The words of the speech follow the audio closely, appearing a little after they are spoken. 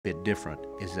it different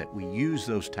is that we use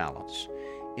those talents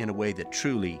in a way that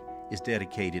truly is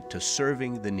dedicated to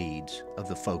serving the needs of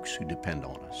the folks who depend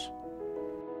on us.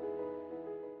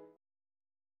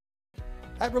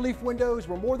 At Relief Windows,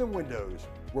 we're more than windows.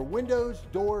 We're windows,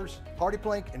 doors, hardy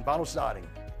plank, and vinyl siding.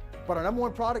 But our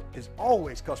 #1 product is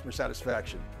always customer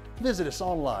satisfaction. Visit us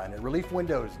online at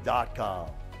reliefwindows.com.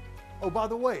 Oh, by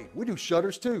the way, we do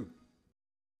shutters too.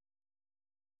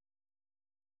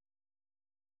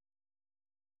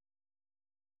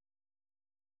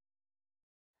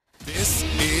 This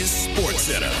is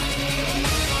SportsCenter.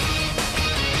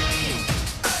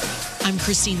 I'm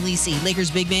Christine Lisi. Lakers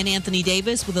big man Anthony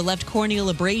Davis with a left corneal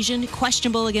abrasion,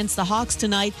 questionable against the Hawks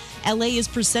tonight. LA is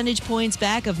percentage points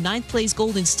back of 9th place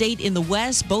Golden State in the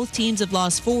West. Both teams have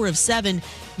lost 4 of 7.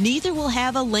 Neither will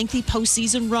have a lengthy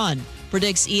postseason run,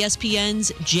 predicts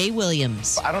ESPN's Jay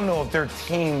Williams. I don't know if their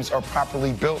teams are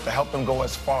properly built to help them go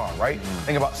as far, right?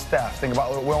 Think about Steph. Think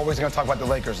about, we're always going to talk about the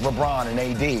Lakers, LeBron and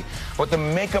AD. But the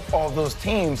makeup of those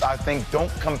teams, I think,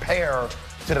 don't compare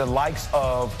to the likes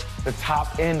of the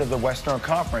top end of the Western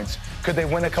Conference. Could they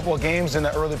win a couple of games in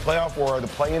the early playoff or the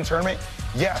play-in tournament?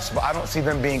 Yes, but I don't see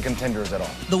them being contenders at all.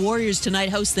 The Warriors tonight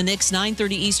host the Knicks,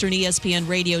 9:30 Eastern ESPN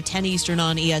Radio, 10 Eastern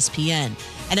on ESPN.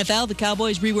 NFL, the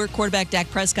Cowboys reworked quarterback Dak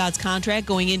Prescott's contract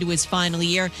going into his final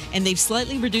year, and they've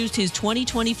slightly reduced his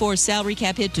 2024 salary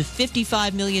cap hit to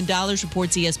 $55 million,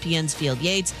 reports ESPN's Field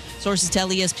Yates. Sources tell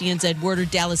ESPN's Ed Werder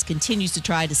Dallas continues to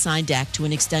try to sign Dak to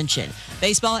an extension.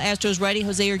 Baseball, Astros righty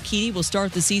Jose Urquidy will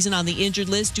start the season on the injured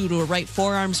list due to a right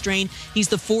forearm strain. He's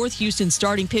the 4th Houston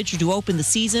starting pitcher to open the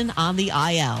season on the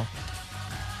IL.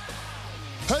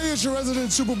 Hey, it's your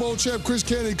resident Super Bowl champ, Chris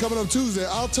Kennedy. Coming up Tuesday,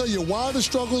 I'll tell you why the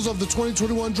struggles of the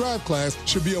 2021 draft class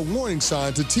should be a warning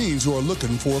sign to teams who are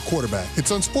looking for a quarterback.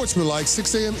 It's Unsportsmanlike,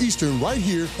 6 a.m. Eastern, right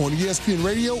here on ESPN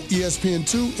Radio,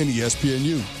 ESPN2, and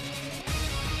ESPNU.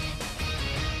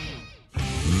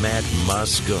 Matt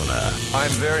Moscona.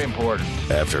 I'm very important.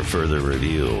 After further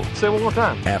review. Say it one more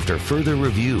time. After further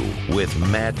review with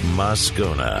Matt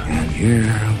Moscona. And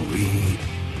here we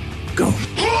go.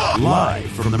 Live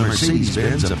from the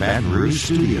Mercedes-Benz of Baton Rouge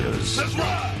Studios. Let's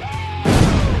ride!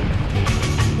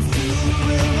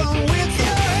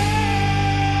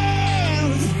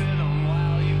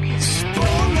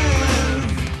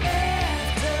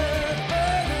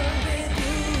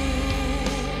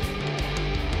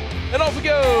 And off we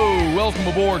go. Welcome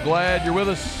aboard. Glad you're with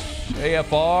us.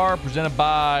 AFR presented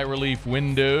by Relief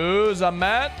Windows. I'm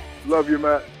Matt. Love you,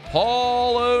 Matt.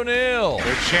 Paul O'Neill.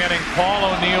 They're chanting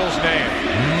Paul O'Neill's name.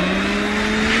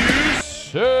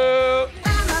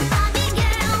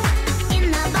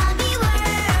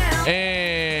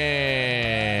 And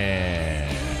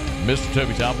Mr.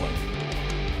 Toby Tomlin.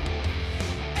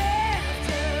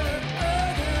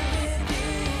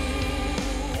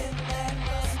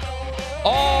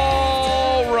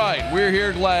 All right, we're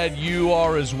here. Glad you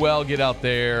are as well. Get out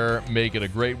there, make it a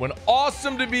great one.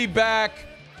 Awesome to be back.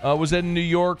 Was in New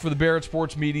York for the Barrett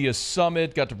Sports Media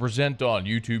Summit. Got to present on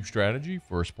YouTube strategy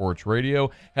for sports radio.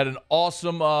 Had an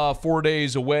awesome 4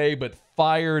 days away, but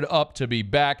fired up to be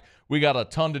back. We got a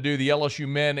ton to do. The LSU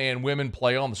men and women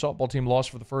play on. The softball team lost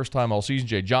for the first time all season.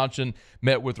 Jay Johnson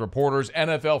met with reporters.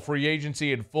 NFL free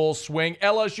agency in full swing.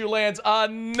 LSU lands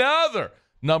another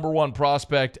 #1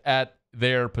 prospect at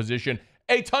their position.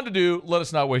 A ton to do. Let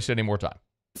us not waste any more time.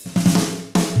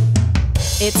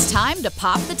 It's time to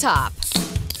pop the top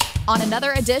on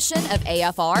another edition of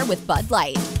AFR with Bud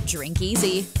Light. Drink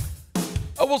easy.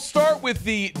 We'll start with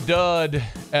the dud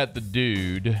at the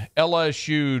dude.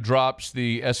 LSU drops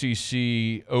the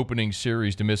SEC opening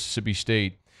series to Mississippi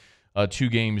State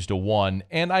 2-1.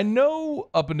 And I know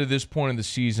up until this point in the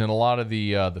season, a lot of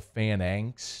the fan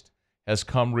angst has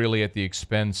come really at the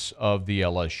expense of the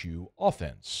LSU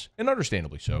offense, and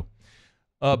understandably so.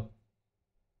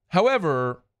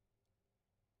 However,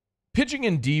 pitching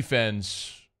and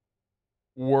defense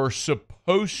were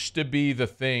supposed to be the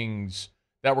things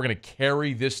that were going to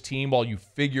carry this team while you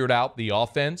figured out the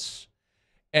offense.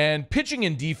 And pitching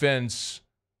and defense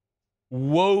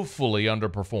woefully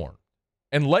underperformed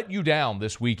and let you down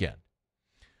this weekend.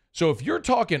 So if you're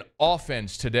talking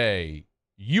offense today,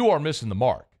 you are missing the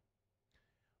mark.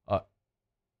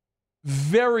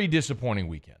 Very disappointing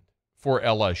weekend for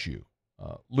LSU.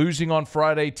 Losing on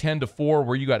Friday 10-4,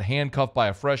 where you got handcuffed by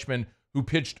a freshman who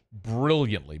pitched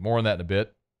brilliantly. More on that in a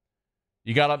bit.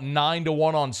 You got up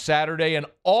 9-1 on Saturday and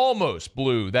almost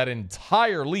blew that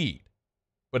entire lead,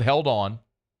 but held on.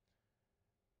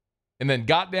 And then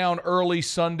got down early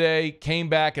Sunday, came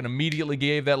back and immediately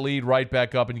gave that lead right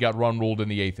back up, and you got run ruled in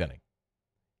the 8th inning.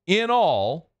 In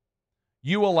all,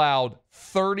 you allowed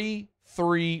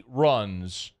 33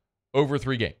 runs over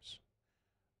 3 games.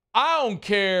 I don't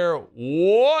care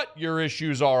what your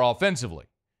issues are offensively.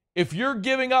 If you're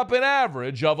giving up an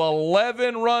average of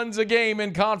 11 runs a game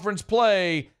in conference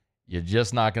play, you're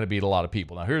just not going to beat a lot of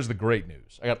people. Now, here's the great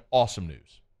news. I got awesome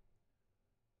news.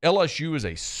 LSU is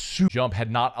a super jump,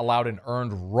 had not allowed an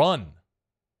earned run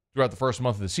throughout the first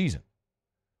month of the season.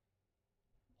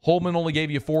 Holman only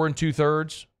gave you 4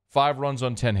 2/3, 5 runs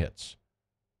on 10 hits.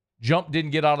 Jump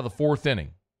didn't get out of the 4th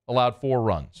inning, allowed 4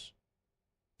 runs.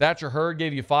 Thatcher Hurd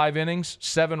gave you 5 innings,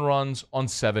 7 runs on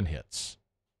 7 hits.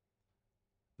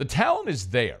 The talent is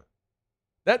there.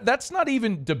 That's not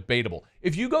even debatable.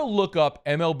 If you go look up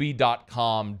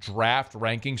MLB.com draft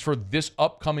rankings for this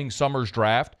upcoming summer's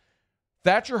draft,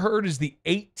 Thatcher Hurd is the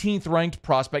 18th ranked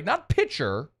prospect, not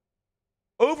pitcher,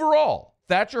 overall.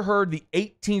 Thatcher Hurd, the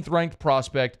 18th ranked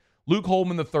prospect. Luke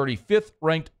Holman, the 35th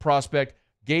ranked prospect.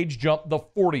 Gage Jump, the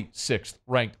 46th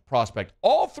ranked prospect.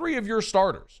 All 3 of your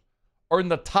starters are in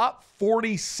the top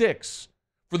 46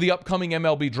 for the upcoming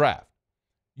MLB draft.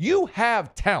 You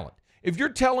have talent. If you're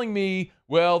telling me,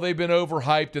 well, they've been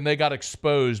overhyped and they got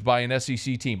exposed by an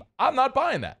SEC team, I'm not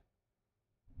buying that.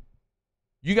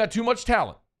 You got too much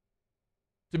talent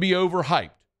to be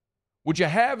overhyped. What you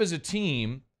have is a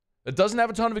team that doesn't have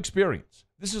a ton of experience.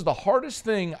 This is the hardest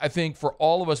thing, I think, for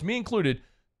all of us, me included,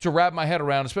 to wrap my head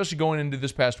around, especially going into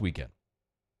this past weekend.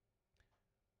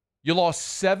 You lost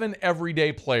 7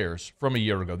 everyday players from a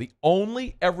year ago. The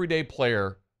only everyday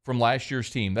player from last year's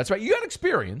team. That's right. You had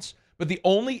experience, but the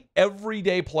only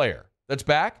everyday player that's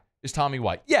back is Tommy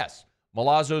White. Yes,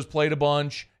 Milazzo's played a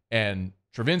bunch, and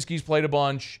Travinsky's played a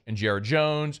bunch, and Jared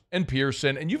Jones, and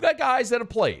Pearson, and you've got guys that have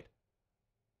played.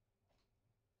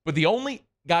 But the only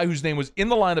guy whose name was in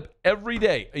the lineup every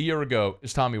day a year ago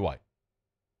is Tommy White.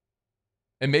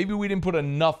 And maybe we didn't put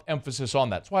enough emphasis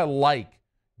on that. That's why I like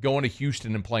going to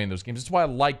Houston and playing those games. That's why I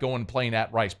like going and playing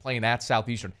at Rice, playing at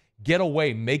Southeastern. Get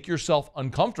away, make yourself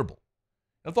uncomfortable.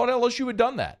 I thought LSU had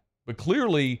done that. But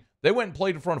clearly, they went and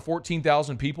played in front of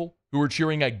 14,000 people who were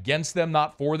cheering against them,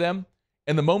 not for them,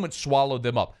 and the moment swallowed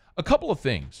them up. A couple of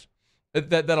things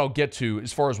that I'll get to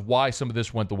as far as why some of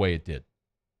this went the way it did.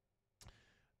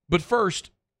 But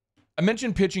first, I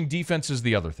mentioned pitching. Defense is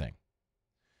the other thing.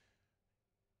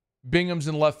 Bingham's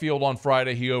in left field on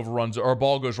Friday. He overruns, or a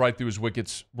ball goes right through his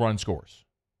wickets, run scores.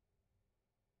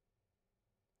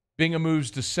 Bingham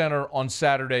moves to center on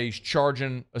Saturday. He's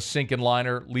charging a sinking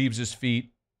liner, leaves his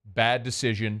feet. Bad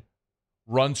decision.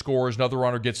 Run scores. Another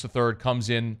runner gets to third, comes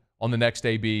in on the next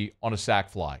AB on a sac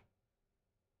fly.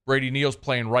 Brady Neal's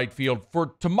playing right field for,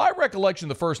 to my recollection,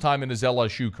 the first time in his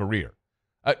LSU career.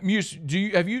 Muse,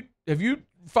 have you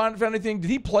found anything? Did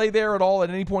he play there at all at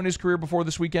any point in his career before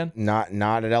this weekend? Not at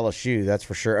LSU, that's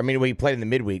for sure. I mean, he played in the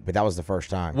midweek, but that was the first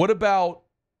time. What about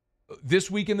this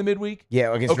week in the midweek?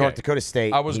 Yeah, against North Dakota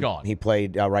State. I was gone. He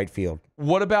played right field.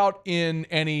 What about in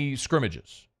any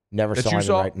scrimmages? Never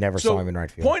saw him in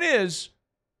right field. Point is,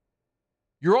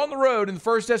 you're on the road in the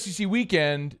first SEC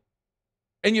weekend,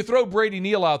 and you throw Brady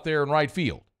Neal out there in right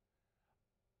field.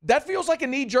 That feels like a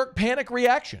knee-jerk panic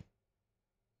reaction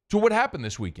to what happened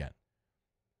this weekend.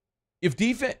 If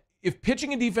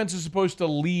pitching and defense is supposed to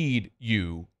lead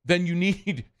you, then you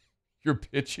need your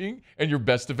pitching and your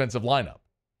best defensive lineup.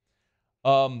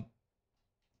 And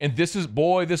this is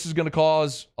going to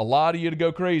cause a lot of you to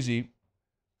go crazy.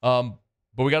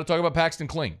 But we got to talk about Paxton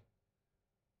Kling.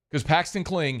 Because Paxton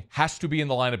Kling has to be in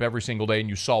the lineup every single day, and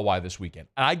you saw why this weekend.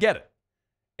 And I get it.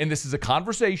 And this is a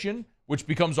conversation which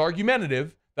becomes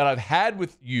argumentative that I've had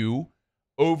with you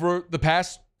over the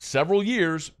past several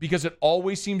years because it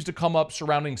always seems to come up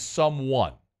surrounding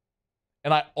someone.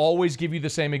 And I always give you the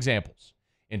same examples.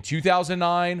 In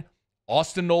 2009,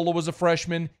 Austin Nola was a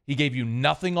freshman. He gave you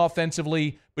nothing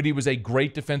offensively, but he was a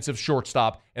great defensive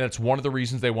shortstop, and that's one of the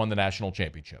reasons they won the national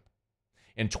championship.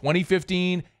 In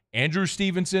 2015, Andrew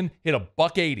Stevenson hit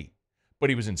 $180, but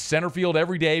he was in center field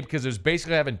every day because it was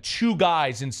basically having 2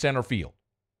 guys in center field.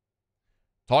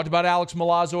 Talked about Alex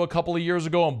Milazzo a couple of years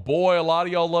ago, and boy, a lot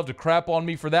of y'all love to crap on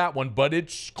me for that one, but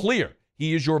it's clear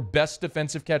he is your best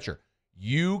defensive catcher.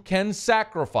 You can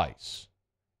sacrifice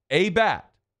a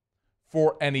bat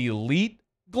for an elite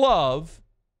glove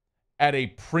at a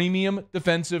premium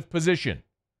defensive position.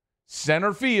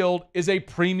 Center field is a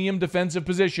premium defensive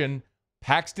position.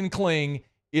 Paxton Kling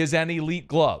is an elite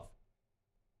glove.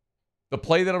 The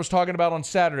play that I was talking about on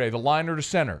Saturday, the liner to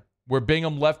center, where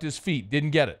Bingham left his feet,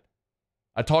 didn't get it.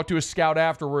 I talked to a scout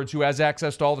afterwards who has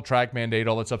access to all the track mandate,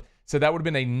 all that stuff, said that would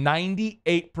have been a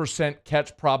 98%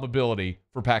 catch probability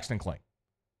for Paxton Kling.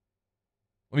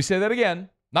 Let me say that again.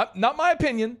 Not my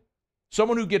opinion.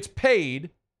 Someone who gets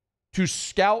paid to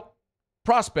scout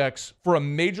prospects for a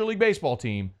Major League Baseball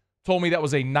team told me that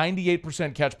was a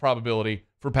 98% catch probability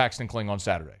for Paxton Kling on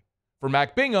Saturday. For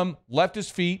Mac Bingham, left his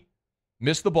feet,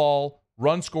 missed the ball,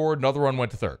 run scored, another run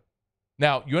went to third.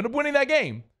 Now, you end up winning that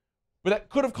game, but that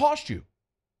could have cost you.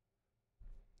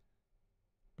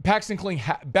 Paxton Kling,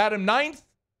 bat him ninth,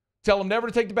 tell him never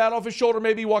to take the bat off his shoulder,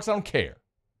 maybe he walks, I don't care.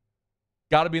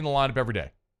 Got to be in the lineup every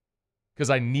day because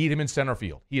I need him in center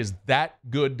field. He is that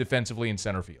good defensively in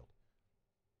center field.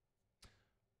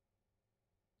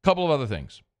 Couple of other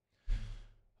things.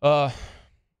 How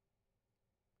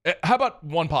about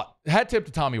one pot? Hat tip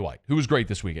to Tommy White, who was great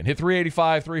this weekend. Hit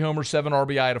 385, 3 homers, 7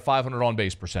 RBI at a 500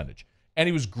 on-base percentage. And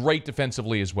he was great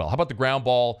defensively as well. How about the ground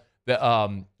ball,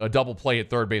 a double play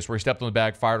at third base where he stepped on the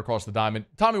bag, fired across the diamond?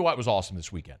 Tommy White was awesome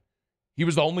this weekend. He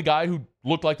was the only guy who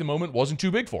looked like the moment wasn't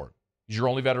too big for him. He's your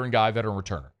only veteran guy, veteran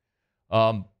returner.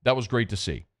 That was great to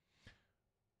see.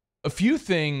 A few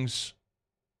things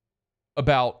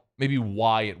about maybe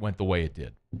why it went the way it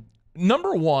did.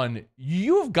 Number one,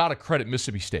 you've got to credit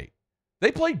Mississippi State.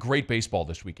 They played great baseball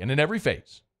this weekend in every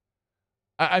phase.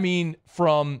 I mean,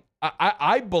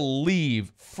 I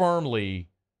believe firmly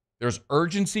there's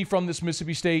urgency from this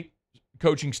Mississippi State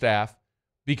coaching staff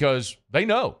because they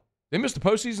know they missed the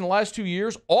postseason the last 2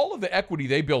 years. All of the equity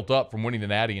they built up from winning the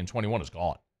Natty in 21 is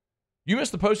gone. You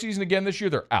miss the postseason again this year,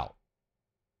 they're out.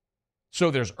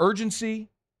 So there's urgency.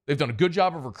 They've done a good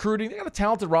job of recruiting. They got a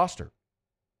talented roster.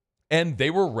 And they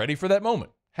were ready for that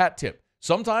moment. Hat tip.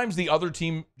 Sometimes the other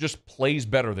team just plays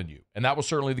better than you. And that was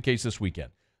certainly the case this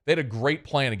weekend. They had a great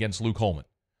plan against Luke Holman.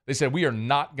 They said, we are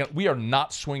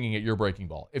not swinging at your breaking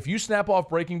ball. If you snap off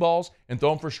breaking balls and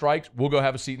throw them for strikes, we'll go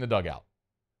have a seat in the dugout.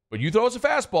 But you throw us a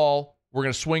fastball, we're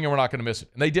going to swing and we're not going to miss it.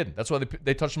 And they didn't. That's why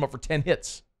they touched them up for 10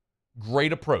 hits.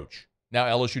 Great approach. Now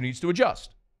LSU needs to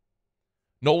adjust.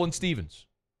 Nolan Stevens,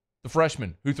 the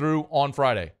freshman who threw on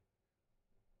Friday.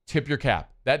 Tip your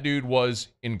cap. That dude was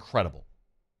incredible.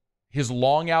 His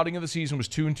long outing of the season was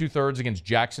 2 2/3 against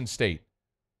Jackson State.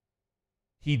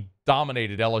 He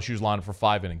dominated LSU's lineup for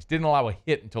 5 innings. Didn't allow a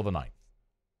hit until the 9th.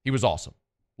 He was awesome.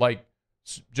 Like,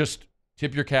 just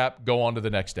tip your cap, go on to the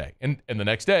next day. And the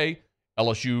next day,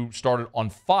 LSU started on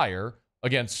fire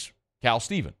against Cal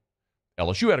Stephen.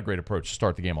 LSU had a great approach to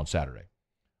start the game on Saturday.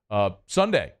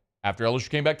 Sunday, after LSU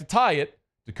came back to tie it,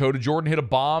 Dakota Jordan hit a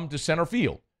bomb to center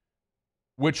field,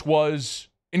 which was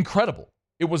incredible.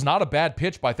 It was not a bad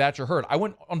pitch by Thatcher Hurd. I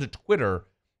went onto Twitter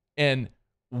and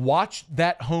watched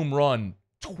that home run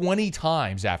 20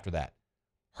 times after that.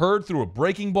 Hurd threw a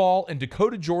breaking ball, and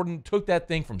Dakota Jordan took that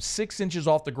thing from 6 inches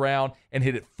off the ground and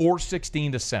hit it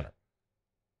 416 to center.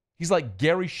 He's like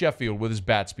Gary Sheffield with his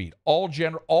bat speed. All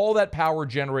that power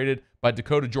generated by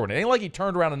Dakota Jordan. It ain't like he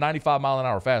turned around a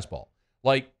 95-mile-an-hour fastball.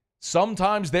 Like,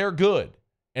 sometimes they're good,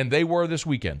 and they were this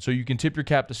weekend. So you can tip your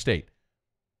cap to State.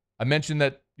 I mentioned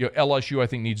that LSU, I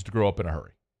think, needs to grow up in a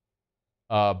hurry.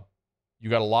 You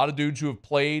got a lot of dudes who have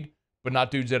played, but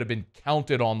not dudes that have been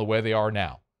counted on the way they are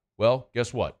now. Well,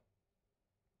 guess what?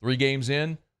 3 games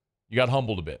in, you got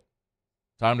humbled a bit.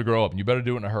 Time to grow up, and you better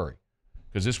do it in a hurry.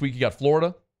 Because this week you got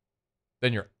Florida,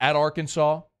 then you're at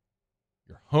Arkansas,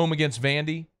 you're home against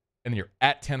Vandy, and then you're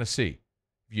at Tennessee.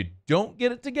 If you don't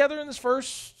get it together in this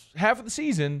first half of the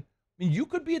season, I mean, you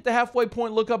could be at the halfway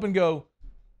point, look up and go,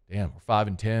 damn, we're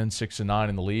 5-10, 6-9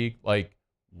 in the league. Like,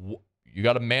 you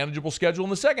got a manageable schedule in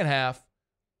the second half,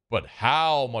 but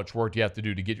how much work do you have to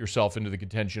do to get yourself into the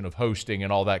contention of hosting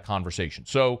and all that conversation?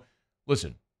 So,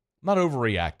 listen, I'm not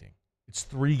overreacting. It's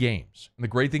 3 games. And the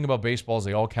great thing about baseball is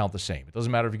they all count the same. It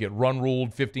doesn't matter if you get run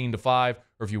ruled 15-5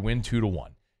 or if you win 2-1.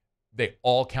 They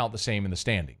all count the same in the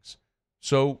standings.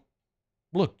 So,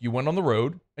 look, you went on the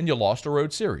road and you lost a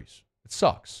road series. It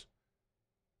sucks.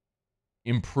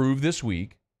 Improve this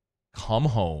week. Come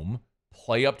home,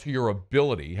 play up to your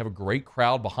ability, have a great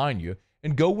crowd behind you,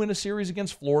 and go win a series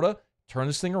against Florida, turn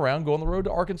this thing around, go on the road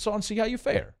to Arkansas, and see how you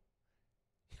fare.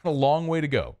 You got a long way to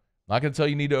go. I'm not going to tell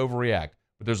you need to overreact,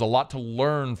 but there's a lot to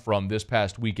learn from this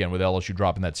past weekend with LSU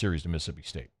dropping that series to Mississippi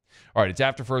State. All right, it's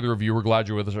After Further Review. We're glad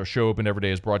you're with us. Our show open every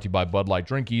day is brought to you by Bud Light.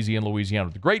 Drink easy in Louisiana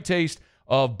with the great taste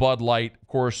of Bud Light. Of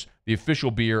course, the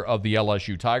official beer of the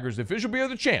LSU Tigers, the official beer of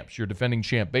the champs, your defending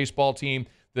champ baseball team,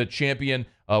 the champion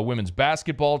women's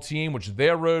basketball team, which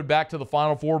their road back to the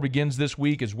Final Four begins this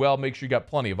week as well. Make sure you got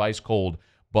plenty of ice-cold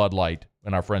Bud Light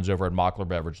and our friends over at Mockler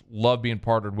Beverage. Love being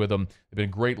partnered with them. They've been a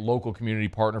great local community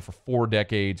partner for 4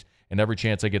 decades, and every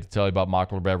chance I get to tell you about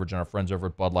Mockler Beverage and our friends over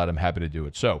at Bud Light, I'm happy to do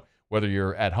it. So whether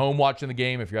you're at home watching the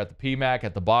game, if you're at the PMAC,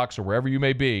 at the box, or wherever you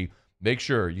may be, make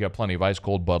sure you got plenty of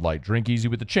ice-cold Bud Light. Drink easy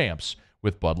with the champs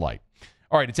with Bud Light.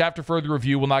 All right, it's After Further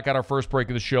Review. We'll knock out our first break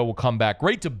of the show. We'll come back.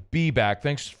 Great to be back.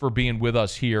 Thanks for being with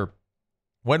us here.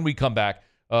 When we come back,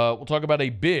 We'll talk about a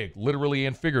big, literally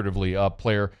and figuratively,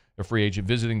 player, a free agent,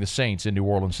 visiting the Saints in New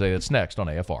Orleans today. That's next on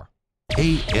AFR.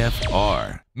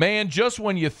 AFR. Man, just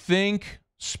when you think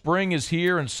spring is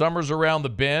here and summer's around the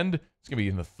bend, it's going to be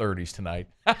in the 30s tonight.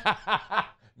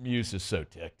 Muse is so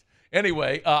ticked.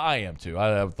 Anyway, I am too.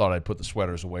 I thought I'd put the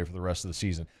sweaters away for the rest of the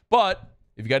season. But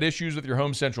if you got issues with your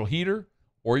home central heater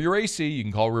or your AC, you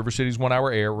can call River City's 1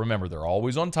 Hour Air. Remember, they're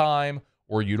always on time,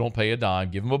 or you don't pay a dime.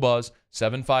 Give them a buzz,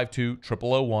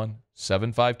 752-0001,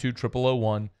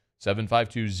 752-0001,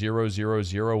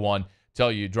 752-0001.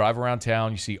 Tell you, drive around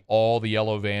town, you see all the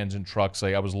yellow vans and trucks.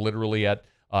 I was literally at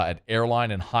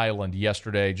Airline and Highland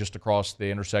yesterday, just across the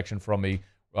intersection from me.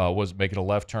 Was making a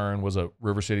left turn, was a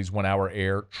River City's 1 Hour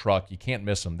Air truck. You can't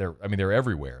miss them. They're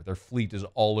everywhere. Their fleet is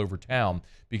all over town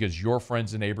because your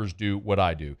friends and neighbors do what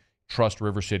I do. Trust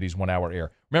River City's 1 Hour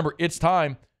Air. Remember, it's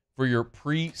time for your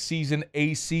preseason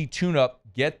AC tune-up.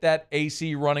 Get that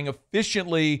AC running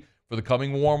efficiently for the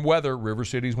coming warm weather. River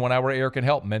City's 1 Hour Air can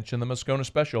help. Mention the Moscona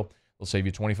special. They'll save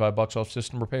you $25 off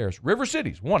system repairs. River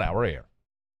City's 1 Hour Air.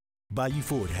 Bayou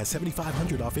Ford has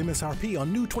 $7,500 off MSRP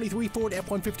on new 23 Ford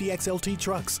F-150 XLT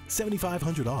trucks.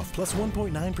 $7,500 off plus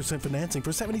 1.9% financing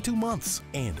for 72 months.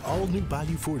 And all new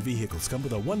Bayou Ford vehicles come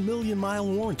with a 1 million mile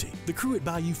warranty. The crew at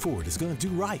Bayou Ford is going to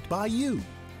do right by you.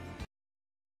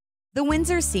 The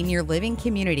Windsor Senior Living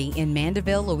Community in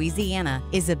Mandeville, Louisiana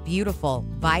is a beautiful,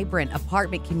 vibrant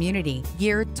apartment community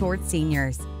geared toward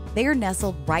seniors. They are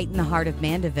nestled right in the heart of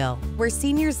Mandeville, where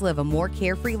seniors live a more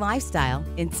carefree lifestyle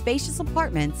in spacious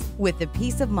apartments with the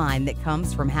peace of mind that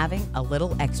comes from having a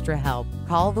little extra help.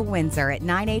 Call the Windsor at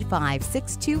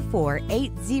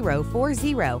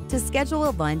 985-624-8040 to schedule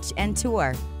a lunch and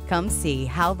tour. Come see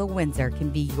how the Windsor can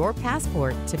be your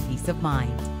passport to peace of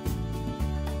mind.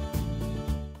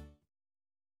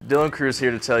 Dylan Cruz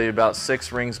here to tell you about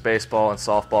Six Rings Baseball and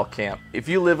Softball Camp. If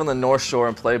you live on the North Shore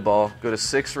and play ball, go to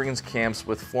Six Rings Camps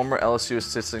with former LSU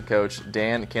assistant coach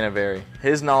Dan Canaveri.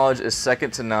 His knowledge is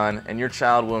second to none, and your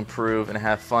child will improve and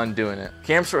have fun doing it.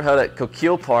 Camps were held at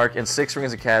Coquille Park and Six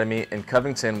Rings Academy in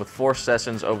Covington with 4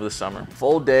 sessions over the summer.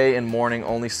 Full day and morning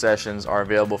only sessions are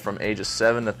available from ages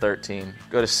 7 to 13.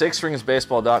 Go to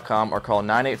sixringsbaseball.com or call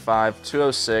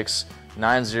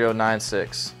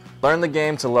 985-206-9096. Learn the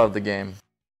game to love the game.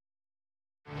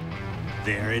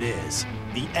 There it is,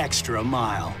 the extra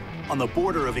mile, on the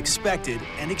border of expected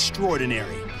and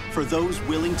extraordinary for those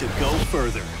willing to go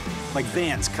further, like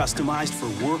vans customized for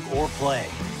work or play,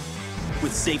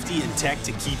 with safety and tech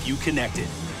to keep you connected,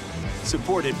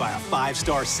 supported by a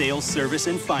 5-star sales, service,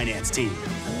 and finance team,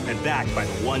 and backed by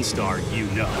the 1-star you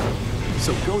know.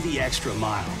 So go the extra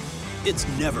mile. It's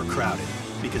never crowded,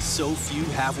 because so few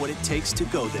have what it takes to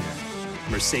go there.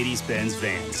 Mercedes-Benz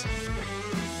Vans.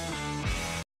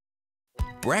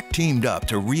 Breck teamed up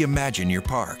to reimagine your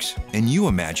parks, and you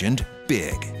imagined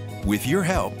big. With your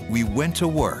help, we went to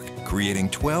work, creating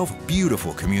 12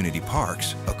 beautiful community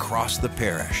parks across the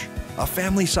parish. A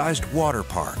family-sized water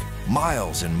park,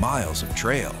 miles and miles of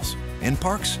trails, and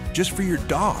parks just for your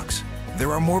dogs.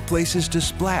 There are more places to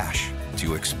splash,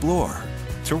 to explore,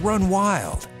 to run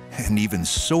wild, and even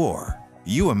soar.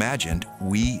 You imagined,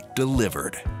 we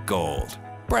delivered. Gold.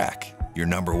 Breck, your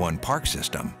 #1 park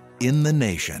system in the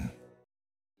nation.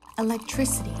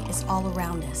 Electricity is all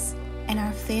around us, and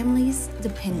our families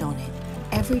depend on it.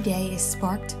 Every day is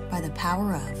sparked by the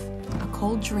power of a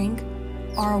cold drink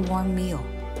or a warm meal,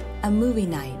 a movie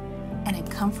night, and a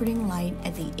comforting light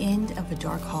at the end of a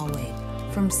dark hallway.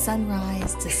 From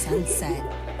sunrise to sunset,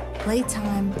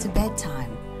 playtime to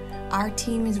bedtime, our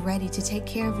team is ready to take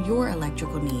care of your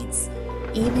electrical needs.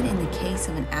 Even in the case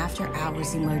of an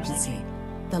after-hours emergency,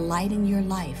 the light in your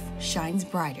life shines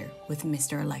brighter with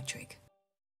Mr. Electric.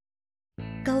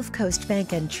 Gulf Coast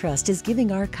Bank and Trust is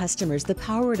giving our customers the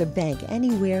power to bank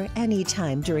anywhere,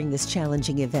 anytime during this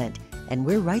challenging event. And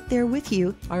we're right there with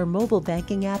you. Our mobile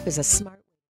banking app is a smart...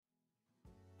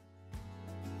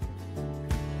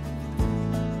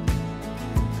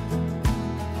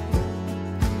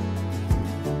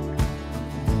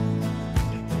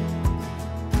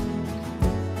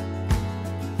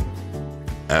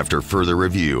 After further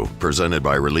review, presented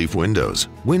by Relief Windows,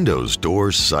 windows,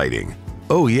 doors, siding.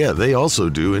 Oh yeah, they also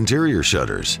do interior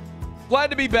shutters.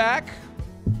 Glad to be back.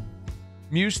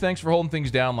 Muse, thanks for holding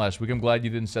things down last week. I'm glad you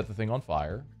didn't set the thing on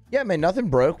fire. Yeah, man, nothing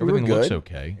broke. Everything we were looks good.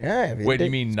 okay. Yeah. Wait, do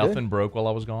you mean nothing broke while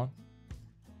I was gone?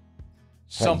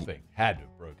 Something had to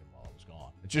have broken while I was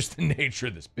gone. It's just the nature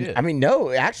of this bit. I mean,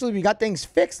 no, actually, we got things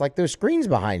fixed, like those screens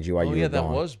behind you while you were gone. Oh, yeah, that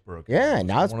was broken. Yeah,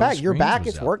 now it's back. You're back.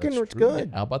 It's working. It's good.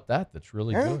 Yeah, how about that? That's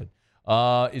really good.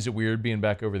 Is it weird being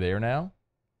back over there now?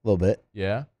 A little bit.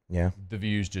 Yeah? Yeah. The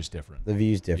view's just different. The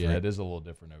view's different. Yeah, it is a little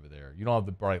different over there. You don't have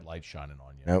the bright light shining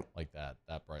on you. Nope. Like that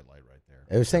bright light right there.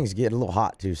 Those things get a little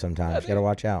hot, too, sometimes. You got to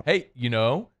watch out. Hey,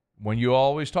 when you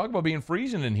always talk about being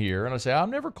freezing in here, and I say, I'm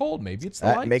never cold. Maybe it's the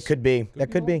lights. It could be. That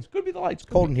could be. Could be the lights.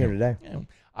 Cold in here today. Yeah.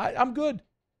 I'm good.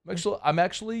 I'm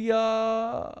actually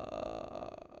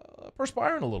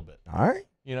perspiring a little bit. All right.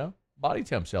 Body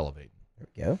temp's elevating. There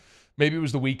we go. Maybe it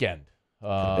was the weekend.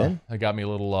 That got me a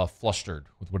little flustered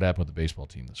with what happened with the baseball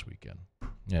team this weekend.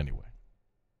 Anyway.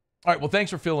 All right. Well, thanks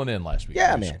for filling in last week.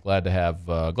 Yeah, man. Glad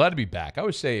to be back. I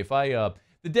always say if I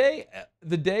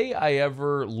the day I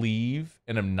ever leave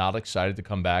and I'm not excited to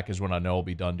come back is when I know I'll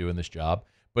be done doing this job.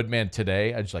 But man,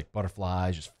 today I just like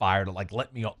butterflies, just fired. Like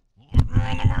let me up.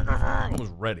 I was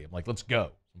ready. I'm like, let's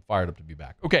go. I'm fired up to be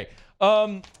back. Okay.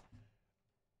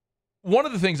 One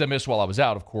of the things I missed while I was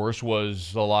out, of course,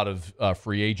 was a lot of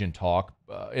free agent talk,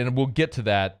 and we'll get to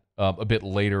that a bit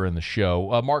later in the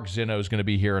show. Mark Zinno is going to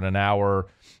be here in an hour.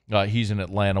 He's in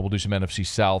Atlanta. We'll do some NFC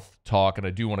South talk, and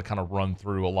I do want to kind of run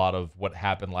through a lot of what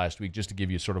happened last week just to give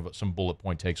you sort of some bullet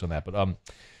point takes on that.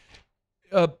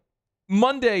 But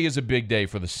Monday is a big day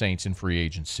for the Saints in free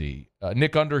agency.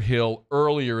 Nick Underhill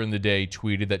earlier in the day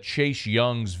tweeted that Chase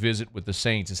Young's visit with the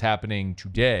Saints is happening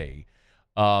today.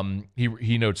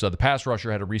 He notes the pass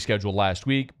rusher had a reschedule last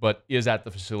week, but is at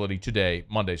the facility today,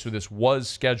 Monday. So this was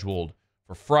scheduled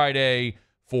for Friday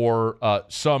for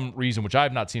some reason, which I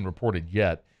have not seen reported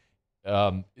yet.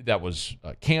 That was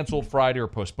canceled Friday or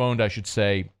postponed, I should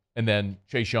say. And then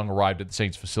Chase Young arrived at the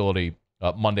Saints facility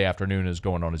Monday afternoon and is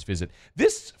going on his visit.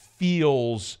 This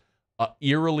feels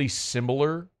eerily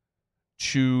similar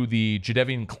to the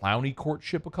Jadeveon Clowney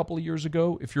courtship a couple of years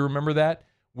ago, if you remember that,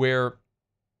 where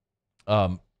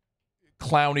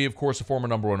Clowney, of course, a former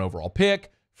number 1 overall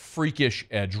pick, freakish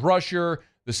edge rusher.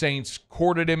 The Saints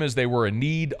courted him as they were in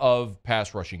need of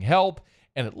pass rushing help,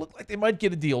 and it looked like they might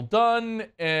get a deal done,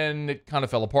 and it kind of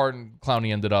fell apart, and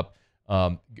Clowney ended up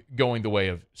going the way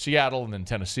of Seattle and then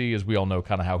Tennessee, as we all know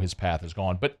kind of how his path has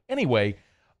gone. But anyway,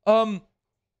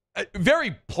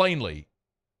 very plainly,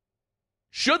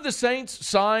 should the Saints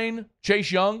sign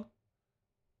Chase Young?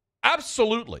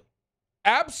 Absolutely.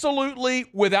 Absolutely,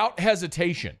 without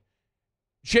hesitation.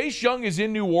 Chase Young is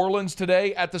in New Orleans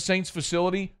today at the Saints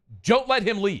facility. Don't let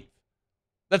him leave.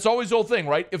 That's always the old thing,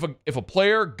 right? If a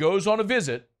player goes on a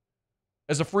visit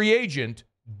as a free agent,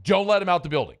 don't let him out the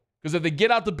building. Because if they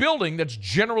get out the building, that's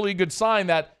generally a good sign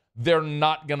that they're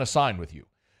not going to sign with you.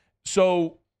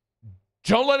 So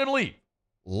don't let him leave.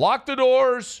 Lock the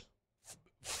doors.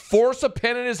 Force a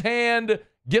pen in his hand.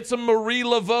 Get some Marie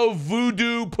Laveau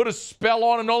voodoo. Put a spell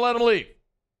on him. Don't let him leave.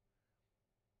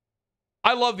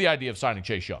 I love the idea of signing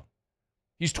Chase Young.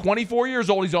 He's 24 years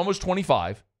old. He's almost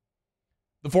 25.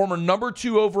 The former number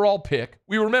 2 overall pick.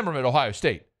 We remember him at Ohio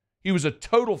State. He was a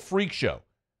total freak show.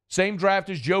 Same draft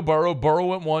as Joe Burrow. Burrow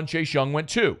went 1. Chase Young went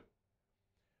 2.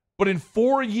 But in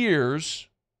 4 years,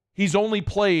 he's only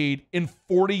played in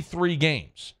 43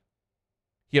 games.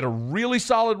 He had a really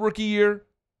solid rookie year.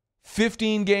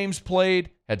 15 games played.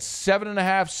 Had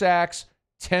 7.5 sacks.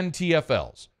 10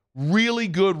 TFLs. Really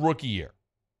good rookie year.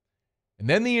 And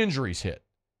then the injuries hit.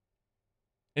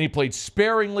 And he played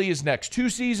sparingly his next 2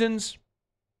 seasons.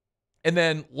 And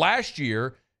then last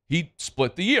year, he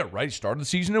split the year, right? He started the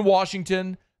season in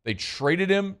Washington. They traded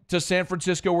him to San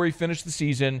Francisco where he finished the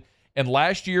season. And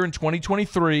last year in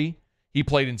 2023, he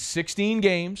played in 16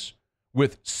 games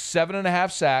with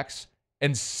 7.5 sacks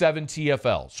and 7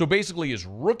 TFLs. So basically his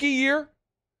rookie year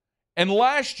and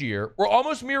last year were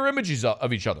almost mirror images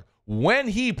of each other. When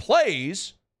he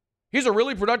plays, he's a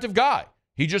really productive guy.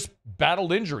 He just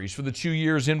battled injuries for the 2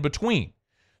 years in between.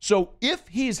 So if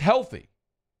he's healthy,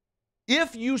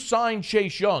 if you sign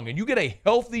Chase Young and you get a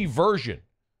healthy version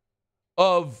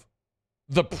of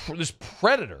this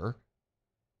predator,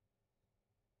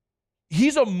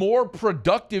 he's a more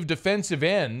productive defensive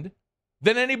end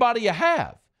than anybody you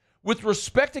have. With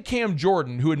respect to Cam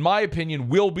Jordan, who in my opinion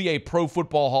will be a Pro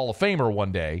Football Hall of Famer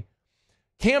one day,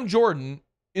 Cam Jordan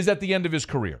is at the end of his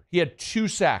career. He had 2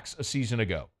 sacks a season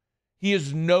ago. He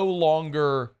is no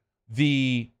longer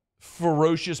the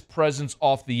ferocious presence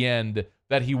off the end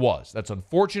that he was. That's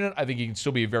unfortunate. I think he can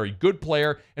still be a very good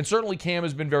player, and certainly Cam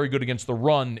has been very good against the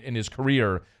run in his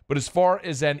career. But as far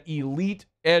as an elite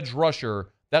edge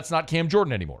rusher, that's not Cam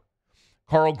Jordan anymore.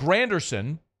 Carl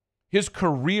Granderson, his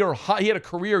career high, he had a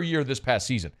career year this past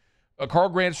season. Carl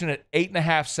Granderson had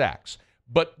 8.5 sacks.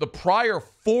 But the prior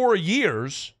 4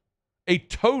 years, a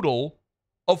total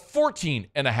of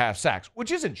 14.5 sacks,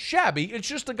 which isn't shabby. It's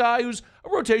just a guy who's a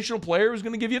rotational player who's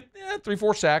going to give you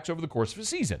 3-4 sacks over the course of a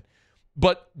season.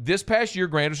 But this past year,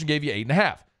 Granderson gave you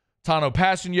 8.5. Tano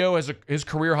Passanio has his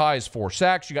career high is 4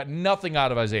 sacks. You got nothing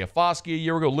out of Isaiah Foskey a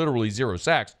year ago, literally 0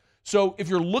 sacks. So if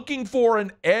you're looking for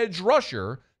an edge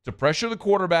rusher to pressure the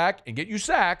quarterback and get you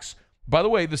sacks, by the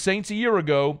way, the Saints a year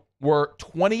ago were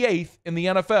 28th in the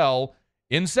NFL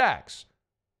in sacks.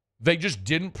 They just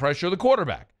didn't pressure the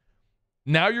quarterback.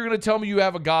 Now you're going to tell me you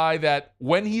have a guy that,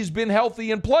 when he's been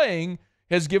healthy and playing,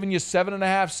 has given you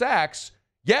 7.5 sacks.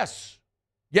 Yes,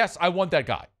 I want that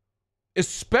guy.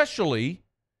 Especially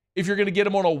if you're going to get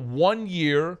him on a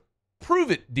 1-year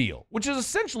prove-it deal, which is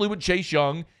essentially what Chase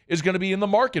Young is going to be in the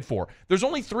market for. There's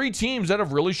only 3 teams that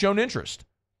have really shown interest.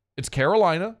 It's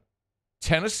Carolina,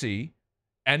 Tennessee,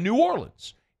 and New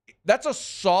Orleans. That's a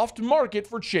soft market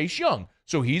for Chase Young.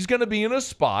 So he's going to be in a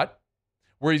spot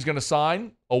where he's going to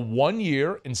sign a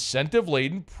 1-year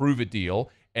incentive-laden prove-it deal,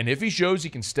 and if he shows he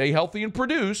can stay healthy and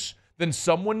produce, then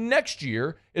someone next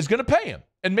year is going to pay him.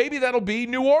 And maybe that'll be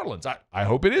New Orleans. I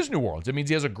hope it is New Orleans. It means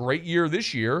he has a great year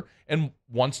this year and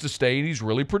wants to stay, and he's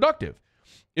really productive.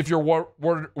 If you're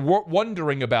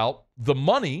wondering about the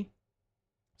money,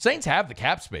 Saints have the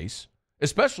cap space,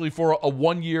 especially for a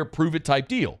 1-year prove-it type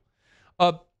deal.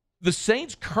 The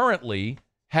Saints currently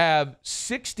have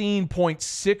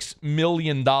 $16.6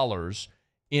 million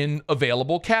in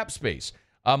available cap space.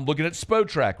 I'm looking at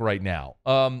Spotrac right now.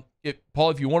 Paul,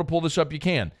 if you want to pull this up, you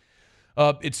can.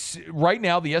 It's right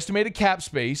now, the estimated cap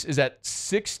space is at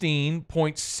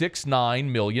 $16.69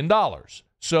 million.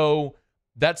 So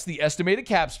that's the estimated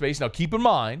cap space. Now, keep in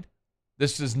mind,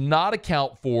 this does not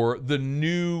account for the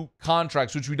new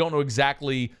contracts, which we don't know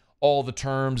exactly all the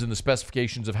terms and the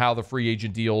specifications of how the free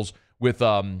agent deals with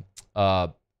the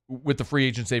free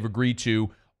agents they've agreed to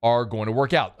are going to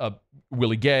work out.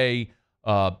 Willie Gay,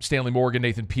 Stanley Morgan,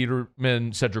 Nathan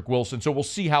Peterman, Cedric Wilson. So we'll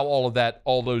see how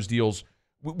all those deals,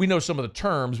 we know some of the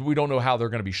terms, but we don't know how they're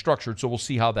going to be structured. So we'll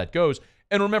see how that goes.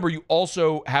 And remember, you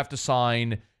also have to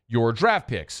sign your draft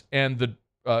picks. And the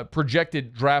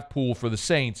projected draft pool for the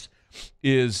Saints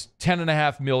is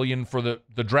 $10.5 million for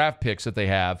the draft picks that they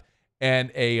have,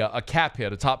 and a cap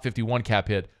hit, a top 51 cap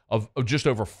hit of just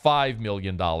over $5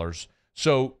 million.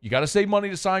 So you got to save money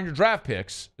to sign your draft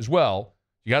picks as well.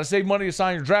 You got to save money to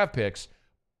sign your draft picks,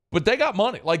 but they got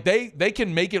money. Like they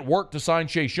can make it work to sign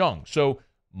Chase Young. So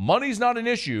money's not an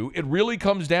issue. It really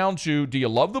comes down to, do you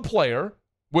love the player,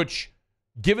 which,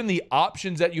 given the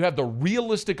options that you have, the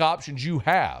realistic options you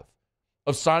have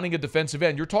of signing a defensive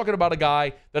end, you're talking about a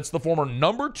guy that's the former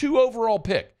number 2 overall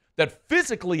pick that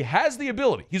physically has the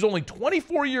ability. He's only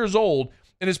 24 years old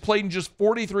and has played in just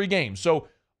 43 games. So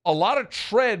a lot of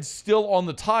tread still on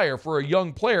the tire for a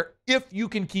young player if you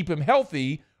can keep him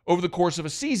healthy over the course of a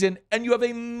season, and you have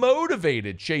a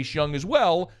motivated Chase Young as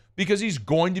well, because he's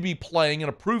going to be playing in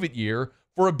a prove-it year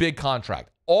for a big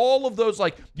contract. All of those,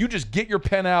 like, you just get your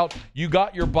pen out, you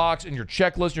got your box and your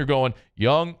checklist, and you're going,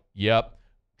 Young, yep.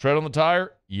 Tread on the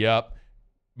tire, yep.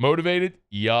 Motivated,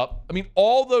 yep. I mean,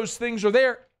 all those things are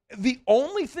there. The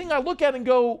only thing I look at and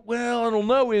go, well, I don't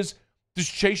know, is, does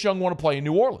Chase Young want to play in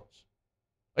New Orleans?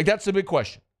 Like, that's the big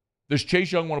question. Does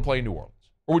Chase Young want to play in New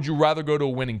Orleans? Or would you rather go to a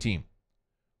winning team?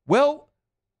 Well,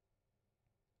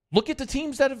 look at the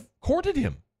teams that have courted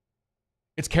him.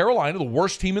 It's Carolina, the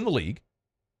worst team in the league.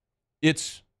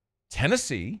 It's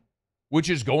Tennessee, which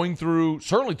is going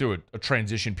certainly through a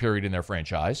transition period in their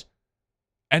franchise,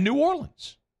 and New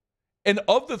Orleans. And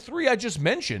of the 3 I just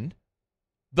mentioned,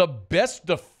 the best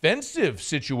defensive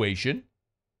situation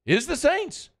is the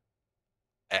Saints.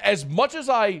 As much as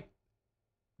I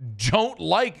don't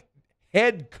like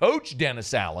head coach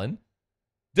Dennis Allen,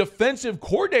 defensive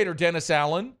coordinator Dennis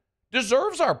Allen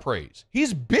deserves our praise.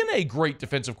 He's been a great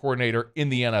defensive coordinator in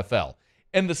the NFL.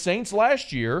 And the Saints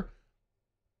last year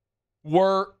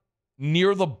were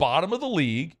near the bottom of the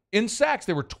league in sacks.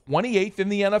 They were 28th in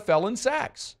the NFL in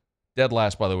sacks. Dead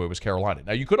last, by the way, was Carolina.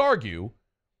 Now, you could argue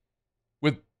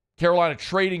with Carolina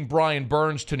trading Brian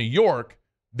Burns to New York,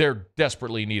 they're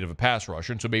desperately in need of a pass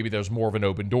rusher, and so maybe there's more of an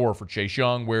open door for Chase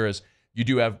Young, whereas you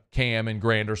do have Cam and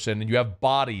Granderson, and you have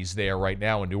bodies there right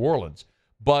now in New Orleans.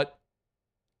 But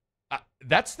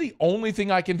that's the only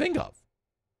thing I can think of.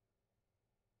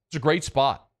 It's a great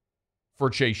spot for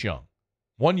Chase Young.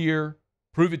 1 year,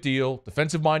 prove-it deal,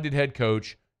 defensive-minded head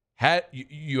coach.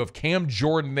 You have Cam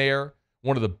Jordan there,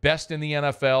 one of the best in the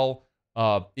NFL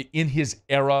in his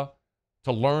era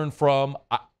to learn from.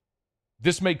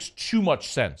 This makes too much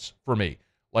sense for me.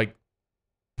 Like,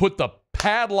 put the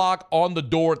padlock on the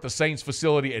door at the Saints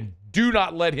facility and do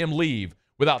not let him leave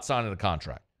without signing a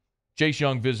contract. Chase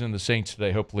Young visiting the Saints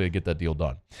today. Hopefully they get that deal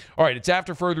done. All right, it's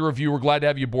After Further Review. We're glad to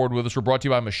have you aboard with us. We're brought to you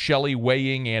by Michelli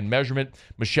Weighing and Measurement,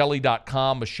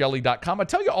 Michelli.com, Michelli.com. I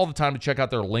tell you all the time to check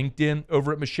out their LinkedIn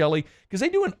over at Michelli because they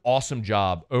do an awesome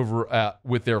job over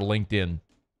with their LinkedIn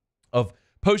of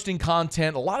posting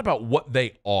content, a lot about what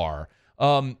they are.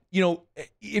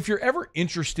 If you're ever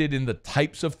interested in the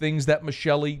types of things that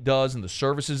Michelli does and the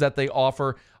services that they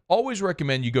offer, always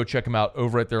recommend you go check them out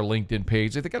over at their LinkedIn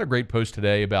page. They got a great post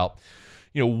today about,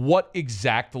 what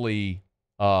exactly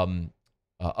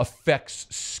affects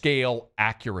scale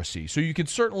accuracy. So you can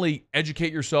certainly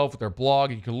educate yourself with their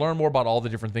blog, and you can learn more about all the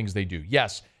different things they do.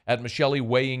 Yes, at Michelli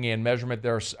Weighing and Measurement,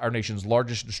 they're our nation's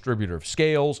largest distributor of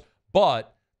scales,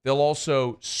 but they'll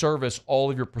also service all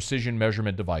of your precision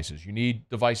measurement devices. You need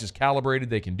devices calibrated,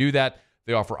 they can do that.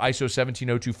 They offer ISO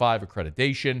 17025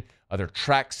 accreditation. Their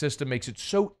track system makes it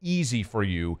so easy for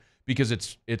you because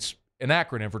it's an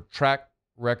acronym for track,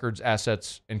 records,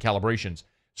 assets, and calibrations.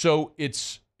 So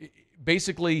it's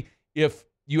basically if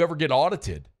you ever get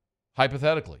audited,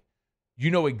 hypothetically, you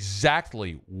know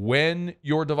exactly when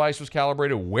your device was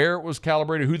calibrated, where it was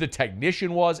calibrated, who the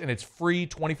technician was, and it's free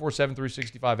 24/7,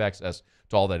 365 access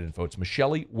to all that info. It's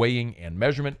Michelli Weighing and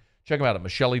Measurement. Check them out at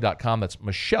Michelli.com. That's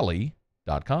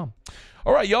Michelli.com.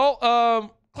 All right,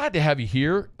 y'all. Glad to have you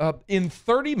here. In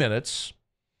 30 minutes,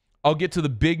 I'll get to the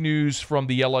big news from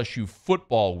the LSU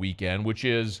football weekend, which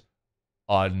is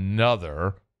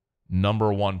another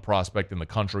number one prospect in the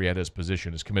country at his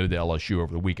position is committed to LSU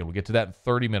over the weekend. We'll get to that in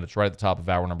 30 minutes, right at the top of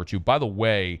hour number 2. By the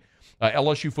way,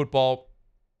 LSU football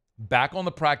back on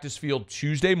the practice field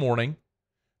Tuesday morning.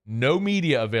 No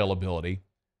media availability.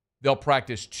 They'll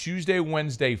practice Tuesday,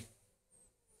 Wednesday,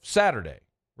 Saturday,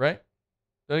 right?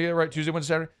 Did I get it right? Tuesday,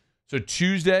 Wednesday, Saturday? So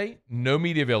Tuesday, no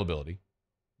media availability.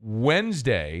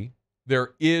 Wednesday,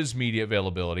 there is media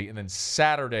availability. And then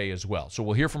Saturday as well. So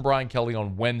we'll hear from Brian Kelly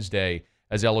on Wednesday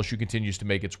as LSU continues to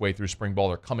make its way through spring ball.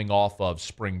 They're coming off of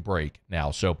spring break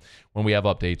now. So when we have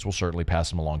updates, we'll certainly pass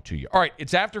them along to you. All right,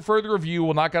 it's After Further Review.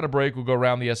 We'll knock out a break. We'll go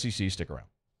around the SEC. Stick around.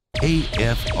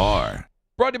 AFR.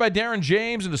 Brought to you by Darren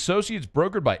James and Associates,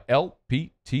 brokered by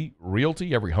LPT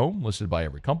Realty. Every home listed by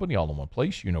every company, all in one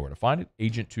place. You know where to find it.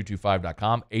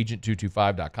 Agent225.com,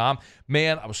 agent225.com.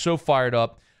 Man, I was so fired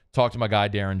up. Talked to my guy,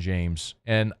 Darren James.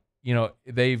 And,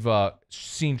 they've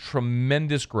seen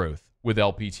tremendous growth with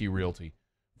LPT Realty.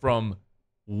 From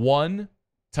 1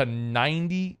 to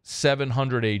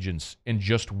 9,700 agents in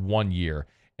just 1 year.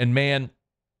 And, man,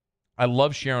 I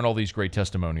love sharing all these great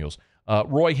testimonials.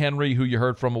 Roy Henry, who you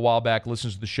heard from a while back,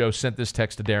 listens to the show, sent this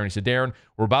text to Darren. He said, Darren,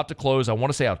 we're about to close. I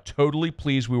want to say how totally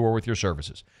pleased we were with your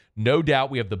services. No doubt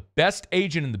we have the best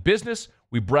agent in the business.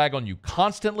 We brag on you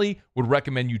constantly, would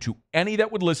recommend you to any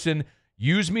that would listen.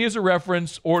 Use me as a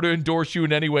reference or to endorse you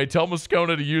in any way. Tell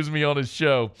Moscona to use me on his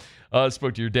show.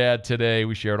 Spoke to your dad today.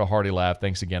 We shared a hearty laugh.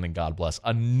 Thanks again, and God bless.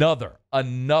 Another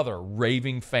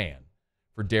raving fan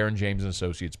for Darren James and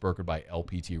Associates, brokered by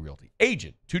LPT Realty.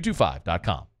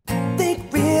 Agent225.com.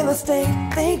 Think real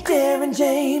estate, think Darren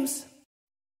James.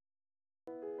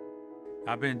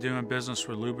 I've been doing business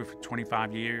with Luba for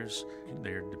 25 years.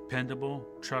 They're dependable,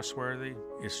 trustworthy.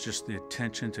 It's just the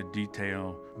attention to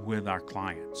detail with our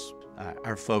clients.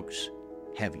 Our folks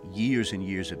have years and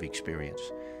years of experience.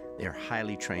 They're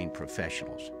highly trained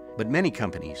professionals, but many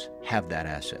companies have that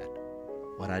asset.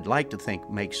 What I'd like to think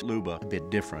makes Luba a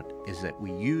bit different is that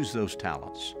we use those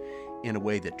talents in a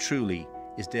way that truly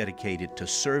is dedicated to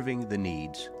serving the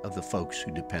needs of the folks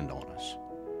who depend on us.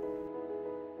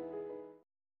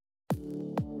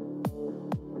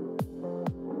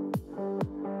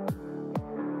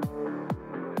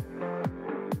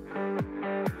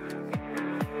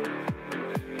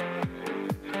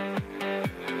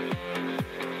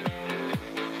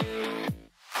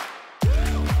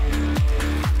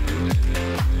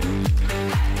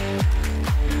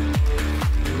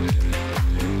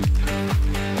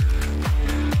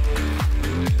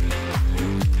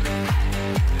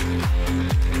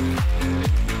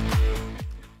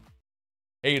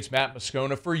 Hey, it's Matt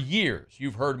Moscona. For years,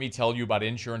 you've heard me tell you about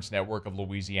Insurance Network of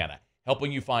Louisiana,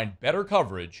 helping you find better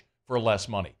coverage for less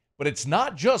money. But it's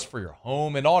not just for your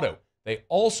home and auto. They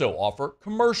also offer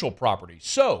commercial property.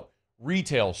 So,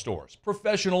 retail stores,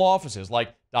 professional offices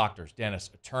like doctors,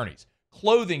 dentists, attorneys,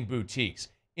 clothing boutiques.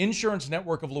 Insurance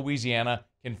Network of Louisiana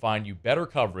can find you better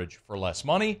coverage for less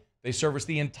money. They service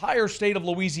the entire state of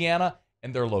Louisiana,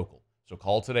 and they're local. So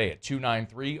call today at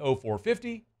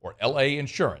 293-0450 or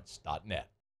lainsurance.net.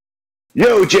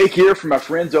 Yo, Jake here from my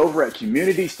friends over at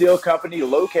Community Steel Company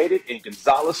located in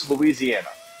Gonzales, Louisiana.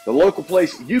 The local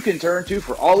place you can turn to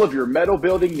for all of your metal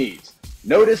building needs.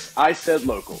 Notice I said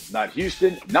local, not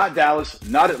Houston, not Dallas,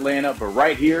 not Atlanta, but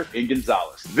right here in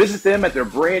Gonzales. Visit them at their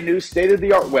brand new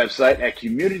state-of-the-art website at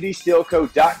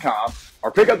communitysteelco.com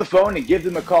or pick up the phone and give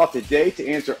them a call today to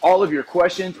answer all of your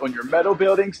questions on your metal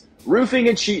buildings, roofing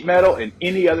and sheet metal, and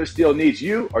any other steel needs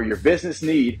you or your business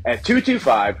need at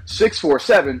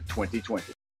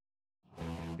 225-647-2020.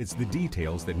 It's the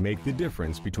details that make the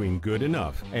difference between good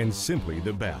enough and simply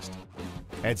the best.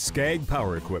 At Skag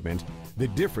Power Equipment, the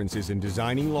difference is in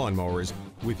designing lawnmowers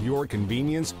with your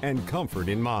convenience and comfort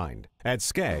in mind. At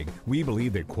Skag, we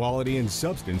believe that quality and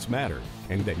substance matter,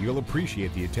 and that you'll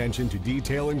appreciate the attention to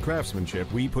detail and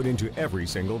craftsmanship we put into every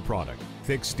single product.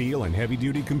 Thick steel and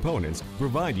heavy-duty components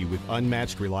provide you with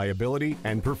unmatched reliability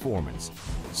and performance.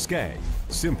 Skag,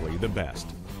 simply the best.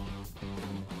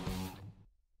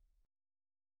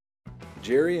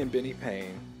 Jerry and Benny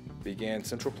Payne began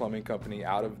Central Plumbing Company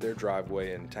out of their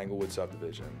driveway in Tanglewood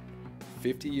Subdivision.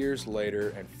 50 years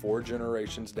later and 4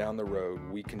 generations down the road,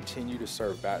 we continue to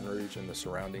serve Baton Rouge and the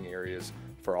surrounding areas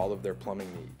for all of their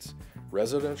plumbing needs.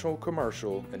 Residential,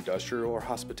 commercial, industrial, or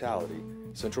hospitality,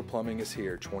 Central Plumbing is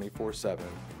here 24/7,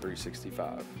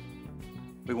 365.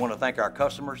 We want to thank our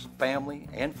customers, family,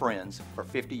 and friends for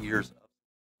 50 years.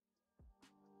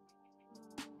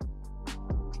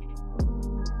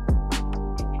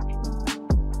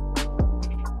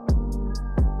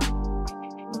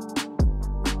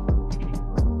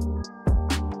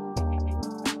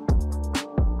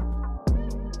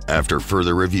 After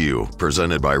further review,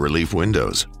 presented by Relief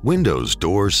Windows, windows,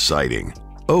 doors, siding.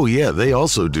 Oh yeah, they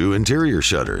also do interior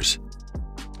shutters.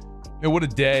 What a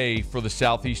day for the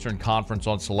Southeastern Conference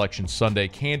on Selection Sunday.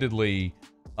 Candidly,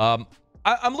 I'm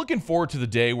looking forward to the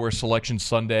day where Selection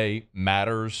Sunday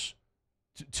matters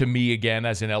to me again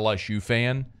as an LSU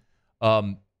fan.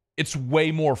 It's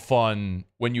way more fun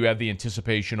when you have the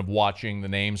anticipation of watching the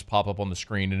names pop up on the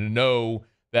screen and to know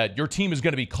that your team is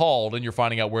going to be called and you're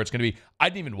finding out where it's going to be. I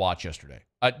didn't even watch yesterday.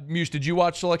 Muse, did you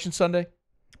watch Selection Sunday?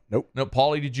 Nope. No,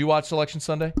 Paulie, did you watch Selection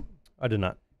Sunday? I did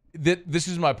not. This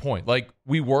is my point. Like,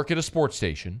 we work at a sports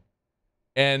station,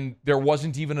 and there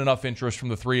wasn't even enough interest from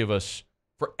the three of us,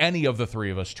 for any of the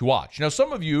three of us, to watch. Now,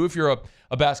 some of you, if you're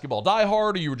a basketball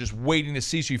diehard or you were just waiting to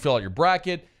see so you fill out your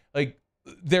bracket, like,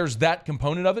 there's that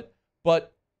component of it.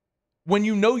 But when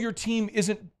you know your team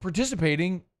isn't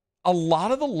participating, a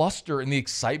lot of the luster and the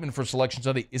excitement for Selection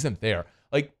Sunday isn't there.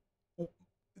 Like,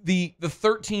 the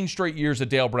 13 straight years that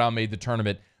Dale Brown made the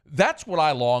tournament, that's what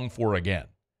I long for again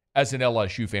as an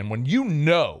LSU fan. When you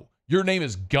know your name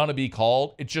is going to be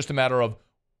called, it's just a matter of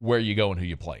where you go and who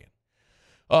you play in.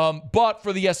 But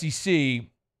for the SEC,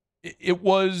 it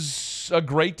was a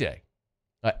great day.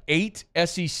 8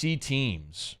 SEC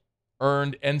teams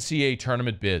earned NCAA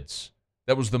tournament bids.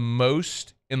 That was the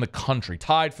most in the country,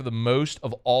 tied for the most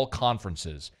of all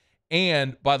conferences.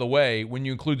 And, by the way, when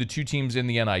you include the 2 teams in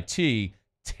the NIT,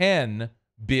 10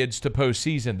 bids to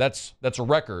postseason. That's a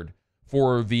record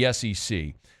for the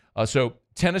SEC. So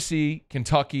Tennessee,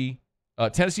 Kentucky,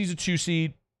 Tennessee's a 2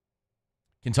 seed,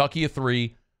 Kentucky a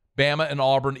 3, Bama and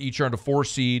Auburn each earned a 4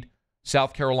 seed,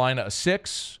 South Carolina a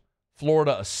 6,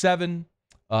 Florida a 7,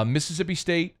 Mississippi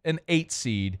State an 8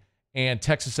 seed, and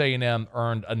Texas A&M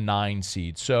earned a 9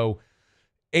 seed. So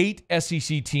 8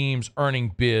 SEC teams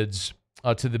earning bids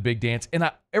to the big dance. And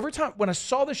every time when I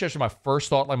saw this yesterday, my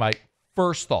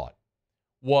first thought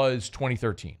was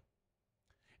 2013.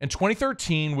 And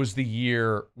 2013 was the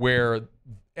year where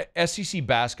SEC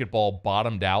basketball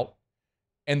bottomed out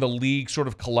and the league sort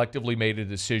of collectively made a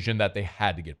decision that they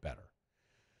had to get better.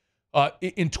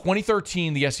 In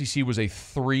 2013, the SEC was a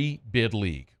 3-bid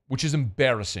league, which is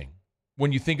embarrassing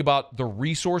when you think about the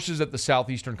resources that the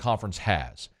Southeastern Conference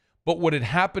has. But what had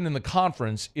happened in the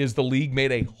conference is the league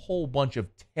made a whole bunch of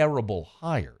terrible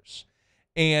hires.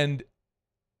 And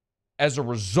as a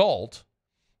result,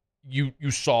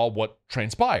 you saw what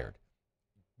transpired.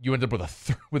 You ended up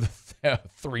with a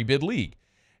 3-bid league.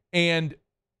 And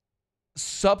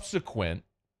subsequent,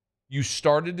 you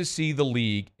started to see the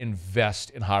league invest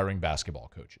in hiring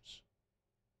basketball coaches.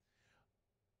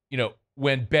 You know,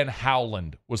 when Ben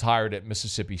Howland was hired at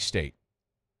Mississippi State,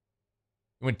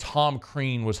 when Tom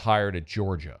Crean was hired at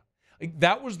Georgia. Like,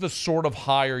 that was the sort of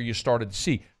hire you started to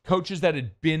see. Coaches that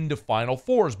had been to Final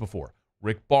Fours before.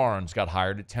 Rick Barnes got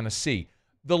hired at Tennessee.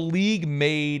 The league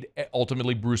made,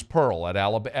 ultimately, Bruce Pearl at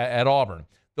Auburn.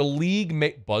 The league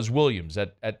made, Buzz Williams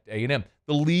at A&M.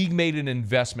 The league made an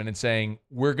investment in saying,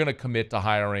 we're going to commit to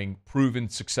hiring proven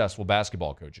successful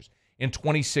basketball coaches. In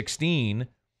 2016,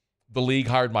 the league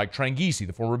hired Mike Tranghese,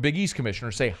 the former Big East commissioner,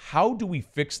 to say, how do we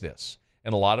fix this?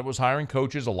 And a lot of it was hiring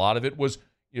coaches. A lot of it was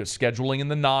scheduling in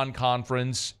the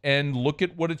non-conference. And look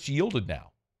at what it's yielded now.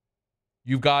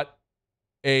 You've got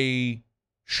a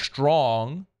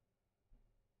strong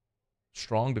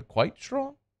to quite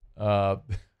strong?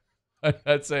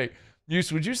 I'd say,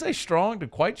 would you say strong to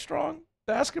quite strong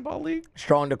basketball league?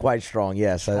 Strong to quite strong,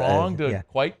 yes. Strong to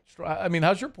quite strong. I mean,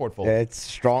 how's your portfolio? It's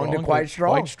strong to quite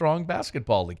strong. Quite strong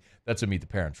basketball league. That's a Meet the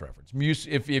Parents reference.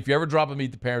 If you ever drop a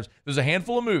Meet the Parents, there's a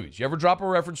handful of movies. You ever drop a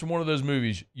reference from one of those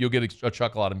movies, you'll get a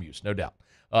chuckle out of Muse, no doubt.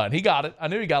 And he got it. I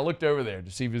knew he got looked over there to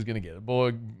see if he was going to get it.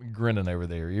 Boy, grinning over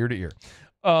there, ear to ear.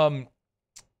 And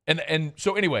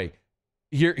so anyway,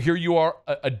 here you are,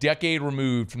 a decade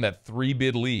removed from that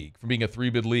 3-bid league, from being a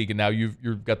 3-bid league, and now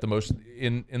you've got the most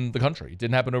in the country. It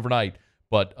didn't happen overnight,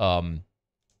 but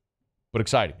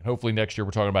exciting. Hopefully next year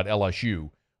we're talking about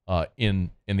LSU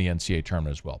in the NCAA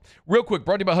tournament as well. Real quick,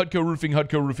 brought to you by Hudco Roofing,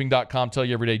 HudcoRoofing.com. Tell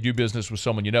you every day, do business with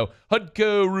someone you know.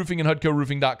 Hudco Roofing and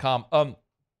HudcoRoofing.com.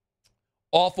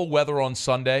 Awful weather on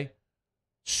Sunday,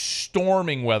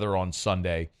 storming weather on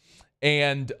Sunday,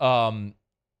 and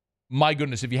my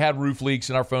goodness, if you had roof leaks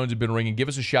and our phones have been ringing, give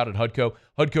us a shout at Hudco,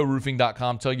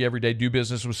 HudcoRoofing.com. Tell you every day, do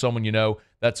business with someone you know.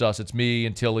 That's us. It's me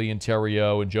and Tilly and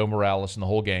Terrio and Joe Morales and the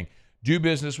whole gang. Do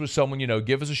business with someone you know.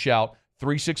 Give us a shout,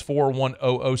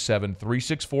 364-1007,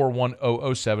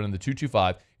 364-1007 in the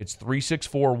 225. It's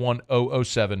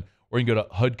 364-1007, or you can go to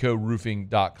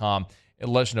HudcoRoofing.com.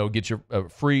 And let us know. Get your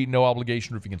free,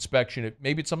 no-obligation roofing inspection.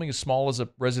 Maybe it's something as small as a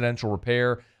residential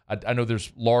repair. I know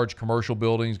there's large commercial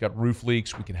buildings, got roof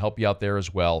leaks. We can help you out there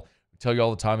as well. We tell you all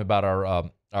the time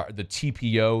about the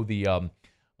TPO,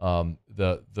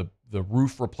 the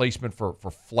roof replacement for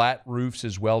flat roofs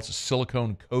as well. It's a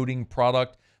silicone coating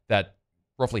product that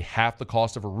roughly half the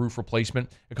cost of a roof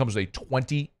replacement. It comes with a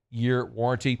 20-year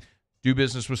warranty. Do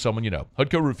business with someone you know.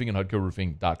 Hudco Roofing and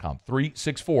HudcoRoofing.com.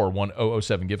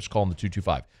 364-1007. Give us a call on the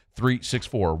 225.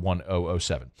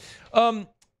 364-1007.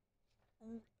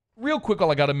 Real quick,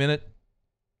 while I got a minute.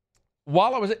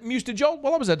 While I was at Muse, did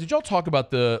y'all talk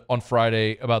about on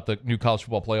Friday about the new college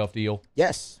football playoff deal?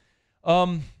 Yes.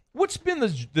 What's been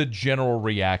the general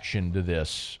reaction to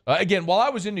this? Again, while I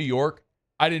was in New York,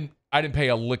 I didn't pay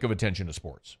a lick of attention to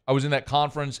sports. I was in that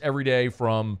conference every day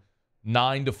from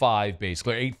 9 to 5,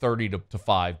 basically, 8:30 to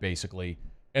 5, basically.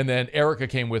 And then Erica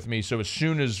came with me. So as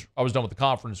soon as I was done with the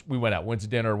conference, we went out, went to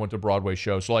dinner, went to a Broadway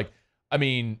show. So,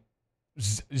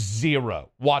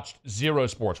 watched zero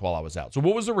sports while I was out. So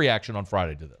what was the reaction on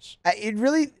Friday to this?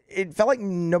 It felt like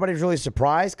nobody was really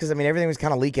surprised because, everything was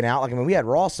kind of leaking out. We had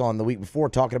Ross on the week before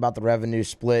talking about the revenue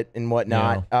split and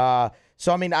whatnot. Yeah.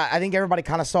 I think everybody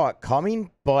kind of saw it coming,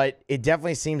 but it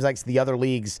definitely seems like the other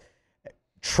leagues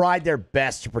tried their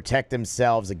best to protect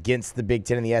themselves against the Big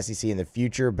Ten and the SEC in the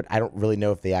future, but I don't really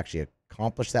know if they actually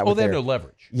accomplished that. Well, they have no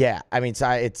leverage. Yeah,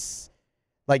 it's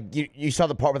like you saw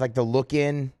the part with the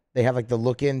look-in. They have the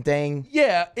look-in thing.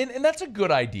 Yeah, and that's a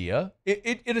good idea.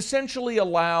 It essentially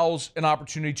allows an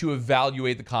opportunity to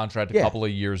evaluate the contract a couple of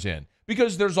years in,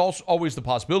 because there's also always the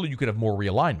possibility you could have more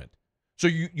realignment. So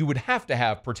you would have to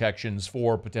have protections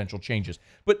for potential changes.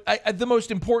 But the most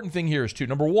important thing here is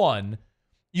number one,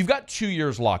 you've got 2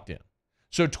 years locked in.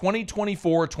 So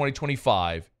 2024,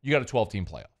 2025, you got a 12-team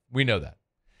playoff. We know that.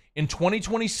 In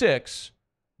 2026,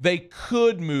 they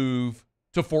could move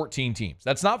to 14 teams.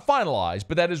 That's not finalized,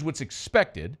 but that is what's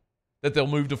expected, that they'll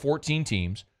move to 14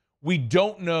 teams. We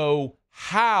don't know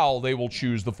how they will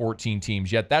choose the 14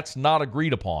 teams yet. That's not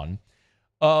agreed upon.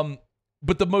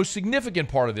 But the most significant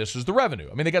part of this is the revenue.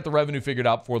 They got the revenue figured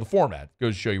out for the format. It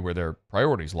goes to show you where their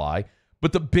priorities lie.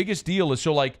 But the biggest deal is,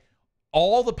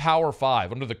 all the Power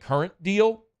 5 under the current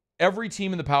deal, every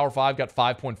team in the Power 5 got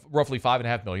roughly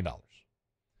 $5.5 million.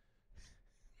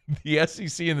 The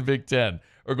SEC and the Big Ten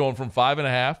are going from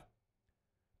 5.5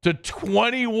 to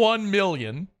 $21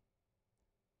 million.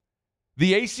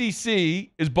 The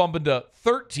ACC is bumping to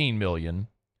 $13 million.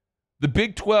 The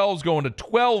Big 12 is going to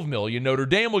 $12 million. Notre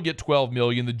Dame will get $12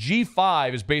 million. The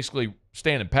G5 is basically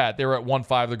standing pat. They're at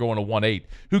 1.5. They're going to 1.8.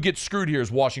 Who gets screwed here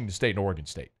is Washington State and Oregon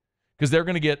State, because they're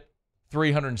going to get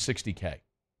 $360K.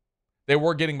 They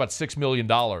were getting about $6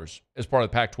 million as part of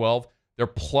the Pac-12. They're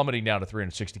plummeting down to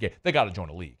 $360K. They got to join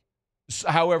a league.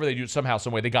 However they do it, somehow,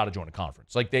 some way, they got to join a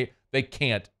conference. They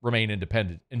can't remain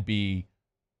independent and be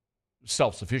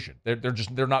self-sufficient.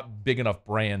 They're not big enough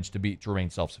brands to remain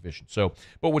self-sufficient. So,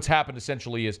 but what's happened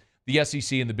essentially is the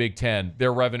SEC and the Big Ten,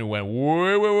 their revenue went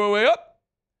way up.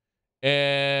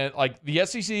 And the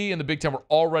SEC and the Big Ten were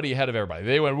already ahead of everybody.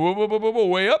 They went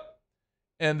way up.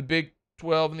 And the Big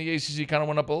 12 and the ACC kind of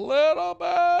went up a little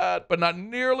bit, but not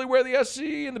nearly where the SEC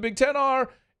and the Big Ten are.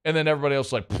 And then everybody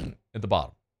else at the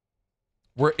bottom.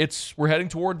 We're heading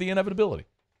toward the inevitability,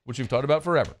 which we've talked about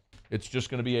forever. It's just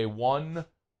going to be a one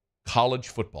college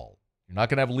football You're not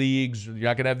going to have leagues. You're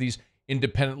not going to have these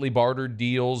independently bartered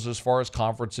deals as far as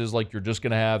conferences, like you're just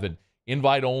going to have an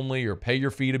invite only or pay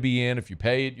your fee to be in. If you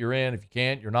pay it, you're in. If you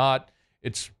can't, you're not.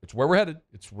 It's where we're headed.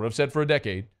 It's what I've said for a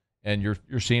decade, and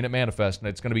you're seeing it manifest, and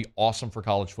it's going to be awesome for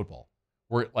college football.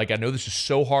 I know this is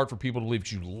so hard for people to believe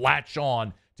because you latch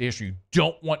on to history. You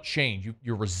don't want change.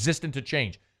 You're resistant to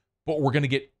change. But we're going to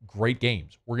get great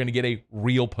games. We're going to get a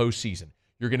real postseason.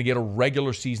 You're going to get a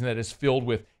regular season that is filled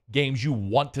with games you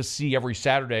want to see every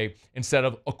Saturday instead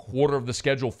of a quarter of the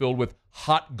schedule filled with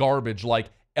hot garbage like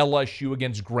LSU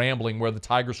against Grambling where the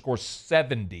Tigers score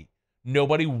 70.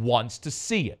 Nobody wants to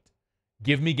see it.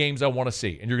 Give me games I want to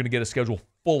see, and you're going to get a schedule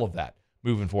full of that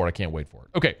moving forward. I can't wait for it.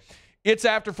 Okay, it's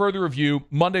After Further Review.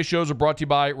 Monday shows are brought to you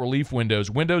by Relief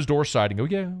Windows. Windows door siding. Oh,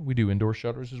 yeah, we do indoor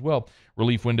shutters as well.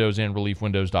 Relief Windows and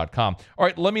reliefwindows.com. All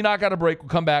right, let me knock out a break. We'll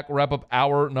come back. We'll wrap up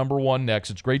hour number 1 next.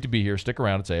 It's great to be here. Stick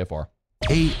around. It's AFR.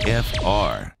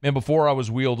 AFR. And before I was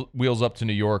wheels up to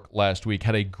New York last week,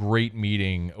 had a great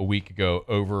meeting a week ago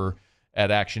over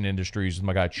at Action Industries with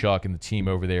my guy Chuck and the team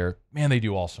over there. Man, they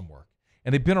do awesome work.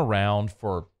 And they've been around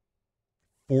for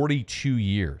 42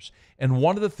 years. And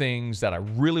one of the things that I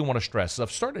really want to stress is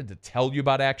I've started to tell you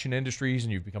about Action Industries,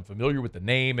 and you've become familiar with the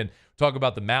name, and talk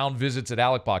about the mound visits at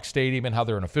Alec Box Stadium and how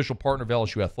they're an official partner of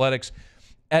LSU Athletics.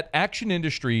 At Action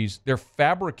Industries, their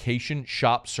fabrication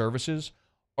shop services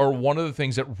are one of the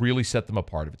things that really set them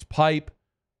apart. If it's pipe,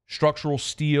 structural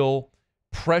steel,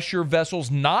 pressure vessels,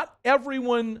 not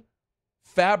everyone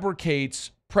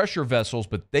fabricates pressure vessels,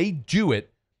 but they do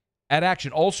it at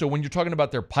Action. Also, when you're talking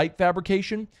about their pipe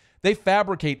fabrication, they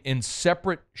fabricate in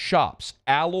separate shops,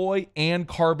 alloy and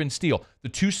carbon steel. The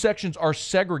two sections are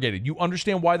segregated. You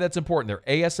understand why that's important.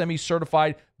 They're ASME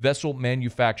certified vessel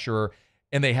manufacturer,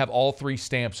 and they have all 3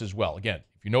 stamps as well. Again,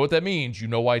 if you know what that means, you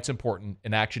know why it's important,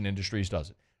 and Action Industries does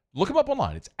it. Look them up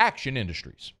online. It's Action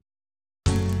Industries.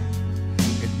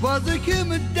 It was a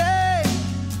humid day,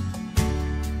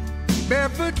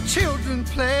 barefoot children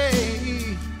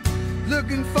play,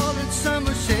 looking for that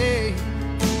summer shade.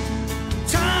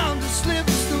 Time just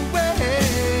slips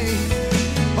away.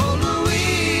 Oh,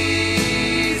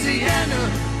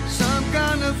 Louisiana, some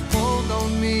kind of hold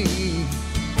on me.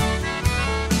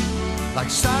 Like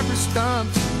cypress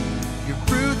stumps, your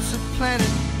roots are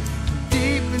planted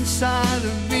deep inside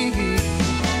of me.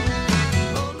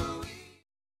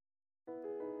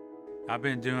 I've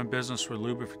been doing business with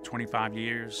Luba for 25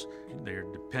 years. They're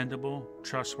dependable,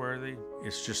 trustworthy.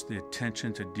 It's just the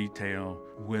attention to detail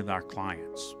with our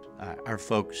clients. Our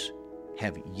folks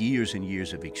have years and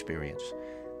years of experience.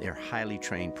 They're highly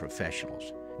trained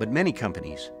professionals, but many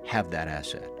companies have that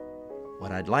asset.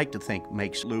 What I'd like to think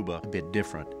makes Luba a bit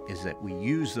different is that we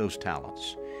use those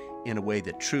talents in a way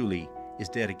that truly is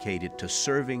dedicated to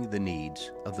serving the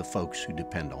needs of the folks who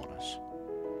depend on us.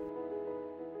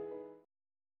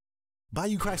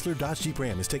 Bayou Chrysler Dodge Jeep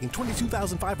Ram is taking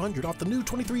 $22,500 off the new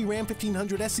 23 Ram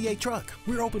 1500 SCA truck.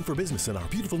 We're open for business in our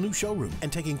beautiful new showroom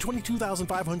and taking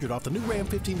 $22,500 off the new Ram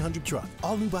 1500 truck.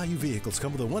 All new Bayou vehicles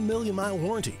come with a 1 million mile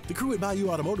warranty. The crew at Bayou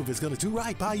Automotive is going to do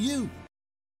right by you.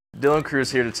 Dylan Cruz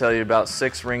here to tell you about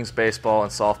Six Rings Baseball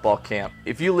and Softball Camp.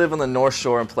 If you live on the North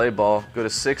Shore and play ball, go to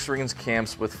Six Rings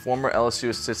Camps with former LSU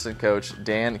assistant coach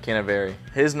Dan Canaveri.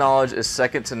 His knowledge is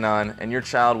second to none, and your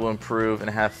child will improve and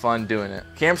have fun doing it.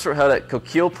 Camps are held at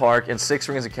Coquille Park and Six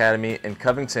Rings Academy in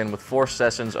Covington with 4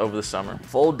 sessions over the summer.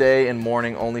 Full day and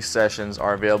morning only sessions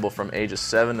are available from ages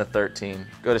 7 to 13.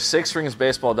 Go to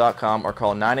sixringsbaseball.com or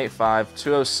call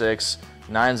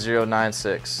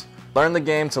 985-206-9096. Learn the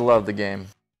game to love the game.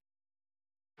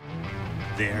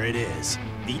 There it is,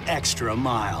 the extra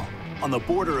mile, on the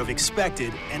border of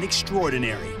expected and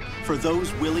extraordinary for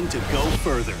those willing to go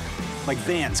further, like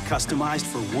vans customized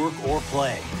for work or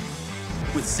play,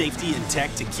 with safety and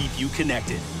tech to keep you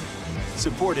connected,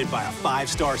 supported by a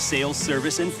 5-star sales,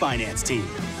 service, and finance team,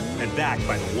 and backed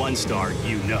by the 1-star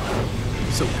you know.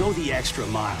 So go the extra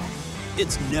mile.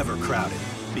 It's never crowded,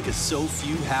 because so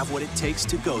few have what it takes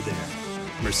to go there.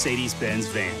 Mercedes-Benz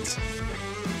Vans.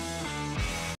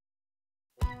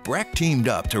 Breck teamed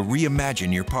up to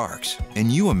reimagine your parks,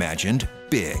 and you imagined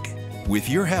big. With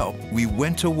your help, we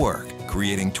went to work,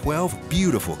 creating 12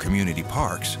 beautiful community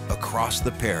parks across the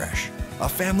parish. A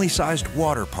family-sized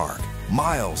water park,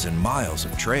 miles and miles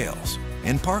of trails,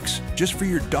 and parks just for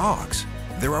your dogs.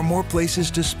 There are more places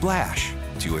to splash,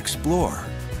 to explore,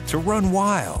 to run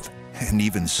wild, and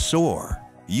even soar.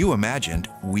 You imagined,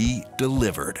 we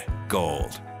delivered.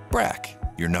 Gold. Breck,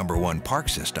 your #1 park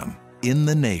system in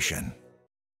the nation.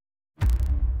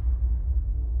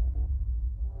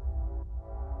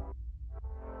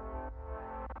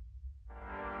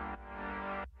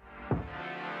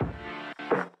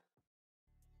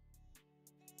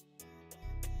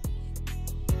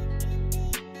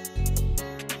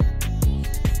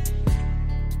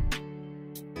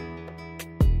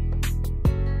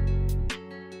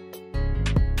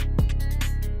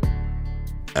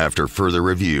 After further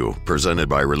review, presented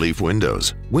by Relief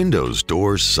Windows, windows,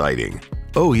 doors, siding.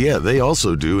 Oh yeah, they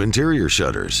also do interior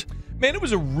shutters. Man, it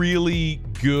was a really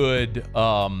good,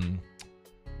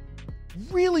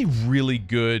 really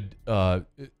good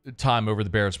time over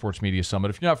the Barrett Sports Media Summit.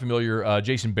 If you're not familiar,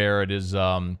 Jason Barrett is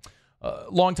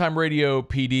longtime radio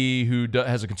PD who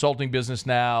has a consulting business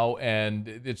now, and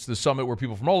it's the summit where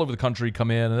people from all over the country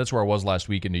come in, and that's where I was last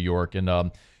week in New York, and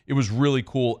it was really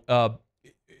cool.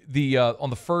 On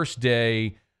the first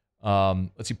day,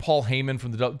 let's see, Paul Heyman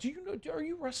from the are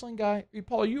you a wrestling guy?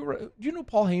 Paul, do you know who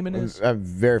Paul Heyman is? I'm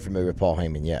very familiar with Paul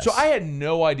Heyman, yes. So I had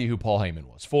no idea who Paul Heyman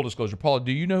was. Full disclosure. Paul,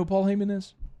 do you know who Paul Heyman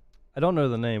is? I don't know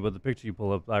the name, but the picture you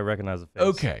pull up, I recognize the face.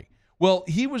 Okay. Well,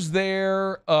 he was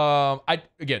there. I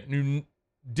didn't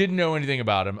know anything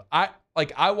about him. I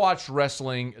watched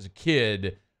wrestling as a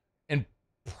kid and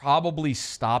probably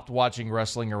stopped watching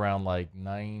wrestling around like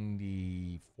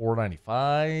 94,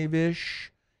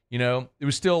 95-ish. You know, it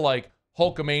was still like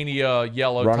Hulkamania,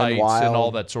 yellow Running tights, Wild, and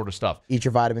all that sort of stuff. Eat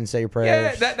your vitamins, say your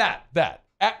prayers. Yeah, that.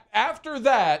 After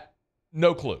that,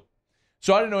 no clue.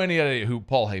 So I didn't know any idea who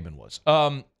Paul Heyman was.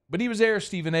 But he was there.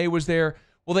 Stephen A. was there.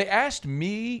 Well, they asked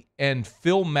me and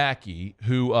Phil Mackey,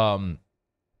 who I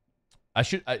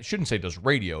shouldn't say does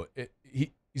radio.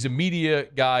 He's a media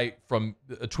guy from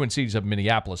the Twin Cities of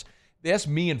Minneapolis. They asked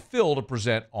me and Phil to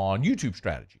present on YouTube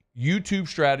strategy,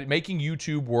 making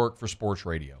YouTube work for sports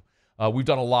radio. We've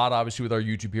done a lot, obviously, with our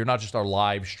YouTube here, not just our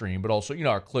live stream, but also,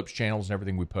 our clips channels and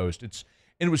everything we post. It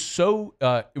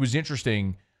was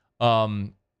interesting. At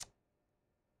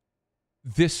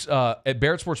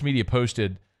Barrett Sports Media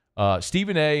posted,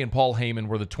 Stephen A. and Paul Heyman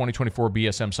were the 2024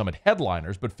 BSM Summit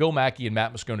headliners, but Phil Mackey and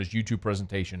Matt Moscona's YouTube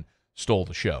presentation stole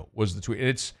the show, was the tweet.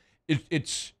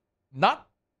 It's not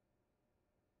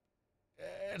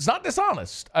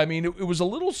dishonest. I mean, it was a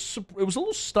little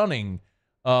stunning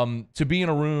to be in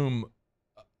a room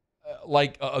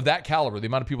like of that caliber, the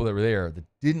amount of people that were there that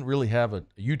didn't really have a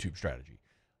YouTube strategy.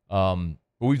 But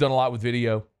we've done a lot with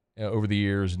video over the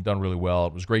years and done really well.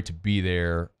 It was great to be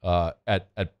there at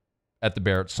the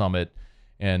Barrett Summit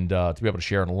and to be able to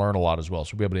share and learn a lot as well.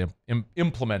 So we'll be able to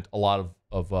implement a lot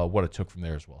of what it took from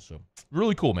there as well. So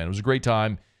really cool, man. It was a great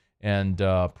time, and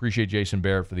appreciate Jason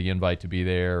Barrett for the invite to be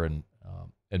there, and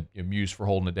Muse for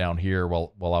holding it down here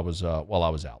while I was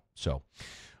out. So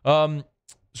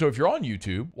if you're on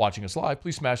YouTube watching us live,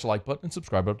 please smash the like button and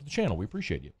subscribe up to the channel. We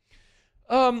appreciate you.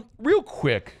 Real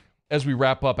quick, as we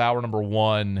wrap up hour number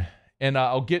one, and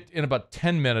I'll get in about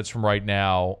 10 minutes from right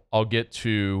now, I'll get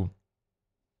to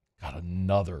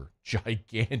another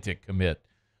gigantic commit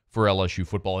for LSU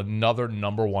football. Another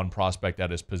number one prospect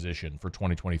at his position for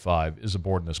 2025 is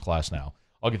aboard in this class now.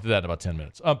 I'll get to that in about 10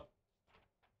 minutes.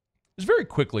 Just very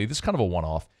quickly, this is kind of a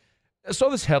one-off. I saw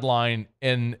this headline,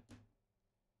 and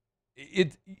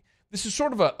this is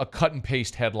sort of a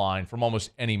cut-and-paste headline from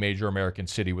almost any major American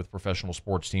city with professional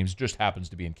sports teams. It just happens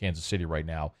to be in Kansas City right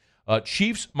now.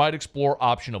 Chiefs might explore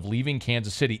option of leaving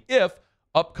Kansas City if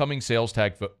upcoming sales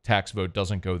tax vote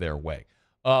doesn't go their way.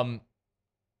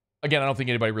 Again, I don't think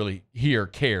anybody really here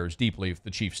cares deeply if the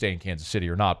Chiefs stay in Kansas City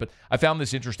or not, but I found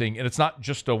this interesting, and it's not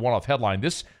just a one-off headline.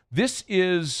 This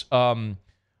is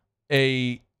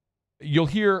you'll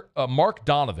hear Mark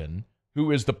Donovan,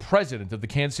 who is the president of the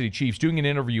Kansas City Chiefs, doing an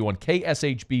interview on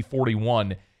KSHB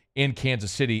 41 in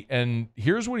Kansas City, and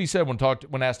here's what he said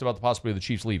when asked about the possibility of the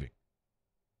Chiefs leaving.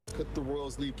 Could the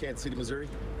Royals leave Kansas City, Missouri?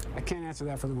 I can't answer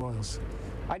that for the Royals.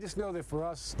 I just know that for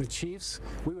us, the Chiefs,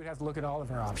 we would have to look at all of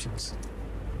our options.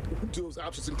 Do those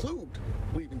options include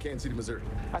leaving Kansas City, Missouri?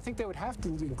 I think they would have to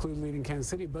include leaving Kansas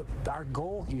City, but our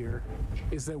goal here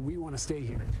is that we want to stay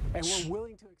here. And we're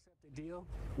willing to accept a deal,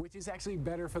 which is actually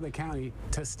better for the county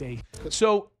to stay.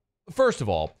 So, first of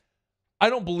all, I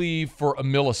don't believe for a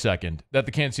millisecond that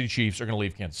the Kansas City Chiefs are going to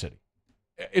leave Kansas City.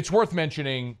 It's worth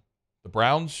mentioning the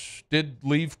Browns did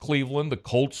leave Cleveland. The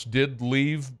Colts did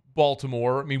leave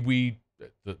Baltimore. I mean,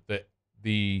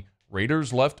 the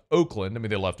Raiders left Oakland. I mean,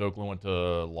 they left Oakland, went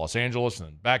to Los Angeles, and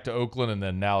then back to Oakland, and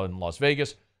then now in Las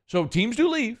Vegas. So teams do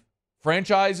leave.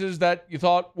 Franchises that you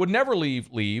thought would never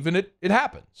leave, and it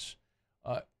happens.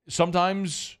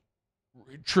 Sometimes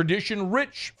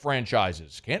tradition-rich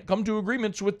franchises can't come to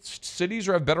agreements with cities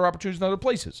or have better opportunities in other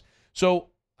places. So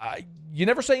you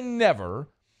never say never.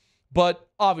 But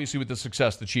obviously, with the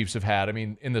success the Chiefs have had, I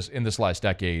mean, in this last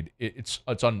decade, it's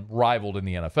unrivaled in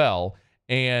the NFL,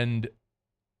 and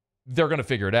they're going to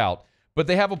figure it out. But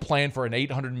they have a plan for an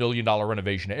 $800 million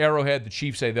renovation at Arrowhead. The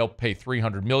Chiefs say they'll pay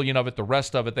 $300 million of it. The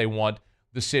rest of it, they want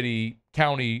the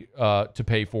county to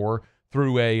pay for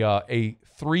through a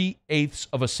 3/8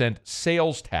 of a cent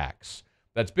sales tax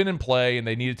that's been in play, and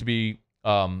they need it to be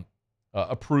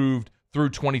approved through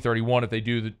 2031. If they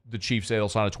do, the Chiefs say they'll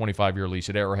sign a 25-year lease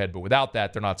at Arrowhead, but without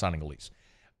that, they're not signing a lease.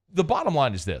 The bottom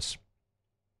line is this.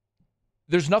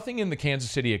 There's nothing in the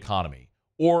Kansas City economy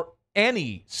or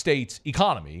any state's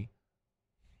economy,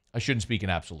 I shouldn't speak in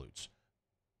absolutes,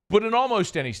 but in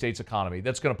almost any state's economy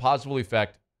that's going to positively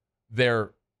affect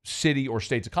their city or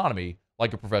state's economy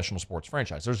like a professional sports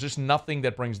franchise. There's just nothing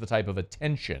that brings the type of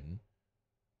attention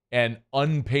and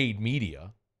unpaid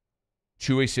media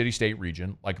to a city, state,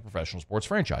 region like a professional sports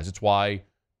franchise. It's why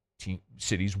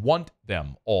cities want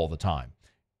them all the time.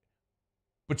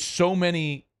 But so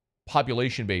many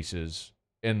population bases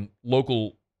and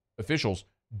local officials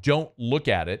don't look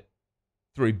at it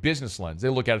through a business lens. They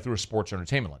look at it through a sports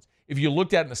entertainment lens. If you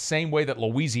looked at it in the same way that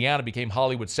Louisiana became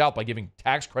Hollywood South by giving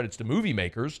tax credits to movie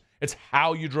makers, it's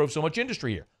how you drove so much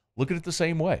industry here. Look at it the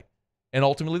same way. And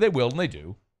ultimately they will, and they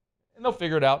do. And they'll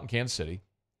figure it out in Kansas City.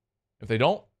 If they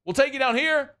don't, we'll take you down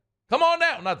here. Come on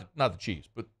down. Not the Chiefs,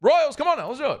 but Royals, come on now.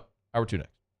 Let's do it. Hour 2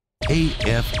 next.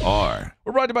 AFR.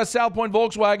 We're brought to you by South Point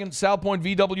Volkswagen,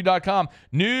 southpointvw.com.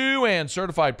 New and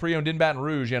certified pre-owned in Baton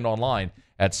Rouge and online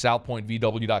at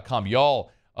southpointvw.com.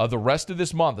 Y'all, the rest of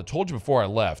this month, I told you before I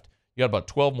left, you got about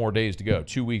 12 more days to go,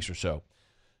 2 weeks or so.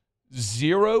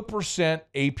 0%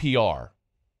 APR.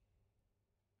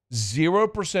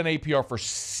 0% APR for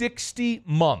 60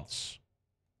 months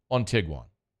on Tiguan.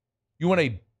 You want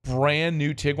a brand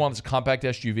new Tiguan that's a compact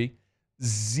SUV?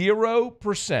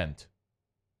 0%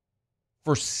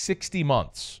 for 60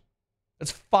 months.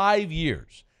 That's 5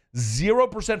 years.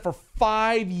 0% for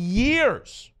 5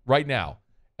 years right now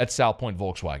at South Point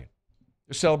Volkswagen.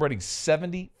 They're celebrating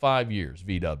 75 years,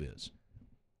 VW is.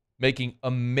 Making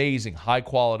amazing,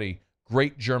 high-quality,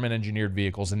 great German-engineered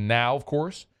vehicles. And now, of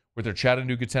course, with their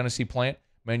Chattanooga, Tennessee plant,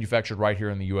 manufactured right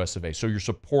here in the U.S. of A. So you're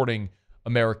supporting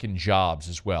American jobs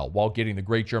as well, while getting the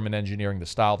great German engineering, the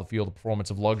style, the feel, the performance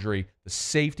of luxury, the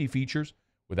safety features,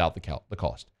 without the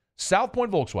cost. South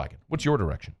Point Volkswagen, what's your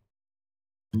direction?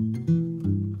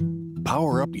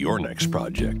 Power up your next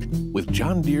project with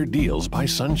John Deere Deals by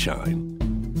Sunshine.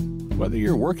 Whether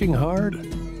you're working hard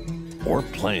or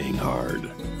playing hard,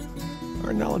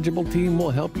 our knowledgeable team will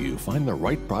help you find the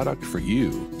right product for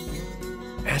you.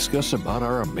 Ask us about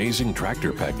our amazing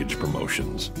tractor package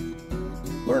promotions.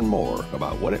 Learn more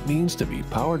about what it means to be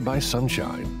powered by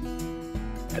Sunshine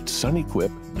at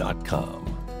sunequip.com.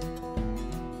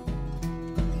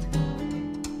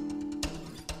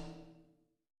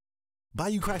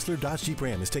 Bayou Chrysler Dodge Jeep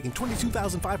Ram is taking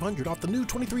 $22,500 off the new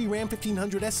 23 Ram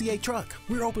 1500 SCA truck.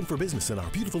 We're open for business in our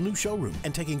beautiful new showroom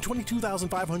and taking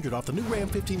 $22,500 off the new Ram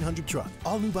 1500 truck.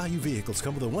 All new Bayou vehicles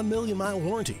come with a 1 million mile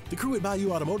warranty. The crew at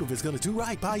Bayou Automotive is going to do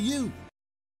right by you.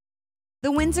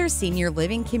 The Windsor Senior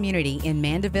Living Community in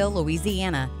Mandeville,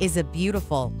 Louisiana is a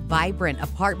beautiful, vibrant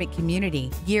apartment community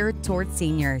geared toward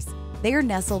seniors. They are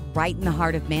nestled right in the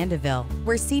heart of Mandeville,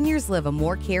 where seniors live a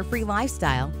more carefree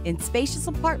lifestyle in spacious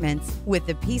apartments with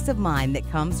the peace of mind that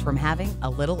comes from having a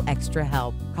little extra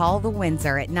help. Call the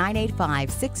Windsor at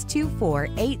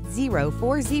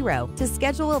 985-624-8040 to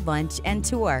schedule a lunch and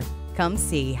tour. Come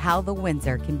see how the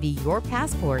Windsor can be your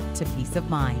passport to peace of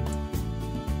mind.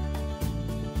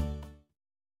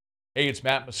 Hey, it's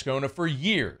Matt Moscona. For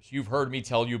years, you've heard me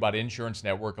tell you about Insurance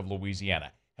Network of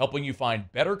Louisiana, helping you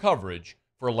find better coverage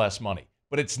for less money.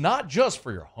 But it's not just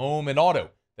for your home and auto.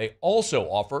 They also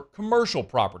offer commercial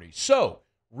property. So,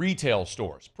 retail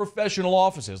stores, professional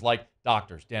offices like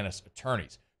doctors, dentists,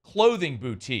 attorneys, clothing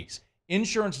boutiques.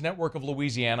 Insurance Network of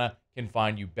Louisiana can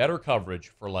find you better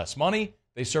coverage for less money.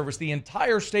 They service the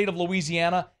entire state of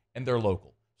Louisiana, and they're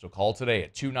local. So call today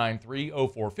at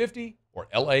 293-0450 or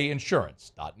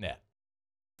lainsurance.net.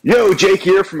 Yo, Jake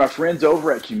here from my friends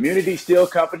over at Community Steel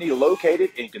Company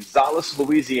located in Gonzales,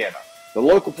 Louisiana. The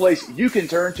local place you can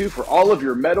turn to for all of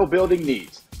your metal building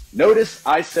needs. Notice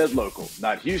I said local,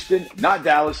 not Houston, not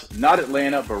Dallas, not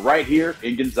Atlanta, but right here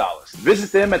in Gonzales.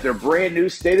 Visit them at their brand new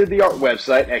state-of-the-art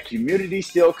website at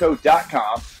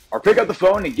communitysteelco.com or pick up the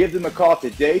phone and give them a call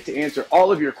today to answer all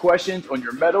of your questions on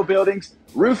your metal buildings,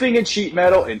 roofing and sheet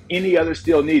metal, and any other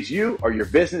steel needs you or your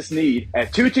business need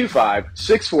at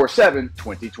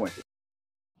 225-647-2020.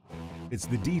 It's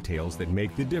the details that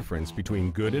make the difference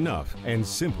between good enough and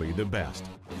simply the best.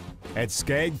 At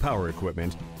Skag Power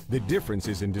Equipment, the difference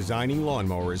is in designing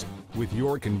lawnmowers with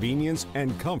your convenience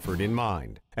and comfort in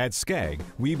mind. At Skag,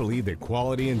 we believe that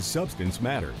quality and substance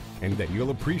matter, and that you'll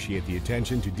appreciate the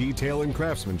attention to detail and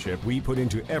craftsmanship we put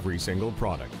into every single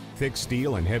product. Thick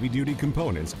steel and heavy-duty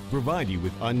components provide you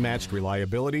with unmatched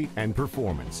reliability and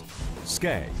performance.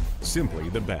 Skag, simply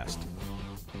the best.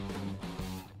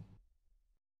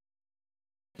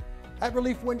 At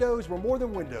Relief Windows, we're more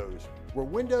than windows. We're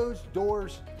windows,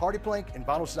 doors, hardy plank, and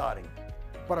vinyl siding.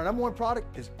 But our number one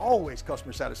product is always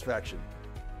customer satisfaction.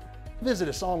 Visit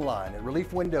us online at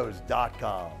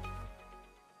reliefwindows.com.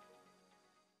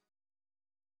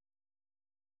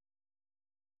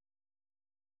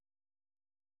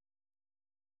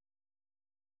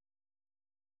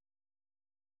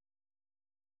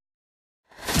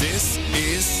 This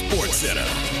is SportsCenter.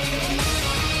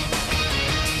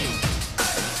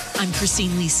 I'm Christine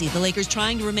Lisi. The Lakers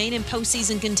trying to remain in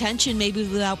postseason contention, maybe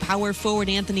without power forward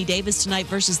Anthony Davis tonight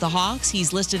versus the Hawks.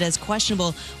 He's listed as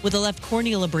questionable with a left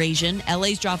corneal abrasion.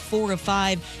 LA's dropped 4 of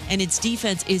 5, and its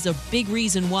defense is a big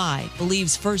reason why,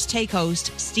 believes First Take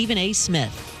host Stephen A.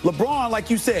 Smith. LeBron, like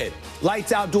you said,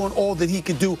 lights out doing all that he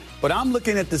could do. But I'm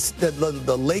looking at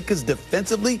the Lakers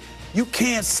defensively. You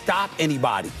can't stop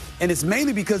anybody. And it's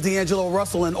mainly because D'Angelo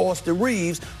Russell and Austin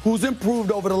Reeves, who's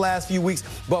improved over the last few weeks,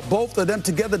 but both of them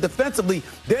together defensively,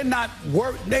 they're not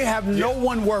worried. They have no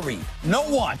one worried. No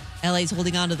one. LA's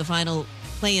holding on to the final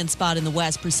play-in spot in the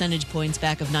West, percentage points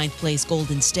back of 9th place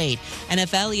Golden State.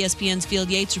 NFL, ESPN's Field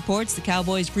Yates reports the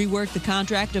Cowboys reworked the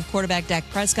contract of quarterback Dak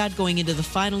Prescott going into the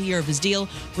final year of his deal,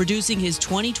 reducing his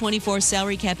 2024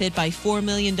 salary cap hit by $4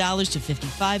 million to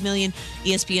 $55 million.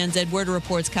 ESPN's Ed Werder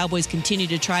reports Cowboys continue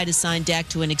to try to sign Dak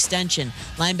to an extension.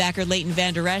 Linebacker Leighton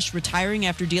Vander Esch retiring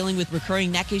after dealing with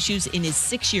recurring neck issues in his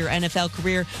 6-year NFL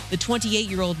career. The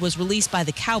 28-year-old was released by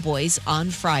the Cowboys on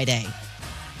Friday.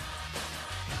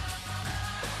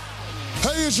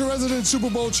 Hey, it's your resident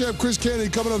Super Bowl champ, Chris Kennedy,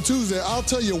 coming up Tuesday. I'll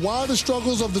tell you why the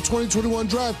struggles of the 2021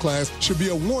 draft class should be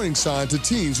a warning sign to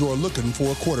teams who are looking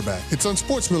for a quarterback. It's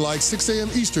Unsportsmanlike, 6 a.m.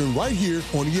 Eastern, right here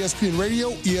on ESPN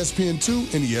Radio,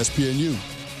 ESPN2, and ESPNU.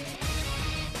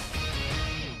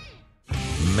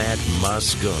 Matt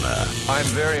Moscona. I'm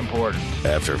very important.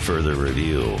 After further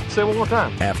review. Say it one more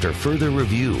time. After further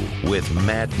review with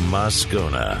Matt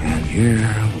Moscona. And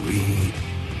here we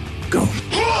go.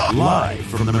 Live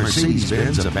from the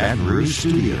Mercedes-Benz of Baton Rouge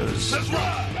Studios. That's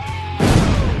right.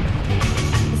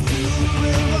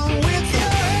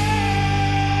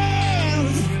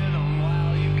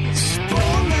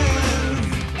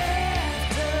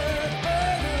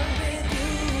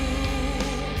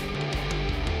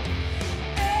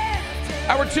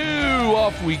 Hour 2,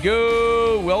 off we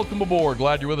go. Welcome aboard.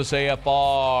 Glad you're with us,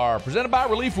 AFR. Presented by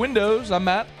Relief Windows. I'm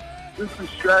Matt. This is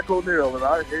Shaq O'Neal, and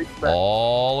I hate Matt.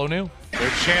 Paul O'Neal. They're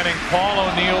chanting Paul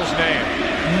O'Neal's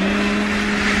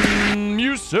name.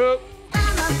 Yusuf.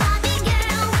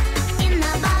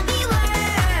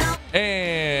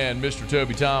 And Mr.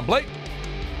 Toby Tom Blake.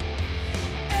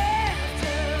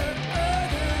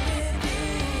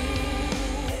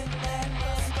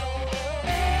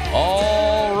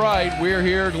 All right, we're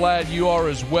here. Glad you are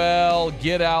as well.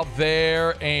 Get out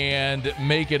there and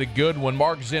make it a good one.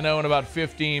 Mark Zinno in about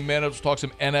 15 minutes. We'll talk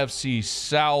some NFC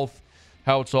South,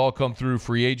 how it's all come through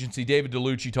free agency. David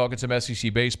Dellucci talking some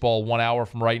SEC baseball 1 hour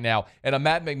from right now. And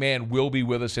Matt McMahon will be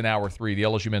with us in hour 3. The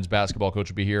LSU men's basketball coach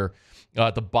will be here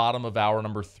at the bottom of hour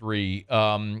number 3.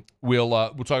 We'll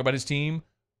talk about his team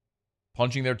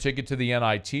punching their ticket to the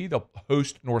NIT. They'll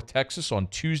host North Texas on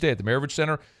Tuesday at the Maravich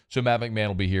Center. So Matt McMahon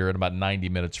will be here in about 90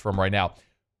 minutes from right now.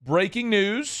 Breaking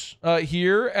news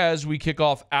here as we kick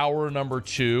off hour number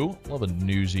 2. Love a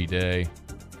newsy day.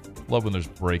 Love when there's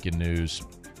breaking news.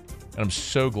 And I'm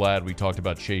so glad we talked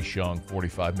about Chase Young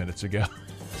 45 minutes ago.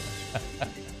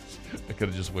 I could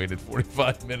have just waited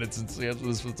 45 minutes and see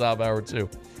this for top hour 2.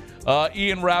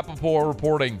 Ian Rappaport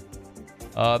reporting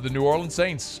the New Orleans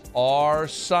Saints are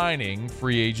signing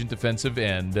free agent defensive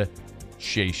end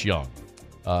Chase Young.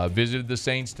 Visited the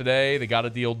Saints today. They got a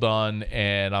deal done,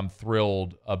 and I'm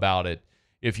thrilled about it.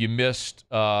 If you missed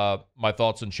my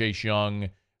thoughts on Chase Young,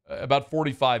 about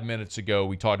 45 minutes ago,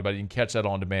 we talked about it. You can catch that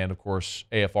on demand, of course,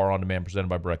 AFR On Demand presented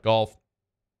by Brett Golf.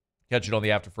 Catch it on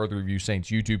the After Further Review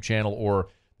Saints YouTube channel, or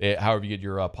however you get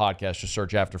your podcast, just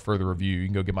search After Further Review. You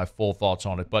can go get my full thoughts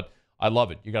on it. But I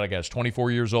love it. You got a guy who's 24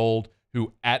 years old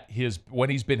who, when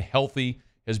he's been healthy,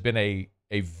 has been a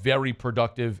very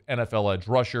productive NFL edge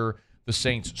rusher. The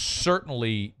Saints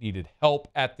certainly needed help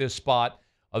at this spot.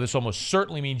 This almost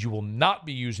certainly means you will not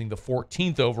be using the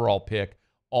 14th overall pick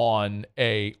on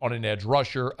an edge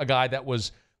rusher, a guy that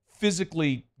was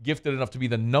physically gifted enough to be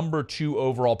the number 2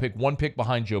 overall pick, 1 pick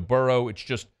behind Joe Burrow. It's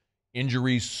just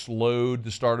injuries slowed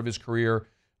the start of his career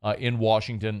in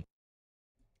Washington,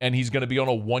 and he's going to be on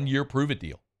a 1-year prove-it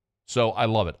deal. So I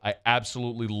love it. I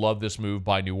absolutely love this move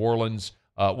by New Orleans.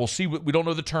 We'll see. We don't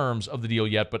know the terms of the deal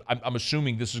yet, but I'm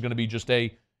assuming this is going to be just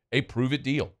a prove-it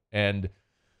deal and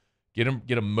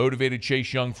get a motivated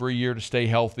Chase Young for a year to stay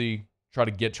healthy. try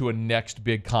to get to a next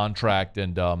big contract,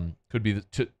 and could be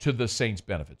to the Saints'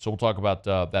 benefit. So we'll talk about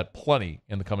that plenty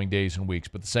in the coming days and weeks.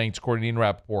 But the Saints, according to Ian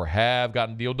Rappaport, have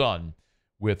gotten a deal done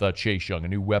with Chase Young, a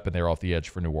new weapon there off the edge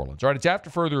for New Orleans. All right, it's After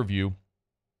Further Review.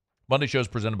 Monday show is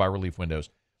presented by Relief Windows.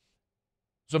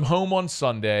 So I'm home on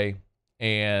Sunday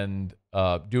and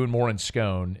doing more in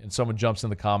Scone, and someone jumps in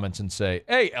the comments and say,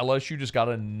 hey, LSU just got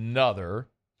another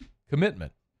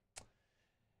commitment.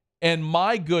 And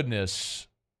my goodness,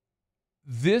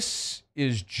 this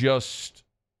is just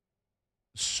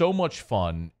so much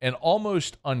fun and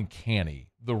almost uncanny,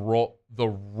 the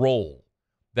role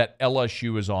that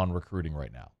LSU is on recruiting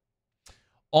right now.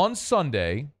 On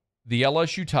Sunday, the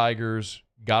LSU Tigers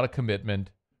got a commitment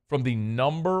from the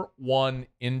number one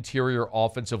interior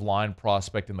offensive line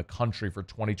prospect in the country for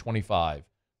 2025,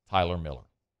 Tyler Miller.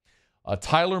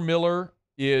 Tyler Miller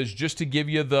is, just to give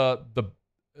you the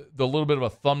little bit of a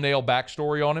thumbnail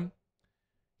backstory on him,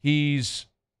 he's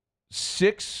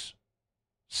 6'6",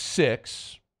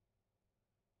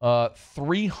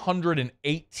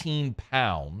 318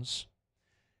 pounds.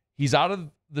 He's out of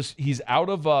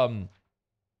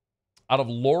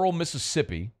Laurel,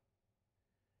 Mississippi,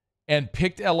 and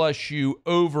picked LSU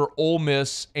over Ole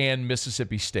Miss and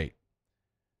Mississippi State.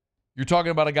 You're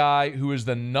talking about a guy who is,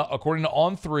 according to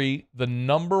On3, the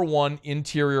number one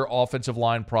interior offensive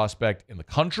line prospect in the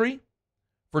country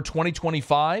for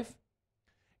 2025,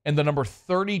 and the number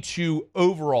 32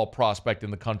 overall prospect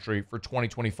in the country for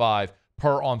 2025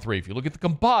 per On3. If you look at the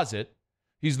composite,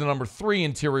 he's the number 3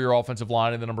 interior offensive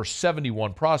line and the number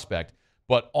 71 prospect.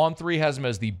 But On3 has him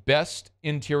as the best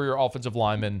interior offensive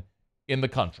lineman in the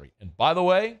country. And by the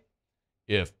way,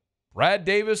 if Brad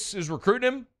Davis is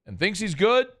recruiting him and thinks he's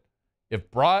good, if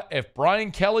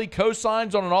Brian Kelly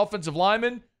co-signs on an offensive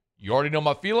lineman, you already know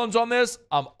my feelings on this,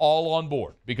 I'm all on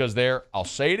board. Because I'll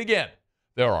say it again,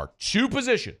 there are 2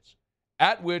 positions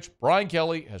at which Brian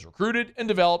Kelly has recruited and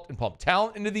developed and pumped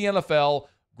talent into the NFL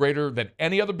greater than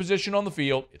any other position on the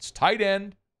field. It's tight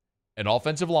end and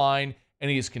offensive line, and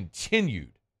he has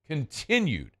continued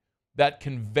that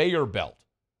conveyor belt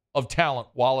of talent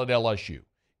while at LSU.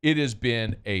 It has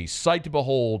been a sight to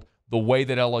behold, the way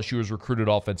that LSU has recruited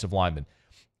offensive linemen.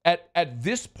 At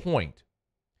this point,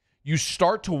 you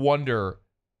start to wonder,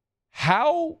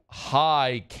 how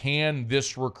high can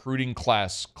this recruiting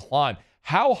class climb?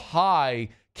 How high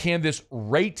can this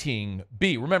rating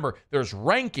be? Remember, there's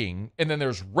ranking and then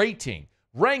there's rating.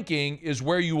 Ranking is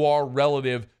where you are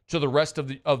relative to the rest of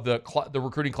the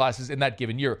recruiting classes in that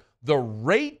given year. The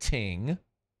rating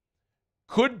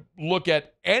could look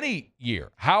at any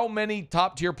year. How many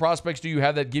top-tier prospects do you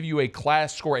have that give you a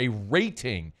class score, a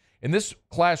rating? And this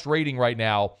class rating right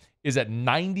now is at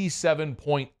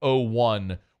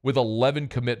 97.01 with 11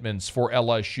 commitments for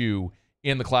LSU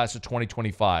in the class of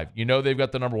 2025. You know they've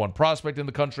got the number 1 prospect in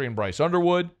the country in Bryce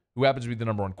Underwood, who happens to be the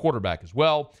number 1 quarterback as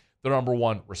well. The number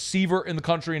 1 receiver in the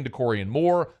country in DeCorian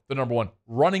Moore. The number 1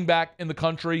 running back in the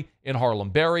country in Harlem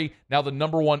Berry. Now the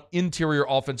number 1 interior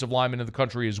offensive lineman in the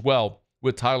country as well,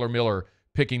 with Tyler Miller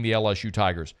picking the LSU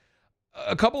Tigers.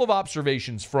 A couple of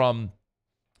observations from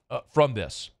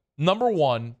this. Number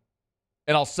 1,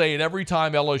 and I'll say it every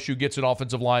time LSU gets an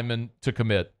offensive lineman to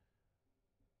commit,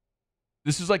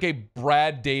 this is like a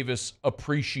Brad Davis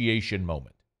appreciation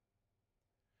moment.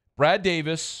 Brad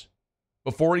Davis,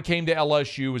 before he came to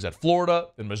LSU, was at Florida,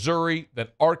 then Missouri, then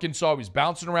Arkansas. He was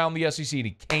bouncing around the SEC, and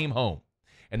he came home.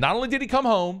 And not only did he come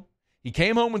home, he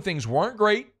came home when things weren't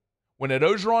great. When Ed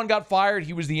Ogeron got fired,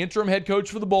 he was the interim head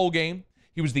coach for the bowl game.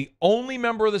 He was the only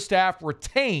member of the staff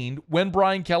retained when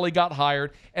Brian Kelly got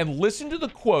hired. And listen to the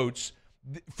quotes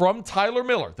from Tyler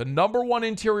Miller, the number 1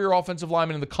 interior offensive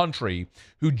lineman in the country,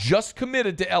 who just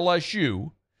committed to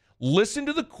LSU. Listen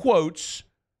to the quotes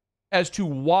as to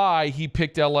why he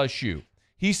picked LSU.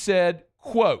 He said,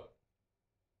 quote,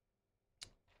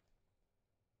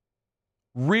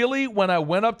 "Really, when I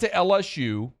went up to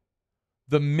LSU,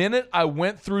 the minute I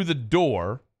went through the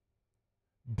door,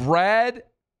 Brad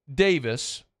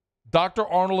Davis, Dr.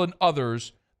 Arnold, and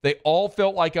others, they all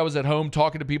felt like I was at home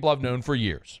talking to people I've known for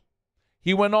years."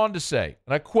 He went on to say,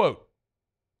 and I quote,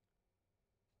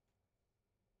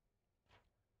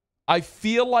 "I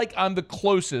feel like I'm the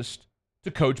closest to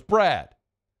Coach Brad.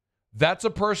 That's a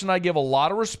person I give a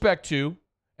lot of respect to,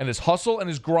 and his hustle and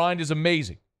his grind is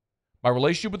amazing. My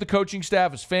relationship with the coaching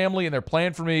staff is family, and their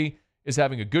plan for me is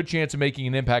having a good chance of making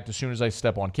an impact as soon as I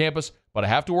step on campus, but I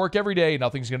have to work every day.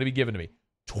 Nothing's going to be given to me."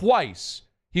 Twice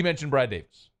he mentioned Brad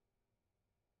Davis.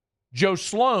 Joe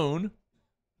Sloan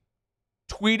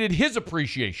tweeted his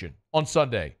appreciation on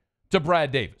Sunday to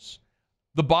Brad Davis.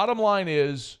 The bottom line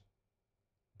is,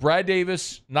 Brad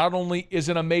Davis not only is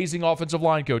an amazing offensive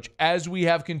line coach, as we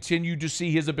have continued to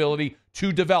see his ability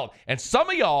to develop. And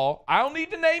some of y'all, I don't need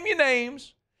to name your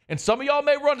names, and some of y'all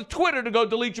may run to Twitter to go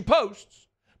delete your posts,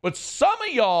 but some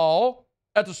of y'all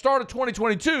at the start of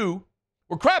 2022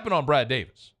 were crapping on Brad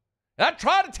Davis. And I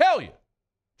tried to tell you.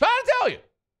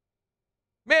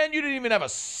 Man, you didn't even have a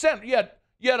center.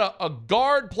 You had a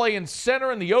guard playing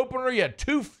center in the opener. You had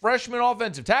 2 freshman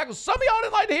offensive tackles. Some of y'all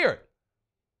didn't like to hear it.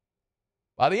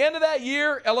 By the end of that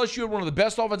year, LSU had one of the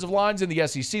best offensive lines in the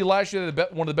SEC. Last year, they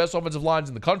had one of the best offensive lines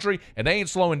in the country, and they ain't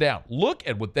slowing down. Look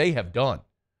at what they have done.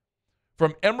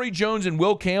 From Emory Jones and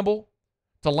Will Campbell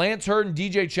to Lance Hurd and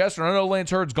DJ Chester. I know Lance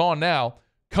Hurd's gone now.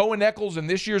 Cohen Eccles in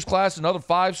this year's class, another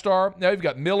 5-star. Now you've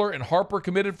got Miller and Harper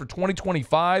committed for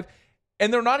 2025.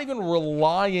 And they're not even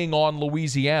relying on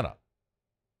Louisiana.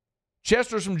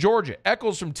 Chester's from Georgia.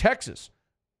 Eccles from Texas.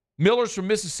 Miller's from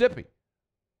Mississippi.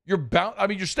 You're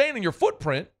staying in your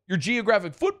footprint, your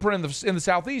geographic footprint in the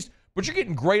Southeast, but you're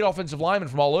getting great offensive linemen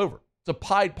from all over. It's a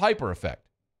Pied Piper effect.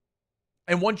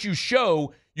 And once you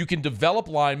show you can develop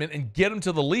linemen and get them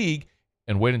to the league,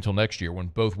 and wait until next year when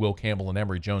both Will Campbell and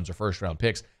Emory Jones are first-round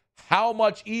picks, how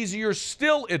much easier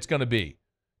still it's going to be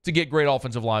to get great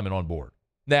offensive linemen on board.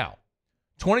 Now,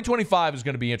 2025 is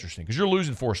going to be interesting because you're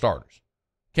losing 4 starters.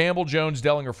 Campbell, Jones,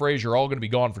 Dellinger, Frazier are all going to be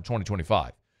gone for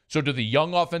 2025. So do the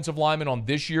young offensive linemen on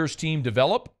this year's team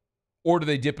develop, or do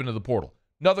they dip into the portal?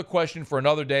 Another question for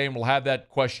another day, and we'll have that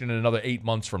question in another 8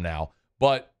 months from now.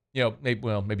 But,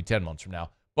 maybe 10 months from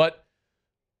now. But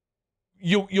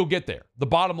you'll get there. The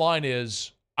bottom line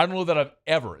is, I don't know that I've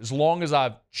ever, as long as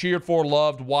I've cheered for,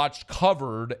 loved, watched,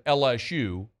 covered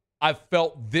LSU, I've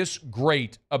felt this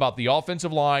great about the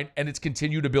offensive line and its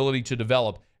continued ability to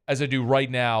develop as I do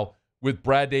right now with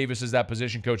Brad Davis as that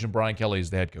position coach and Brian Kelly as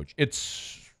the head coach.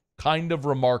 It's kind of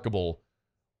remarkable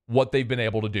what they've been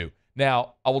able to do.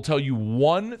 Now, I will tell you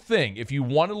one thing. If you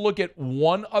want to look at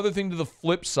one other thing to the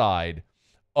flip side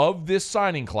of this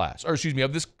signing class,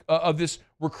 of this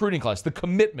recruiting class, the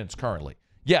commitments currently,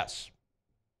 yes,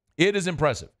 it is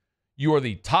impressive. You are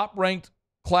the top-ranked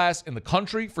class in the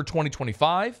country for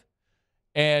 2025.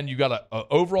 And you got an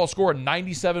overall score of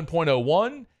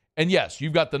 97.01. And yes,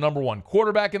 you've got the number 1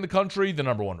 quarterback in the country, the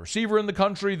number 1 receiver in the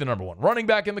country, the number 1 running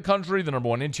back in the country, the number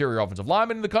 1 interior offensive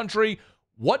lineman in the country.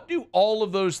 What do all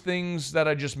of those things that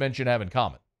I just mentioned have in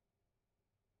common?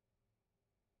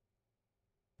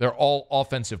 They're all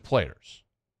offensive players.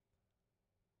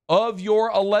 Of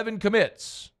your 11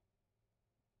 commits,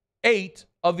 8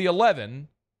 of the 11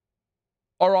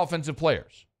 are offensive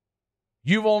players.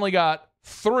 You've only got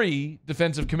 3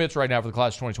 defensive commits right now for the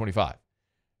class of 2025.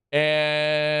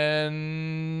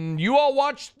 And you all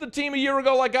watched the team a year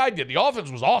ago like I did. The offense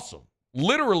was awesome.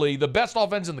 Literally the best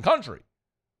offense in the country.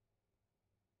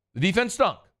 The defense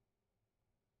stunk.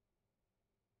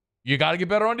 You got to get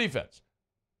better on defense.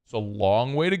 It's a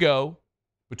long way to go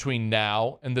between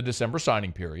now and the December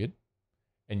signing period.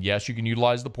 And yes, you can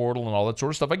utilize the portal and all that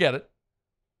sort of stuff. I get it.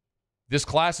 This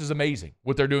class is amazing,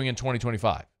 what they're doing in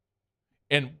 2025.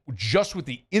 And just with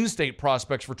the in-state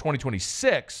prospects for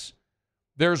 2026,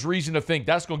 there's reason to think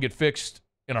that's going to get fixed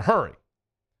in a hurry.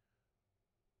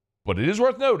 But it is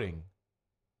worth noting,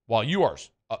 while you are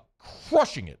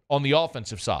crushing it on the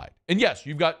offensive side, and yes,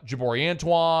 you've got Jabari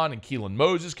Antoine and Keelan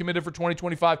Moses committed for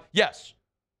 2025. Yes,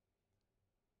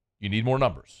 you need more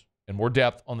numbers and more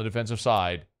depth on the defensive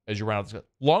side as you round out.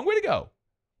 Long way to go.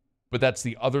 But that's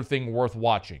the other thing worth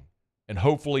watching. And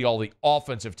hopefully all the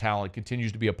offensive talent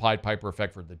continues to be a Pied Piper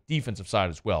effect for the defensive side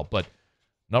as well. But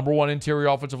number 1 interior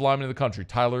offensive lineman in the country,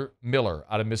 Tyler Miller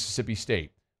out of Mississippi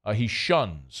State. He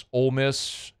shuns Ole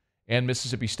Miss and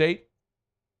Mississippi State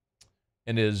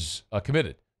and is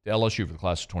committed to LSU for the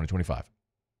class of 2025.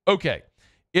 Okay,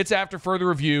 it's after further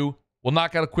review. We'll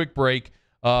knock out a quick break.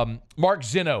 Mark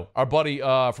Zinno, our buddy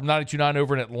from 92.9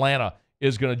 over in Atlanta,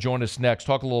 is going to join us next.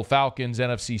 Talk a little Falcons,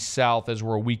 NFC South as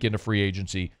we're a week into free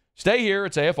agency. Stay here.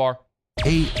 It's AFR.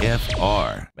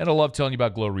 AFR. Man, I love telling you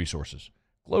about Glow Resources.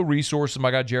 Glow Resources,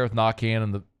 my guy Jareth Knockan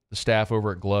and the staff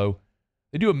over at Glow,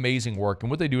 they do amazing work. And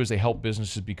what they do is they help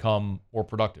businesses become more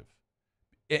productive.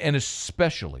 And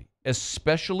especially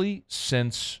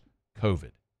since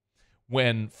COVID,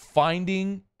 when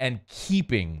finding and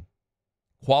keeping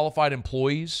qualified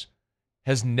employees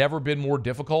has never been more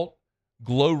difficult,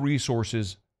 Glow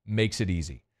Resources makes it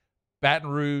easy. Baton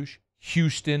Rouge,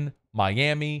 Houston,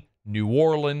 Miami, New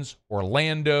Orleans,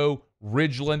 Orlando,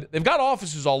 Ridgeland. They've got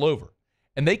offices all over.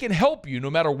 And they can help you no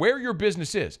matter where your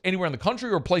business is, anywhere in the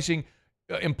country, or placing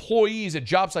employees at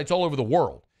job sites all over the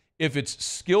world. If it's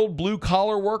skilled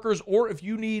blue-collar workers, or if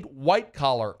you need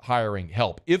white-collar hiring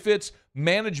help. If it's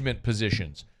management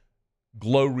positions,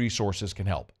 Glow Resources can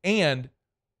help. And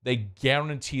they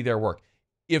guarantee their work.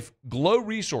 If Glow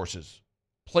Resources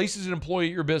places an employee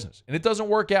at your business and it doesn't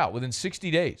work out within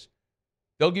 60 days,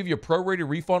 they'll give you a prorated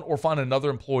refund or find another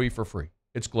employee for free.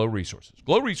 It's Glow Resources.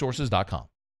 GlowResources.com.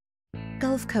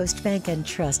 Gulf Coast Bank and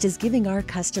Trust is giving our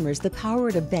customers the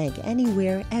power to bank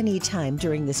anywhere, anytime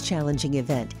during this challenging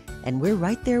event. And we're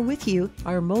right there with you.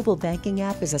 Our mobile banking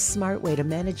app is a smart way to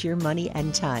manage your money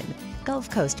and time. Gulf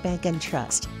Coast Bank and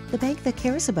Trust, the bank that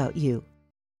cares about you.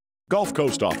 Gulf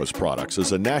Coast Office Products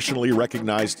is a nationally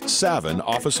recognized Savin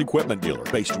office equipment dealer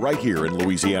based right here in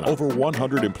Louisiana. Over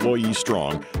 100 employees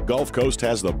strong, Gulf Coast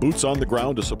has the boots on the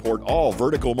ground to support all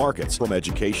vertical markets from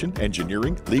education,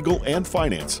 engineering, legal, and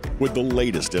finance. With the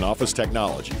latest in office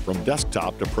technology, from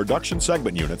desktop to production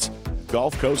segment units,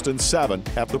 Gulf Coast and Savin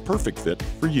have the perfect fit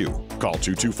for you. Call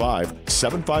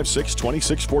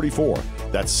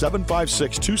 225-756-2644. That's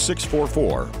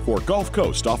 756-2644 for Gulf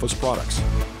Coast Office Products.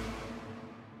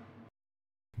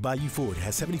 Bayou Ford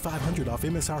has $7,500 off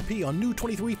MSRP on new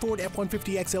 23 Ford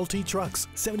F-150 XLT trucks.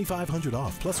 $7,500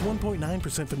 off plus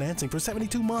 1.9% financing for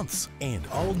 72 months. And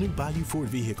all new Bayou Ford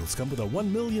vehicles come with a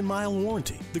 1 million mile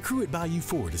warranty. The crew at Bayou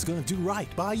Ford is going to do right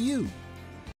by you.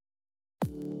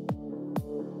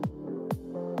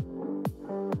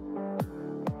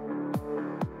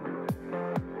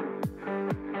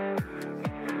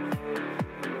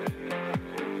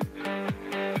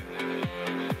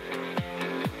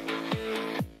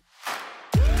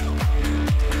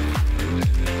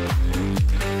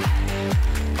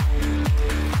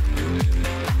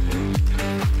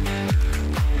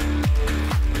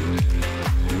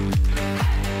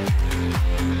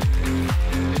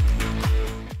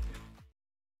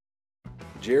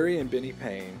 Jerry and Benny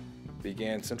Payne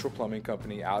began Central Plumbing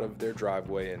Company out of their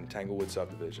driveway in Tanglewood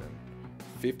subdivision.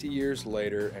 50 years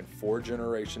later and 4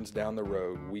 generations down the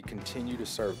road, we continue to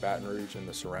serve Baton Rouge and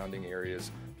the surrounding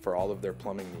areas for all of their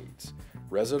plumbing needs.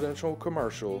 Residential,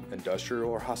 commercial,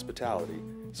 industrial, or hospitality,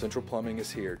 Central Plumbing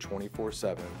is here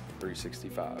 24/7,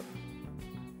 365.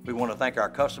 We want to thank our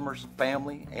customers,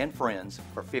 family, and friends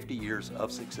for 50 years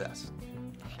of success.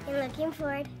 And looking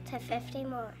forward to 50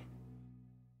 more.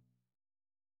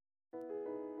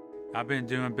 I've been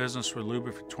doing business with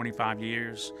Luba for 25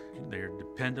 years. They're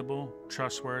dependable,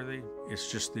 trustworthy. It's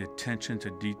just the attention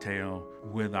to detail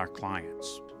with our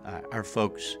clients. Our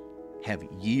folks have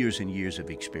years and years of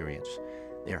experience.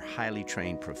 They're highly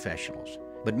trained professionals,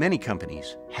 but many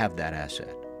companies have that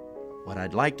asset. What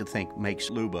I'd like to think makes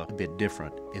Luba a bit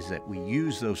different is that we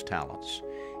use those talents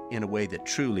in a way that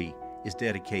truly is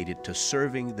dedicated to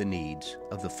serving the needs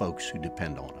of the folks who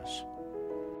depend on us.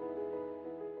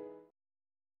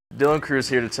 Dylan Cruz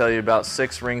here to tell you about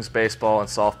Six Rings Baseball and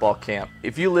Softball Camp.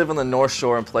 If you live on the North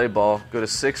Shore and play ball, go to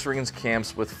Six Rings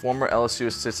Camps with former LSU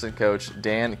assistant coach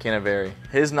Dan Canaveri.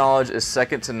 His knowledge is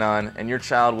second to none, and your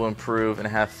child will improve and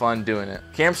have fun doing it.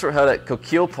 Camps were held at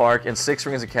Coquille Park and Six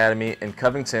Rings Academy in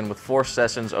Covington with 4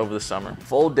 sessions over the summer.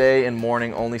 Full day and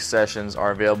morning only sessions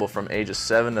are available from ages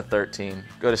 7 to 13.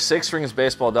 Go to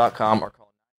sixringsbaseball.com or call.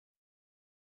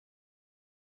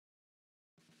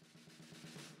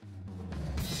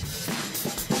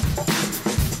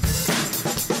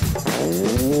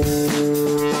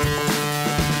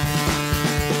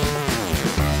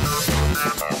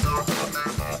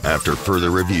 After further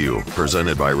review,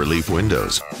 presented by Relief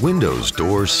Windows. Windows,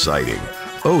 doors, siding.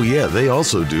 Oh yeah, they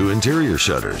also do interior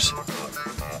shutters.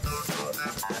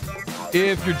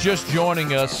 If you're just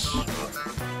joining us,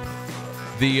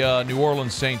 the New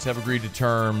Orleans Saints have agreed to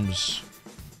terms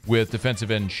with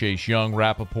defensive end Chase Young.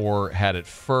 Rappaport had it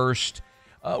first.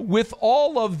 With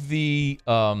all of the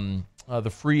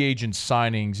free agent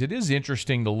signings, it is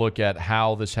interesting to look at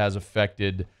how this has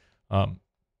affected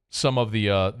some of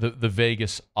the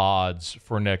Vegas odds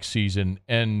for next season.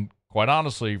 And quite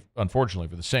honestly, unfortunately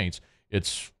for the Saints,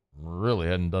 it's really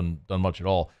hadn't done much at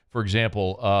all. For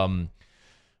example,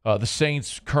 the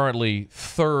Saints currently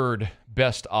 3rd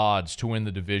best odds to win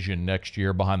the division next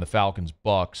year behind the Falcons,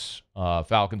 Bucks.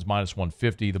 Falcons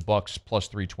 -150, the Bucks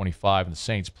 +325, and the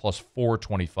Saints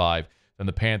 +425. Then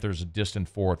the Panthers a distant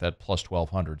 4th at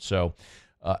 +1200. So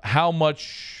how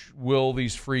much will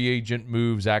these free agent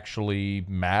moves actually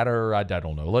matter? I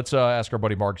don't know. Let's ask our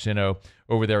buddy Mark Zinno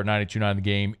over there at 92.9 The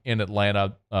Game in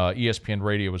Atlanta. ESPN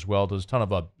Radio as well. Does a ton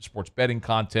of sports betting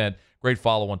content. Great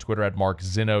follow on Twitter at Mark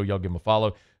Zinno. Y'all give him a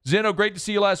follow. Zinno, great to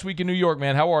see you last week in New York,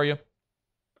 man. How are you?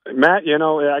 Matt, you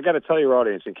know, I got to tell your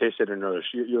audience, in case they didn't notice,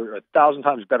 you're 1,000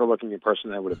 times better looking in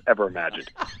person than I would have ever imagined.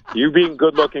 You being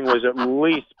good looking was at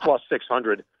least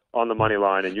 +600 on the money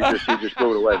line, and you just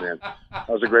blew it away, man. That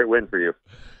was a great win for you.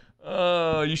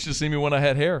 You should have seen me when I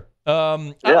had hair.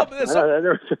 Some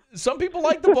people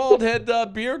like the bald head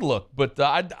beard look, but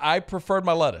I preferred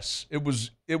my lettuce. It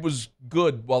was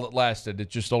good while it lasted. It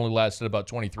just only lasted about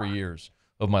 23 years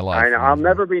of my life. I know. I'll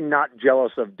never be not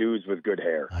jealous of dudes with good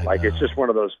hair. It's just one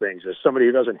of those things. As somebody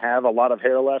who doesn't have a lot of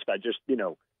hair left, I just,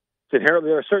 it's inherently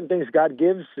there are certain things God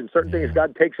gives and certain things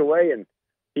God takes away, and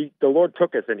the Lord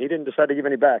tooketh, and he didn't decide to give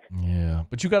any back. Yeah,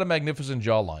 but you got a magnificent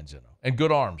jawline, Zinno, and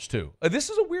good arms, too. This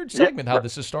is a weird segment, how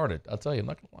this has started. I'll tell you, I'm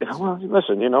not going to lie. Well,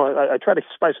 listen, I try to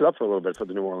spice it up for a little bit for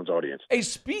the New Orleans audience. Hey,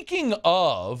 speaking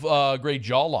of great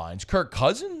jawlines, Kirk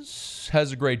Cousins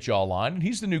has a great jawline, and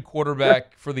he's the new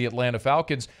quarterback for the Atlanta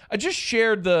Falcons. I just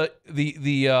shared the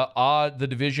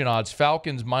division odds.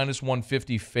 Falcons minus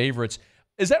 150 favorites.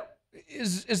 Is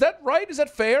that right? Is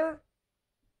that fair?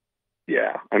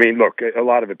 Yeah. I mean, look, a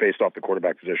lot of it based off the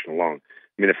quarterback position alone.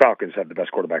 I mean, the Falcons have the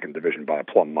best quarterback in the division by a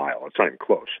plumb mile. It's not even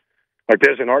close.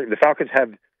 There's an argument. The Falcons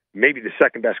have maybe the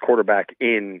second best quarterback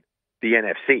in the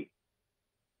NFC.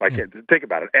 Think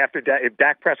about it. After Dak, if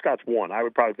Dak Prescott's one, I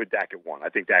would probably put Dak at one. I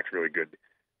think Dak's really good.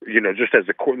 Just as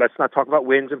let's not talk about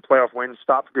wins and playoff wins.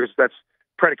 Stop, because that's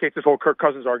predicates this whole Kirk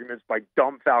Cousins arguments by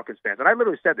dumb Falcons fans. And I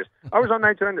literally said this. I was on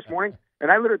 9-9 this morning, and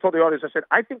I literally told the audience, I said,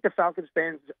 I think the Falcons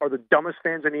fans are the dumbest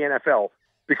fans in the NFL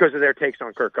because of their takes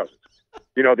on Kirk Cousins.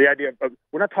 The idea of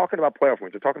we're not talking about playoff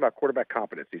wins. We're talking about quarterback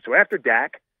competency. So after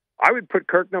Dak, I would put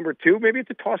Kirk number 2. Maybe it's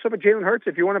a toss-up of Jalen Hurts.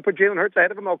 If you want to put Jalen Hurts ahead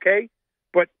of him, okay.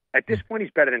 But at this point, he's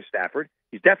better than Stafford.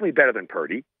 He's definitely better than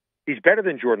Purdy. He's better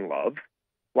than Jordan Love.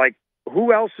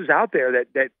 Who else is out there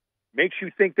that makes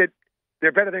you think that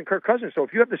they're better than Kirk Cousins? So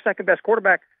if you have the second best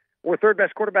quarterback or third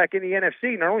best quarterback in the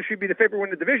NFC, not only should you be the favorite to win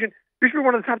the division, you should be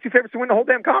one of the top 2 favorites to win the whole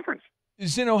damn conference.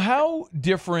 Zinno, how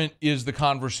different is the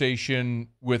conversation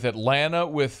with Atlanta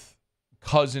with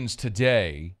Cousins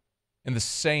today and the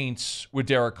Saints with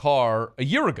Derek Carr a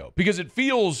year ago? Because it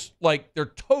feels like they're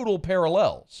total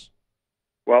parallels.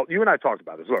 Well, you and I talked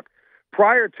about this. Look,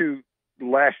 prior to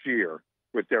last year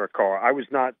with Derek Carr, I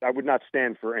would not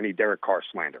stand for any Derek Carr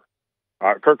slander.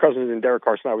 Kirk Cousins and Derek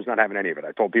Carr, I was not having any of it.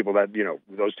 I told people that,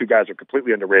 those two guys are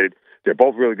completely underrated. They're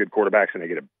both really good quarterbacks, and they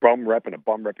get a bum rep and a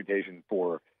bum reputation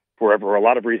for a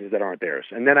lot of reasons that aren't theirs.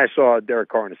 And then I saw Derek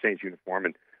Carr in a Saints uniform,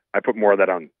 and I put more of that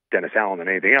on Dennis Allen than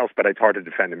anything else, but it's hard to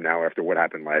defend him now after what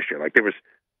happened last year. There was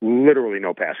literally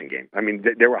no passing game. I mean,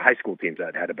 there were high school teams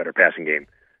that had a better passing game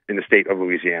in the state of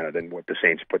Louisiana than what the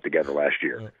Saints put together last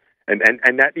year. And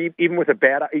that even with a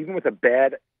bad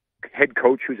head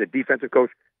coach who's a defensive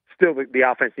coach, still the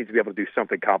offense needs to be able to do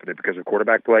something competent because of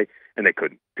quarterback play, and they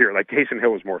couldn't. Taysom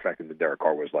Hill was more effective than Derek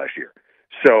Carr was last year.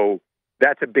 So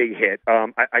that's a big hit.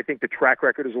 I think the track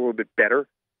record is a little bit better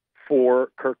for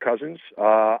Kirk Cousins.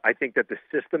 I think that the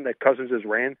system that Cousins has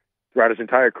ran throughout his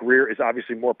entire career is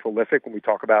obviously more prolific when we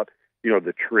talk about,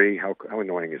 the tree. How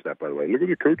annoying is that, by the way? Look at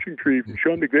the coaching tree from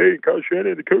Sean McVay and Kyle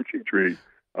Shanahan, the coaching tree.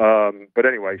 But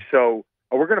anyway, so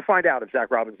we're going to find out if Zach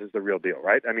Robinson is the real deal,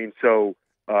 right? I mean, the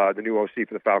new OC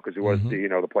for the Falcons, who was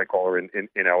the play caller in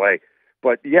L.A.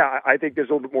 But, yeah, I think there's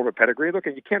a little bit more of a pedigree. Look,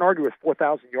 and you can't argue with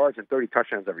 4,000 yards and 30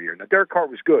 touchdowns every year. Now, Derek Carr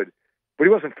was good, but he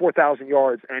wasn't 4,000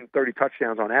 yards and 30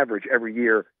 touchdowns on average every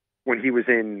year when he was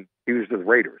with the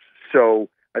Raiders. So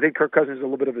I think Kirk Cousins is a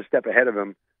little bit of a step ahead of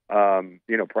him.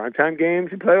 Primetime games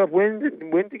and playoff wins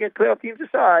to get playoff teams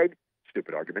aside.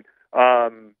 Stupid argument.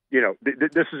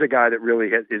 This is a guy that really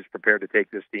is prepared to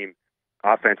take this team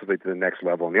offensively to the next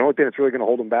level. And the only thing that's really going to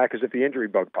hold him back is if the injury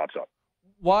bug pops up.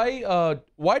 Why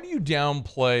do you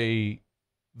downplay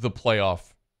the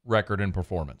playoff record and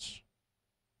performance?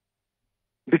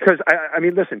 Because, I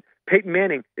mean, listen, Peyton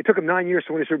Manning, it took him 9 years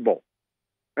to win a Super Bowl.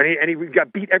 And he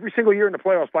got beat every single year in the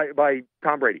playoffs by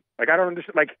Tom Brady. I don't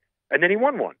understand. And then he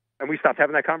won one, and we stopped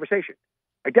having that conversation.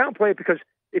 I downplay it because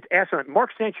it's asinine. Mark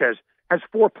Sanchez has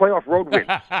 4 playoff road wins.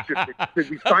 Should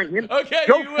we sign him? Okay,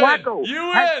 Joe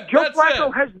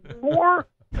Flacco has more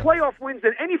playoff wins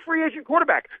than any free agent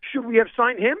quarterback. Should we have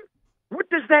signed him? What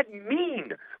does that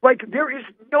mean? There is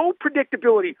no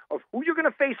predictability of who you're going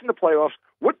to face in the playoffs,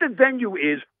 what the venue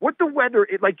is, what the weather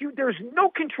is. There's no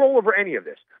control over any of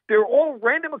this. They're all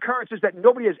random occurrences that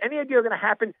nobody has any idea are going to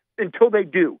happen until they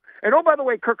do. And, oh, by the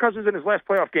way, Kirk Cousins in his last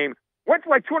playoff game went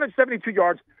for 272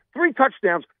 yards, 3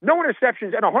 touchdowns, no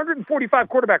interceptions, and 145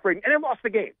 quarterback rating, and they lost the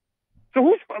game. So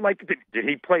who's did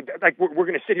he play? We're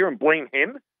going to sit here and blame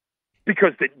him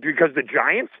because the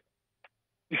Giants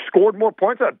scored more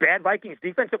points on a bad Vikings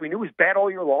defense that we knew was bad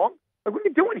all year long? What are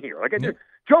you doing here?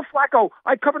 Joe Flacco,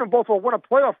 I covered him both for won a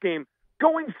playoff game,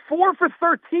 going 4 for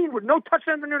 13 with no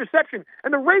touchdown and interception,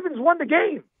 and the Ravens won the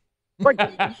game.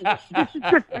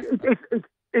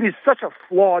 It is such a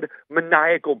flawed,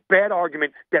 maniacal, bad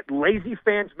argument that lazy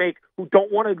fans make who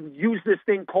don't want to use this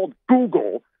thing called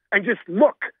Google and just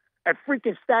look at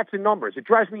freaking stats and numbers. It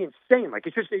drives me insane. Like,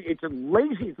 it's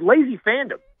lazy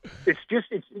fandom.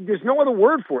 There's no other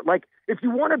word for it. Like, if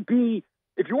you want to be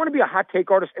a hot take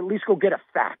artist, at least go get a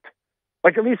fact.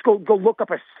 Like, at least go look up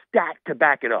a stat to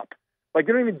back it up. Like,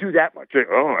 they don't even do that much.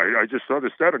 I just saw the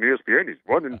stat on ESPN. He's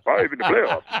 1-5 in the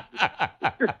playoffs.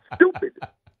 It's just stupid.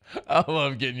 I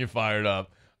love getting you fired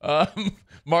up.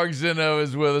 Mark Zinno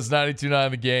is with us,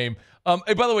 92.9 The Game.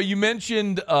 Hey, by the way, you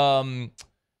mentioned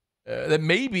that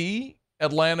maybe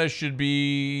Atlanta should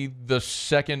be the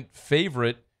second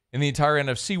favorite in the entire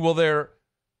NFC. Well,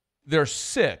 they're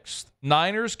sixth.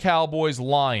 Niners, Cowboys,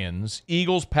 Lions,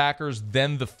 Eagles, Packers,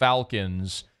 then the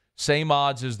Falcons. Same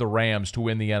odds as the Rams to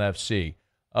win the NFC.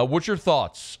 What's your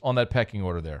thoughts on that pecking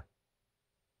order there?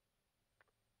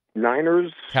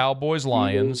 Niners, Cowboys,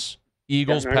 Lions,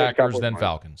 Eagles, Niners, Packers, Cowboys, then Lions.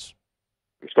 Falcons.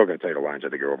 I'm still going to tell you the Lions. I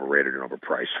think are overrated and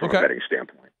overpriced from Okay. a betting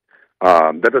standpoint.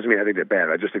 That doesn't mean I think they're bad.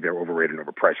 I just think they're overrated and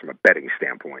overpriced from a betting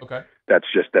standpoint. Okay. That's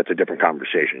a different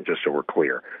conversation, just so we're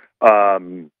clear. I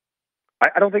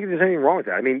don't think there's anything wrong with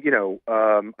that. I mean,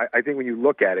 I think when you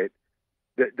look at it,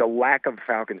 the lack of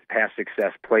Falcons' past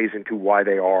success plays into why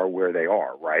they are where they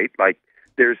are, right? Like,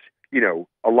 there's,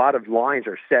 a lot of lines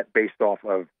are set based off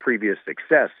of previous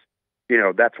success.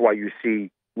 That's why you see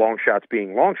long shots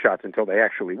being long shots until they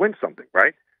actually win something,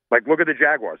 right? Like, look at the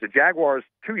Jaguars. The Jaguars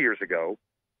 2 years ago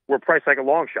were priced like a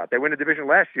long shot. They win the division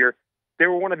last year. They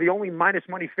were one of the only minus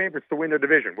money favorites to win their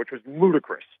division, which was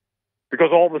ludicrous because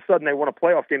all of a sudden they won a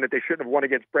playoff game that they shouldn't have won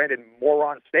against Brandon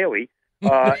Moron Staley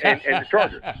and the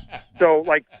Chargers. So,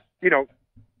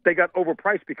 they got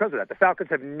overpriced because of that. The Falcons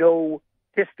have no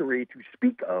history to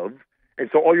speak of, and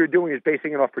so all you're doing is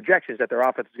basing it off projections that their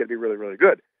offense is going to be really, really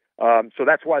good. So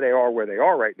that's why they are where they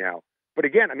are right now. But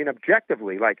again, I mean,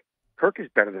 objectively, Kirk is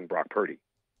better than Brock Purdy.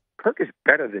 Kirk is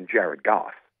better than Jared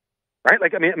Goff, right?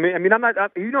 Like, I mean, I'm not,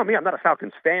 me, I'm not a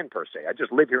Falcons fan per se. I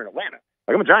just live here in Atlanta.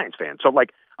 Like, I'm a Giants fan. So,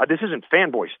 this isn't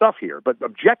fanboy stuff here, but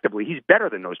objectively, he's better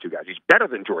than those two guys. He's better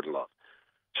than Jordan Love.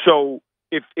 So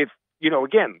if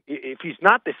again, if he's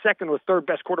not the second or third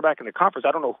best quarterback in the conference,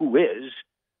 I don't know who is.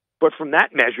 But from that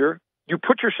measure, you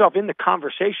put yourself in the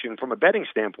conversation from a betting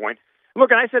standpoint.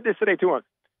 Look, and I said this today too.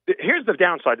 Here's the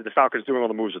downside to the Falcons doing all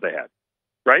the moves that they had,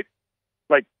 right?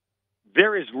 Like,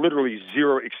 there is literally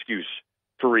zero excuse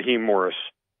for Raheem Morris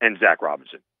and Zach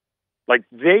Robinson. Like,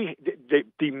 the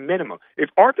minimum.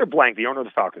 If Arthur Blank, the owner of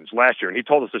the Falcons last year, and he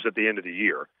told us this at the end of the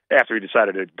year after he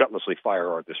decided to gutlessly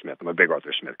fire Arthur Smith. I'm a big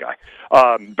Arthur Smith guy.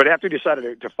 But after he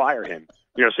decided to fire him,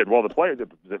 said, well, making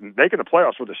the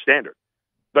playoffs was the standard.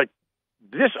 Like,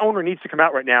 this owner needs to come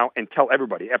out right now and tell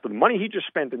everybody, after the money he just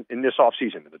spent in this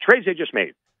offseason, the trades they just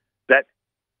made, that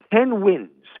 10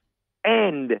 wins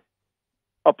and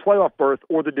a playoff berth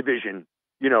or the division,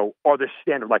 are the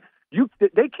standard. Like,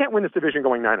 they can't win this division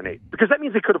going 9-8 because that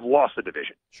means they could have lost the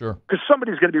division. Sure. Because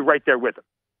somebody's going to be right there with them.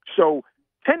 So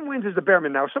 10 wins is the bare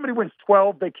minimum. Now, if somebody wins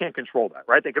 12, they can't control that,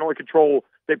 right? They can only control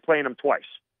they playing them twice,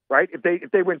 right?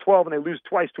 If they win 12 and they lose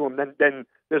twice to them, then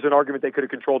there's an argument they could have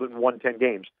controlled it and won 10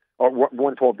 games or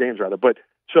won 12 games rather. But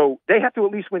so they have to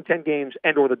at least win 10 games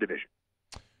and or the division.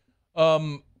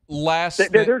 There's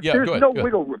no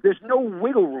wiggle room. There's no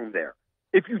wiggle room there.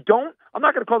 If you don't, I'm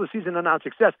not going to call the season a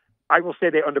non-success. I will say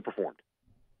they underperformed.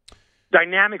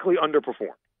 Dynamically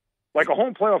underperformed. Like, a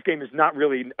home playoff game is not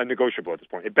really a negotiable at this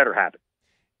point. It better happen.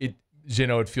 It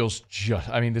feels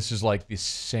this is like the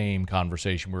same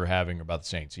conversation we were having about the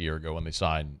Saints a year ago when they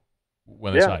signed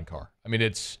Carr. I mean,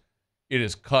 it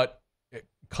is cut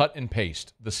and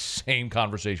paste the same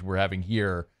conversation we're having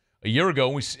here a year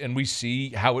ago, and we see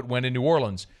how it went in New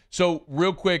Orleans. So,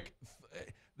 real quick,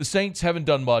 the Saints haven't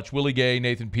done much. Willie Gay,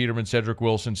 Nathan Peterman, Cedric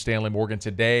Wilson, Stanley Morgan.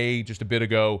 Today, just a bit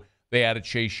ago, they added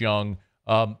Chase Young.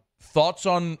 Thoughts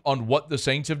on what the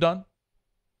Saints have done?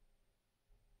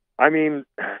 I mean,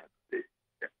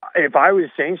 if I was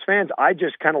Saints fans, I'd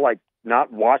just kind of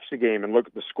not watch the game and look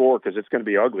at the score because it's going to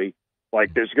be ugly.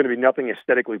 Like, there's going to be nothing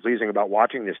aesthetically pleasing about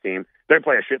watching this team. They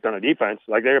play a shit ton of defense.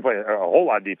 Like, they're going to play a whole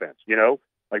lot of defense,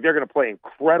 Like, they're going to play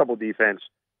incredible defense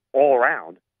all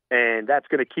around. And that's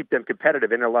going to keep them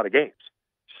competitive in a lot of games.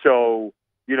 So,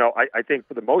 I think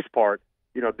for the most part,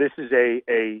 this is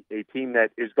a team that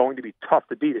is going to be tough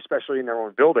to beat, especially in their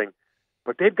own building.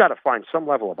 But they've got to find some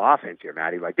level of offense here,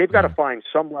 Matty. Like, they've got to find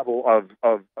some level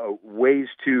of ways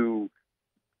to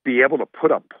be able to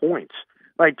put up points.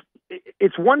 Like,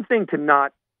 it's one thing to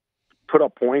not put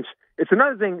up points. It's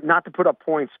another thing not to put up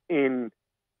points in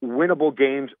winnable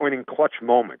games or in clutch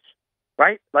moments,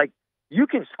 right? Like, you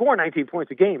can score 19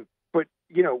 points a game, but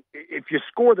if you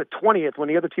score the 20th when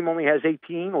the other team only has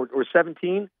 18 or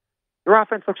 17, your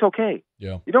offense looks okay.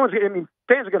 Yeah.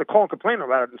 Fans are going to call and complain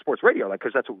about it in sports radio,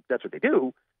 because that's what they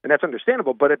do, and that's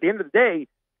understandable. But at the end of the day,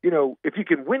 if you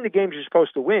can win the games you're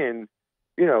supposed to win,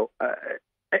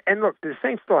 and look, the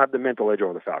Saints still have the mental edge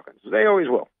over the Falcons. They always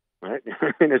will, right?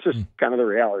 And it's just kind of the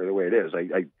reality of the way it is.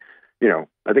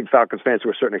 I think Falcons fans to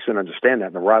a certain extent understand that,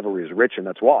 and the rivalry is rich, and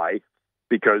that's why,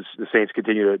 because the Saints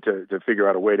continue to figure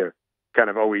out a way to kind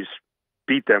of always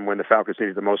beat them when the Falcons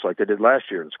needed the most, like they did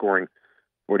last year, and scoring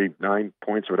 49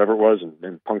 points or whatever it was,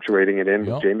 and punctuating it in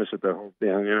with Jameis at the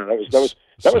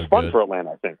that was fun for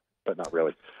Atlanta, I think, but not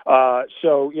really.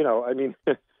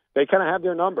 They kind of have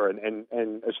their number, and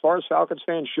as far as Falcons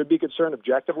fans should be concerned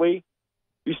objectively,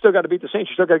 you still got to beat the Saints.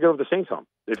 You still got to go to the Saints home.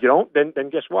 If you don't, then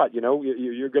guess what?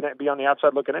 You're going to be on the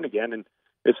outside looking in again, and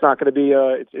it's not going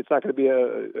to be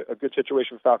a good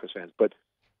situation for Falcons fans. But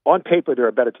on paper, they're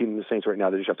a better team than the Saints right now.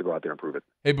 They just have to go out there and prove it.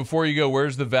 Hey, before you go,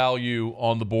 where's the value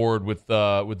on the board with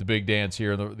the big dance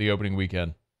here in the opening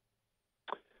weekend?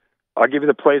 I'll give you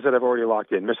the plays that I've already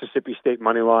locked in. Mississippi State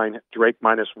money line, Drake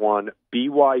 -1,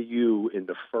 BYU in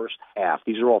the first half.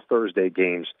 These are all Thursday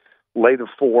games. Lay the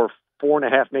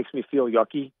 4.5 makes me feel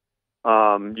yucky.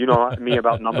 You know me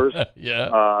about numbers.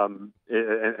 Yeah.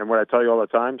 And what I tell you all the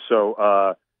time.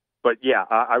 So, but yeah,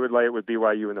 I would lay it with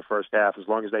BYU in the first half. As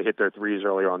long as they hit their threes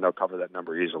early on, they'll cover that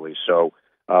number easily. So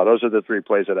those are the three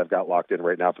plays that I've got locked in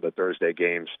right now for the Thursday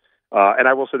games. And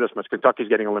I will say this much: Kentucky's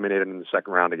getting eliminated in the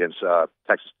second round against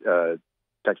Texas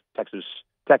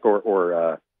Tech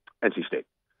or NC State.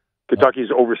 Kentucky's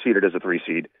overseeded as a 3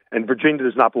 seed, and Virginia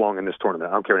does not belong in this tournament.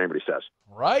 I don't care what anybody says.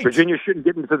 Right. Virginia shouldn't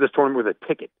get into this tournament with a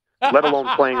ticket, let alone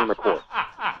playing on the court.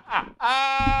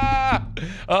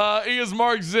 He is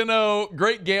Mark Zinno.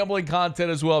 Great gambling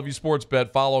content as well. If you sports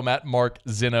bet, follow him at Mark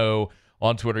Zinno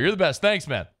on Twitter. You're the best. Thanks,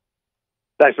 man.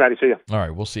 Thanks, Matty. See you. All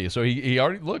right, we'll see you. So he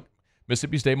already, look,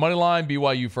 Mississippi State money line,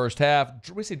 BYU first half.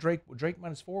 We say Drake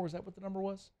 -4. Was that what the number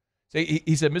was? So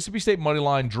he said Mississippi State money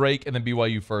line, Drake, and then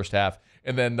BYU first half,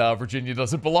 and then Virginia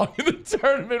doesn't belong in the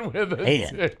tournament with a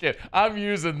ticket. I'm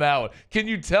using that one. Can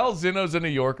you tell Zinno's a New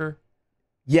Yorker?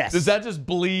 Yes. Does that just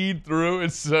bleed through?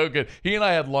 It's so good. He and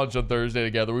I had lunch on Thursday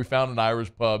together. We found an Irish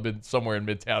pub somewhere in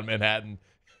Midtown Manhattan.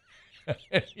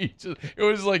 It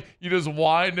was like you just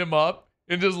wind him up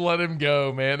and just let him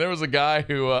go, man. There was a guy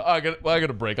who I got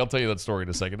a break. I'll tell you that story in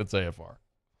a second. It's AFR.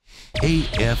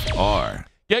 AFR.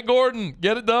 Get Gordon.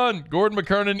 Get it done. Gordon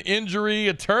McKernan Injury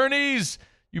Attorneys.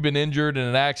 You've been injured in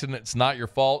an accident. It's not your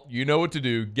fault. You know what to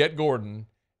do. Get Gordon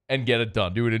and get it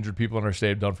done. Do what injured people in our state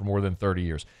have done for more than 30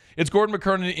 years. It's Gordon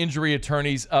McKernan Injury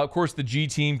Attorneys. Of course, the G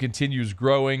team continues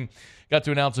growing. Got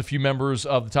to announce a few members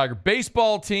of the Tiger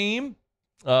baseball team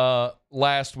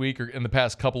last week or in the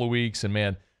past couple of weeks. And,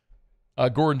 man,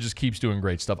 Gordon just keeps doing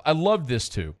great stuff. I love this,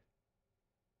 too.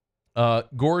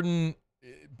 Gordon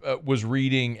was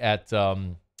reading at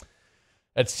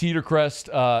Cedar Crest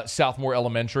Southmore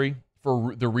Elementary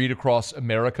for the Read Across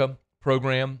America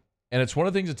program. And it's one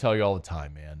of the things I tell you all the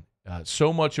time, man.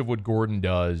 So much of what Gordon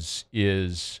does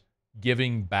is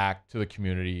giving back to the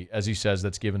community. As he says,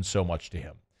 that's given so much to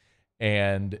him.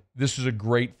 And this is a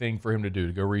great thing for him to do,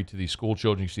 to go read to these school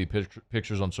children. You see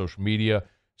pictures on social media.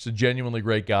 He's a genuinely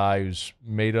great guy who's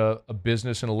made a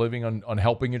business and a living on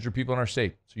helping injured people in our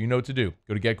state. So you know what to do.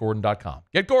 Go to getgordon.com.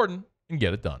 Get Gordon and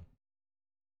get it done.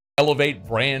 Elevate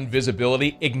brand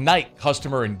visibility, ignite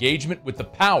customer engagement with the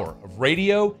power of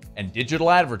radio and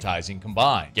digital advertising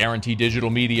combined. Guarantee Digital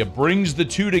Media brings the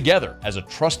two together as a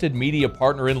trusted media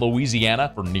partner in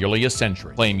Louisiana for nearly a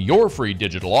century. Claim your free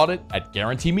digital audit at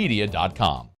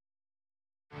guaranteemedia.com.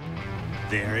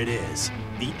 There it is,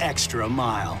 the extra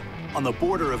mile, on the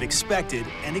border of expected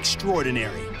and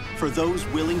extraordinary for those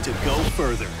willing to go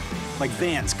further, like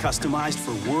vans customized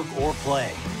for work or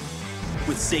play,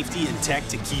 with safety and tech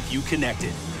to keep you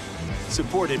connected.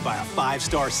 Supported by a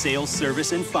 5-star sales,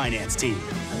 service, and finance team.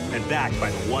 And backed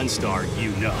by the 1-star you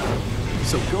know.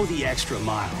 So go the extra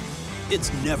mile.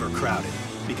 It's never crowded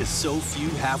because so few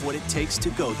have what it takes to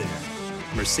go there.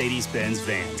 Mercedes-Benz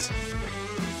Vans.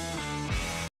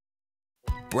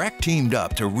 Breck teamed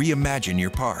up to reimagine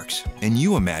your parks, and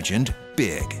you imagined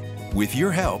big. With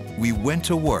your help, we went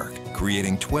to work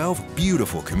creating 12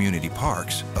 beautiful community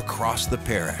parks across the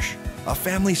parish. A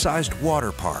family-sized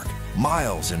water park,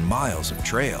 miles and miles of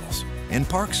trails, and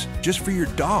parks just for your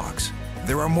dogs.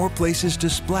 There are more places to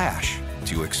splash,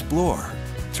 to explore,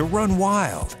 to run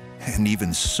wild, and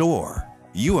even soar.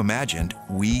 You imagined,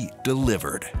 we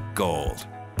delivered. Gold.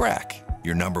 Breck,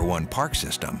 your #1 park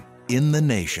system in the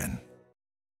nation.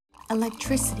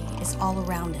 Electricity is all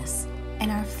around us,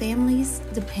 and our families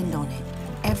depend on it.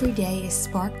 Every day is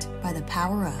sparked by the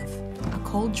power of a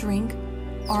cold drink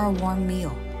or a warm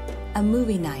meal, a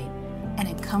movie night, and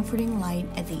a comforting light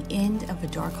at the end of a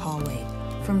dark hallway.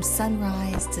 From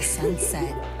sunrise to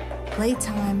sunset,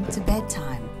 playtime to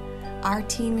bedtime, our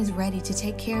team is ready to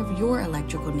take care of your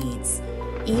electrical needs.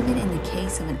 Even in the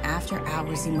case of an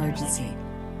after-hours emergency,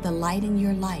 the light in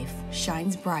your life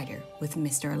shines brighter with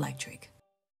Mr. Electric.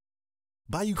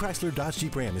 Bayou Chrysler Dodge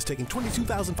Jeep Ram is taking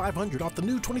 $22,500 off the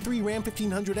new 23 Ram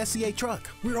 1500 SCA truck.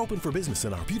 We're open for business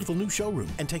in our beautiful new showroom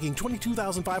and taking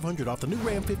 $22,500 off the new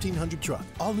Ram 1500 truck.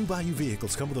 All new Bayou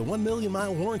vehicles come with a 1 million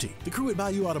mile warranty. The crew at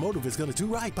Bayou Automotive is going to do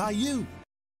right by you.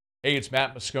 Hey, it's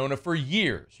Matt Moscona. For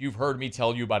years, you've heard me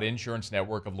tell you about Insurance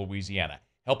Network of Louisiana,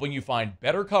 helping you find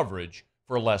better coverage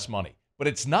for less money. But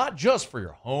it's not just for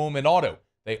your home and auto.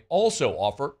 They also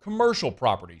offer commercial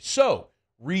property. So,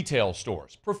 retail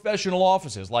stores, professional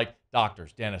offices like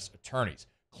doctors, dentists, attorneys,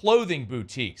 clothing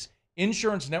boutiques.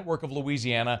 Insurance Network of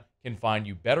Louisiana can find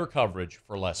you better coverage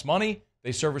for less money.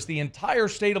 They service the entire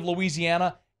state of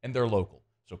Louisiana, and they're local.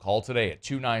 So call today at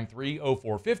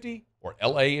 293-0450 or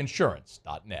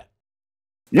lainsurance.net.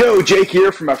 Yo, Jake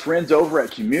here from my friends over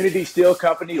at Community Steel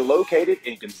Company located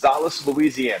in Gonzales,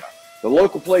 Louisiana. The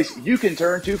local place you can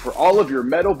turn to for all of your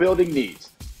metal building needs.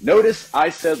 Notice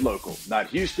I said local, not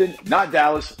Houston, not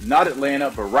Dallas, not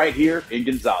Atlanta, but right here in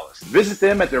Gonzales. Visit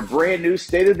them at their brand new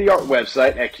state-of-the-art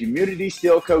website at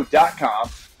communitysteelco.com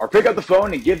or pick up the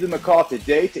phone and give them a call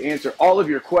today to answer all of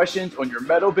your questions on your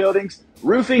metal buildings,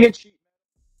 roofing, and sheet.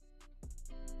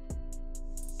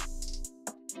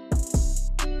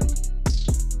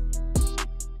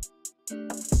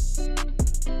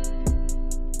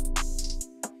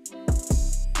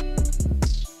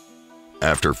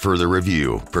 After further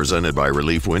review, presented by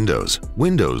Relief Windows,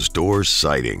 windows, doors,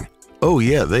 siding. Oh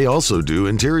yeah, they also do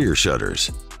interior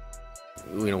shutters.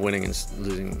 Winning and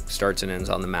losing starts and ends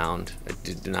on the mound. I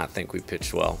do not think we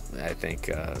pitched well. I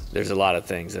think there's a lot of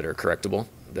things that are correctable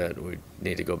that we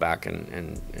need to go back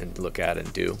and look at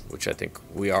and do, which I think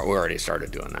we already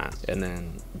started doing that. And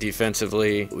then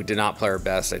defensively, we did not play our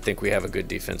best. I think we have a good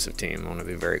defensive team. I want to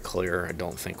be very clear. I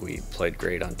don't think we played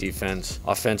great on defense.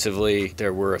 Offensively,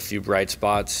 there were a few bright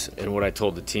spots, and what I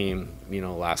told the team,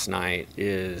 last night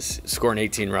is scoring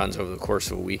 18 runs over the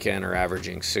course of a weekend or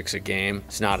averaging 6 a game.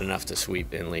 It's not enough to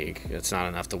sweep in league. It's not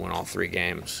enough to win all 3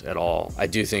 games at all. I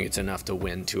do think it's enough to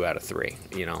win 2 out of 3,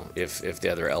 if the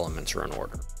other elements are in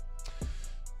order.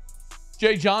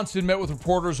 Jay Johnson met with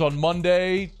reporters on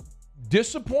Monday.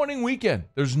 Disappointing weekend.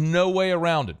 There's no way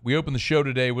around it. We opened the show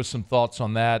today with some thoughts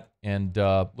on that. And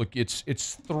look,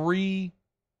 it's 3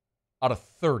 out of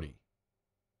 30.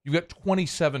 You've got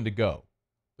 27 to go.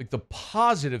 Like, the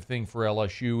positive thing for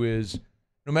LSU is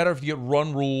no matter if you get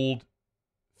run ruled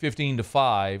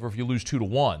 15-5 or if you lose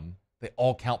 2-1, they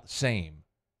all count the same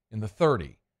in the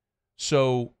 30.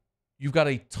 So you've got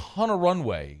a ton of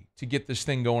runway to get this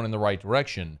thing going in the right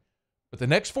direction. But the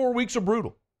next 4 weeks are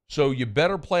brutal. So you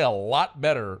better play a lot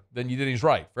better than you did. He's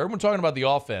right. For everyone talking about the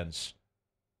offense,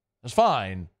 that's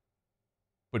fine.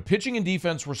 But pitching and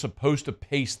defense were supposed to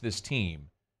pace this team,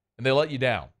 and they let you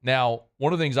down. Now,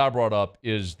 one of the things I brought up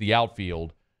is the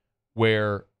outfield,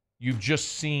 where you've just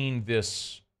seen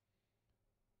this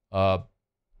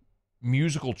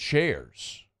musical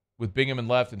chairs with Bingham in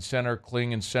left and center,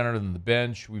 Kling in center, and the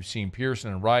bench. We've seen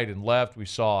Pearson in right and left. We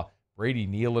saw Brady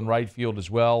Neal in right field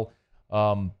as well.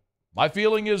 My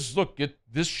feeling is, look,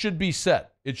 this should be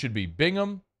set. It should be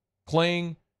Bingham,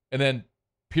 Kling, and then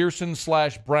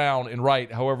Pearson/Brown in right,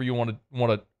 however you want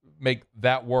to make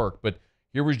that work. But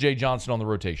here was Jay Johnson on the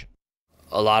rotation.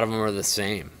 A lot of them are the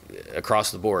same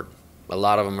across the board. A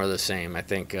lot of them are the same. I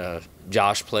think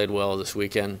Josh played well this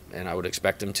weekend, and I would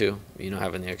expect him to,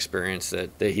 having the experience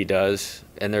that he does.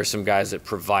 And there's some guys that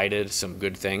provided some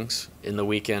good things in the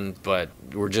weekend, but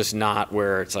we're just not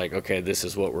where it's like, okay, this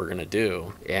is what we're going to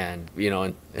do. And,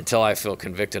 until I feel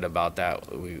convicted about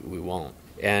that, we won't.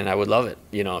 And I would love it,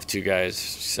 if 2 guys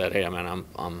said, "Hey, I'm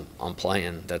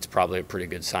playing." That's probably a pretty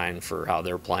good sign for how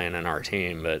they're playing in our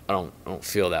team. But I don't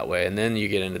feel that way. And then you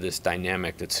get into this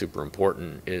dynamic that's super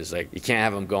important. Is like you can't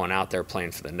have them going out there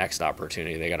playing for the next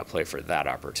opportunity. They got to play for that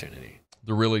opportunity.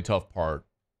 The really tough part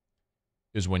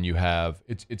is when you have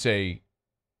it's a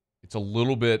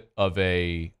little bit of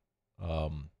a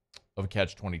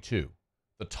catch-22.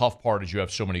 The tough part is you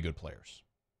have so many good players.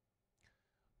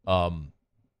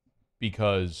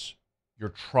 Because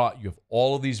you have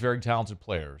all of these very talented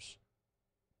players.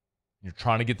 You're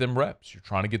trying to get them reps. You're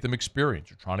trying to get them experience.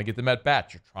 You're trying to get them at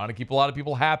bats. You're trying to keep a lot of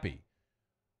people happy.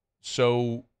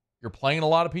 So you're playing a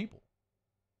lot of people.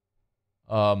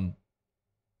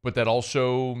 But that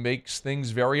also makes things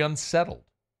very unsettled.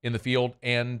 in the field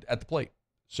and at the plate.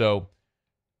 So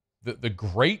the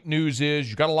great news is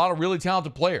you've got a lot of really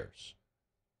talented players.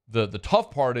 The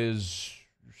tough part is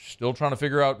you're still trying to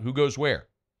figure out who goes where.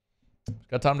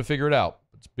 Got time to figure it out.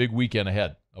 It's a big weekend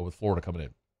ahead with Florida coming in.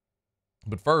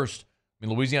 But first,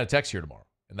 Louisiana Tech's here tomorrow,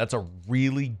 and that's a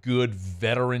really good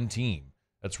veteran team.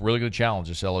 That's really going to challenge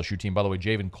this LSU team. By the way,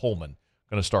 Javen Coleman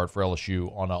going to start for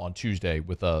LSU on Tuesday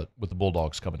with the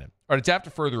Bulldogs coming in. All right, it's after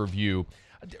further review.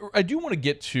 I do want to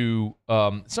get to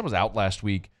someone was out last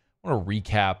week. I want to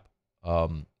recap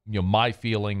my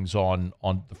feelings on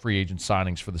the free agent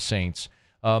signings for the Saints.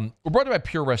 We're brought to you by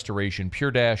Pure Restoration,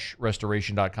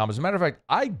 pure-restoration.com. As a matter of fact,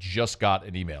 I just got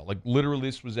an email. Like, literally,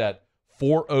 this was at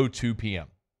 4:02 p.m.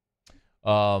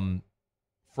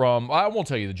 From, I won't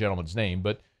tell you the gentleman's name,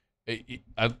 but if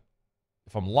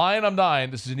I'm lying, I'm dying.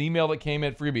 This is an email that came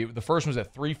in for me. The first one was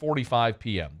at 3:45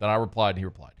 p.m. Then I replied, and he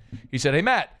replied. He said, "Hey,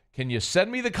 Matt, can you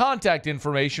send me the contact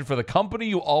information for the company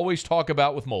you always talk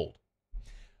about with mold?"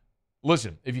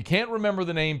 Listen, if you can't remember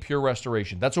the name Pure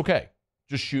Restoration, that's okay.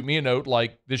 Just shoot me a note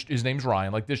like this. His name's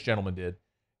Ryan, like this gentleman did,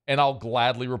 and I'll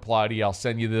gladly reply to you. I'll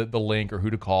send you the link or who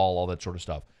to call, all that sort of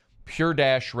stuff.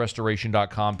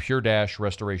 Pure-restoration.com,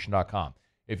 pure-restoration.com.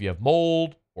 If you have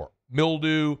mold or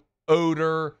mildew,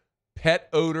 odor, pet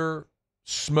odor,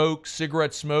 smoke,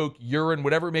 cigarette smoke, urine,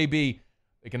 whatever it may be,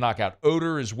 they can knock out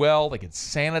odor as well. They can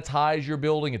sanitize your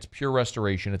building. It's Pure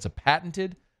Restoration. It's a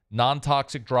patented,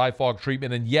 non-toxic dry fog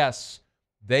treatment. And yes,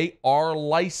 they are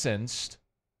licensed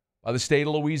by the state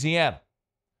of Louisiana.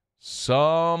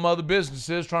 Some other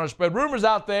businesses trying to spread rumors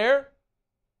out there.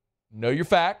 Know your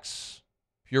facts.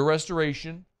 Pure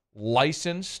Restoration,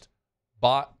 licensed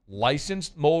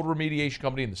mold remediation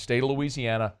company in the state of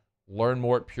Louisiana. Learn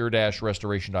more at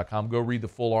pure-restoration.com. Go read the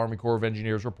full Army Corps of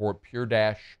Engineers report,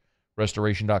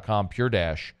 pure-restoration.com,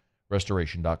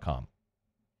 pure-restoration.com.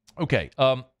 Okay,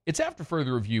 it's after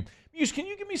further review. Muse, can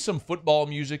you give me some football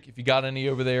music if you got any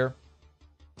over there?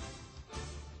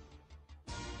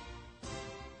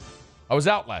 I was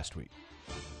out last week,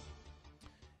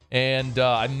 and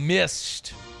I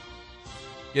missed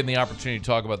getting the opportunity to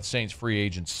talk about the Saints free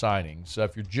agent signings. So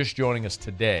if you're just joining us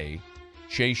today,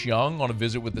 Chase Young, on a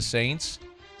visit with the Saints,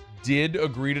 did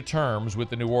agree to terms with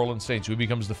the New Orleans Saints, who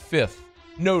becomes the fifth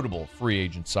notable free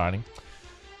agent signing.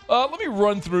 Let me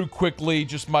run through quickly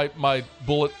just my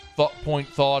bullet point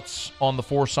thoughts on the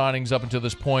four signings up until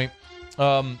this point.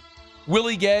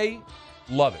 Willie Gay,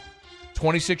 love it.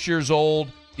 26 years old.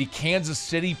 The Kansas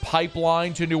City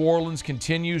pipeline to New Orleans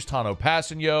continues. Tano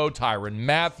Passanio, Tyrann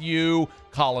Mathieu,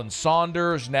 Colin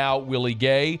Saunders, now Willie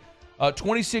Gay.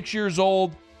 26 years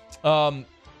old,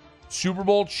 Super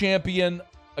Bowl champion,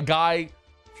 a guy,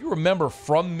 if you remember,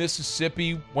 from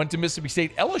Mississippi, went to Mississippi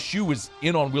State. LSU was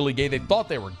in on Willie Gay. They thought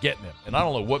they were getting him. And I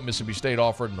don't know what Mississippi State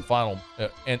offered in the final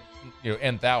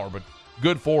nth hour, but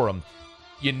good for him.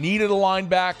 You needed a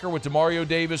linebacker with Demario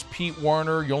Davis, Pete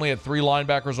Werner. You only had 3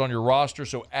 linebackers on your roster,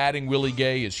 so adding Willie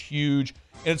Gay is huge.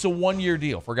 And it's a one-year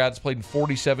deal for a guy that's played in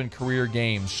 47 career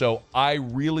games. So I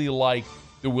really like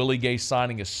the Willie Gay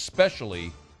signing,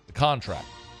 especially the contract.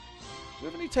 Do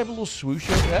we have any type of little swoosh?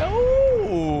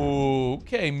 Oh,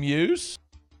 okay, Muse.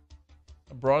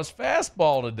 I brought us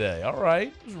fastball today. All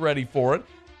right, I was ready for it.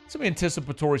 Some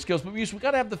anticipatory skills, but Muse, we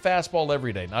got to have the fastball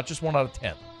every day, not just 1 out of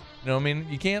 10. You know what I mean?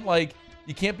 You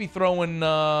can't be throwing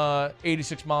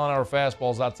 86-mile-an-hour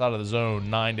fastballs outside of the zone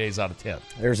 9 days out of 10.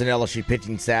 There's an LSU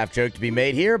pitching staff joke to be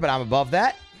made here, but I'm above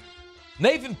that.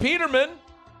 Nathan Peterman.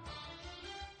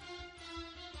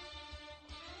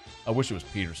 I wish it was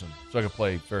Peterson, so I could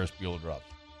play Ferris Bueller drops.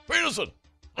 Peterson!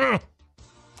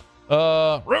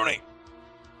 Rooney!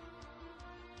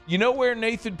 You know where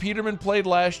Nathan Peterman played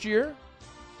last year?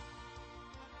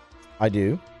 I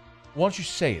do. Why don't you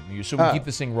say it, Muse, so we keep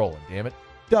this thing rolling, damn it.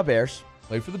 The Bears.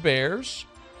 Played for the Bears.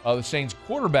 The Saints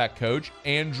quarterback coach,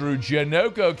 Andrew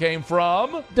Giannoco, came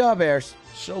from the Bears.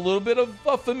 So a little bit of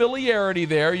familiarity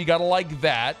there. You got to like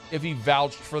that. If he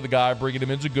vouched for the guy, bringing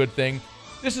him in is a good thing.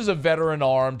 This is a veteran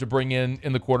arm to bring in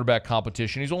the quarterback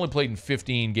competition. He's only played in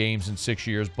 15 games in 6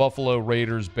 years. Buffalo,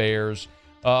 Raiders, Bears.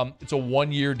 It's a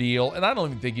one-year deal, and I don't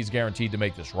even think he's guaranteed to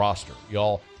make this roster,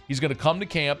 y'all. He's going to come to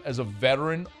camp as a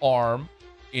veteran arm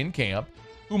in camp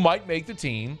who might make the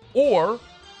team, or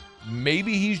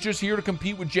maybe he's just here to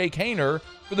compete with Jake Haener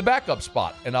for the backup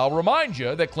spot. And I'll remind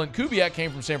you that Clint Kubiak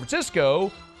came from San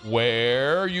Francisco,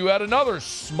 where you had another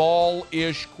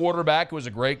small-ish quarterback who was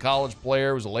a great college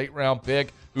player, was a late-round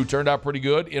pick, who turned out pretty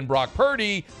good in Brock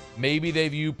Purdy. Maybe they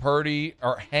view Purdy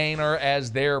or Haener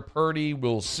as their Purdy.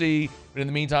 We'll see. But in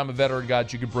the meantime, a veteran guy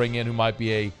that you could bring in who might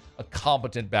be a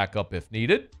competent backup if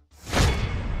needed.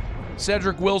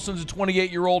 Cedric Wilson's a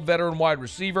 28-year-old veteran wide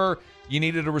receiver. You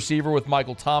needed a receiver with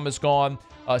Michael Thomas gone.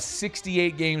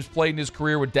 68 games played in his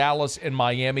career with Dallas and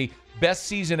Miami. Best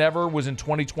season ever was in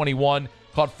 2021.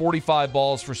 Caught 45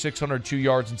 balls for 602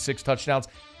 yards and 6 touchdowns.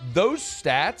 Those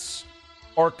stats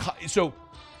are so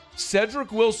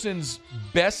Cedric Wilson's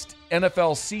best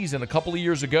NFL season a couple of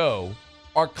years ago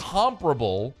are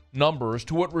comparable numbers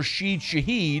to what Rashid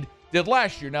Shaheed did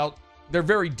last year. Now, they're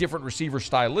very different receivers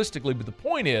stylistically, but the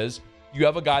point is you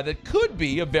have a guy that could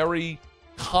be a very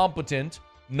competent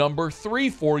number 3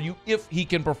 for you if he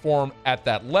can perform at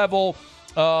that level.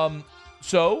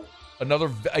 So,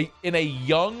 in a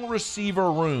young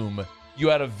receiver room, you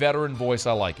had a veteran voice.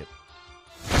 I like it.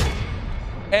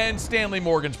 And Stanley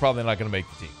Morgan's probably not going to make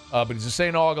the team. But he's a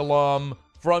St. Aug alum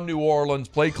from New Orleans,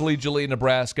 played collegiately in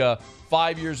Nebraska,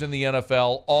 5 years in the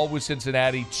NFL, all with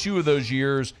Cincinnati. 2 of those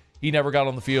years, he never got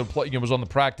on the field, was on the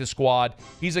practice squad.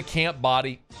 He's a camp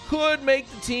body. Could make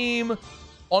the team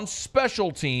on special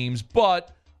teams,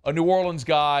 but a New Orleans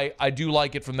guy, I do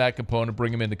like it from that component.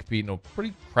 Bring him in to compete in a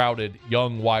pretty crowded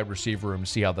young wide receiver room.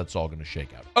 See how that's all going to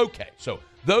shake out. Okay, so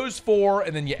those 4,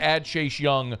 and then you add Chase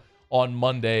Young on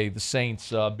Monday. The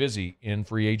Saints busy in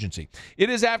free agency. It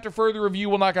is after further review.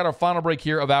 We'll knock out our final break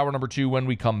here of hour number 2 when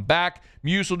we come back.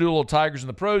 Muse will do a little Tigers and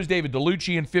the Pros. David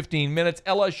Dellucci in 15 minutes.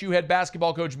 LSU head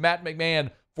basketball coach Matt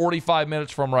McMahon 45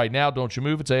 minutes from right now. Don't you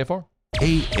move. It's AFR.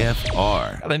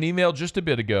 AFR. Got an email just a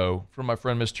bit ago from my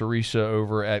friend Miss Teresa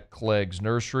over at Clegg's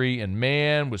Nursery. And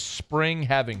man, with spring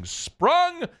having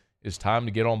sprung, it's time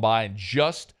to get on by and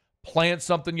just plant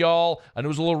something, y'all. I know it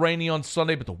was a little rainy on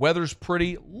Sunday, but the weather's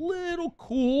pretty, little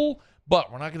cool.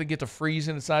 But we're not going to get to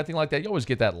freezing. It's not anything like that. You always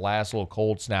get that last little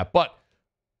cold snap. But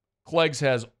Clegg's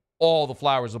has all the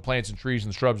flowers, the plants, and trees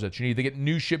and shrubs that you need. They get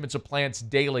new shipments of plants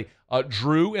daily.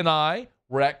 Drew and I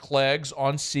were at Clegg's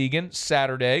on Segan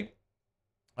Saturday.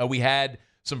 We had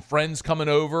some friends coming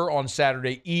over on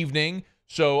Saturday evening,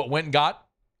 so went and got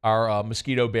our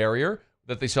mosquito barrier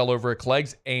that they sell over at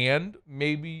Clegg's and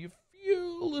maybe a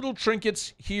few little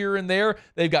trinkets here and there.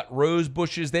 They've got rose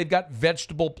bushes, they've got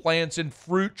vegetable plants and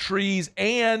fruit trees,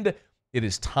 and it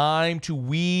is time to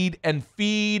weed and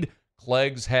feed.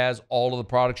 Clegg's has all of the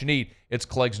products you need. It's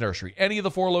Clegg's Nursery. Any of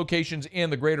the 4 locations in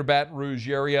the greater Baton Rouge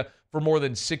area for more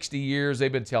than 60 years,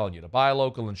 they've been telling you to buy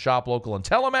local and shop local, and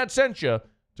tell them Matt sent you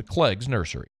to Clegg's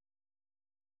Nursery.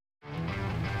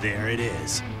 There it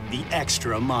is, the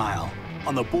extra mile,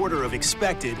 on the border of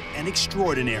expected and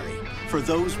extraordinary for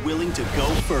those willing to go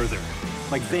further,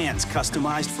 like vans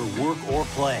customized for work or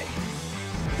play,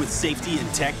 with safety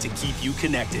and tech to keep you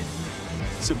connected,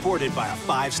 supported by a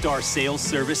 5-star sales,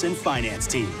 service, and finance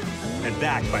team, and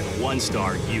backed by the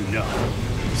 1-star you know.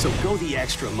 So go the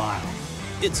extra mile.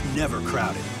 It's never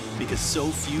crowded, because so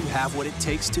few have what it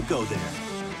takes to go there.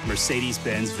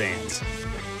 Mercedes-Benz Vans.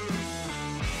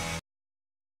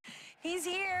 He's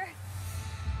here.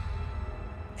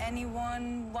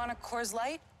 Anyone want a Coors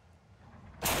Light?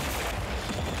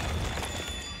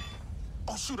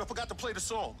 Oh, shoot, I forgot to play the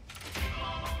song.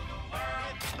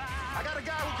 I got a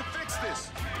guy who can fix this.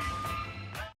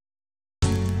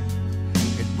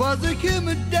 It was a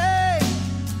humid day.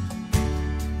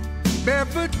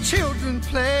 Barefoot children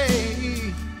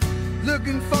play,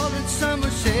 looking for that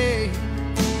summer shade.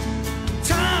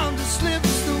 Time just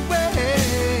slips away.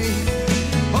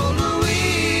 Oh,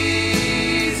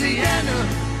 Louisiana,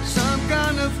 some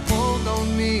kind of hold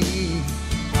on me.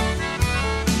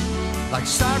 Like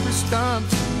cypress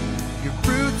stumps, your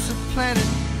roots are planted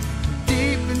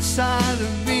deep inside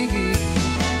of me.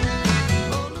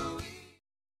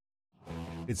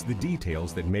 It's the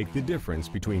details that make the difference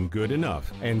between good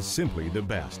enough and simply the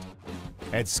best.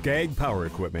 At Skag Power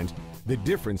Equipment, the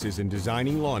difference is in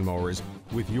designing lawnmowers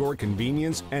with your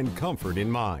convenience and comfort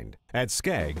in mind. At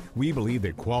Skag, we believe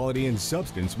that quality and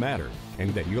substance matter,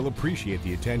 and that you'll appreciate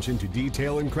the attention to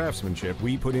detail and craftsmanship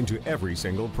we put into every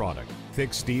single product.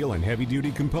 Thick steel and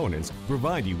heavy-duty components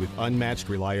provide you with unmatched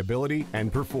reliability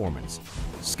and performance.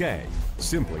 Skag,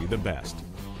 simply the best.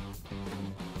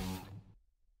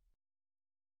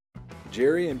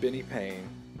 Jerry and Benny Payne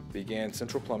began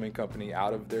Central Plumbing Company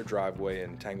out of their driveway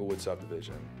in Tanglewood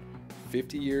subdivision.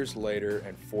 50 years later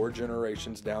and 4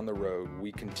 generations down the road,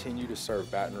 we continue to serve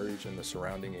Baton Rouge and the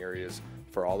surrounding areas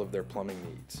for all of their plumbing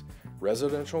needs.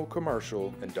 Residential,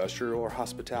 commercial, industrial, or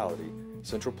hospitality,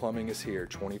 Central Plumbing is here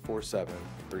 24/7,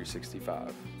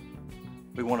 365.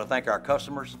 We want to thank our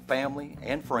customers, family,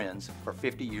 and friends for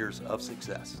 50 years of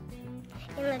success.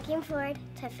 And looking forward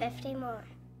to 50 more.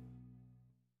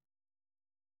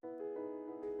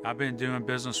 I've been doing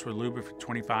business with Luba for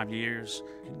 25 years.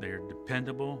 They're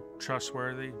dependable,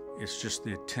 trustworthy. It's just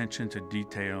the attention to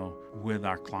detail with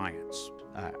our clients.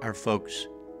 Our folks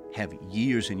have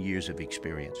years and years of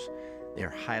experience.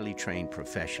 They're highly trained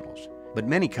professionals. But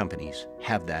many companies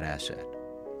have that asset.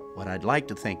 What I'd like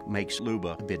to think makes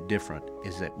Luba a bit different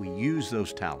is that we use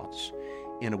those talents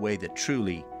in a way that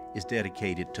truly is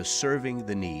dedicated to serving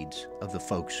the needs of the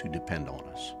folks who depend on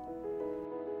us.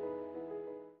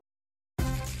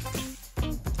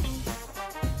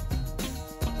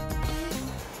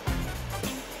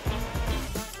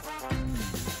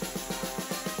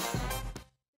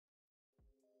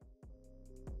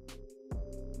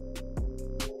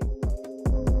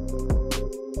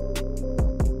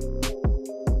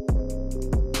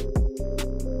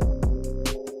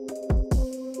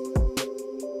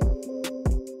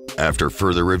 After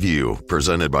further review,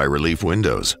 presented by Relief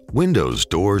Windows, windows,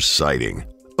 doors, siding.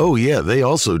 Oh yeah, they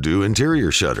also do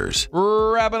interior shutters.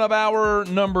 Wrapping up hour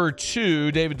number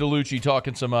 2, David Dellucci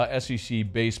talking some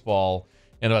SEC baseball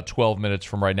in about 12 minutes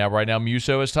from right now. Right now,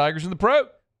 Musso has Tigers in the Pro.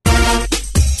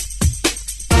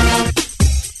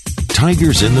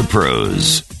 Tigers in the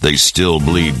pros. They still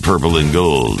bleed purple and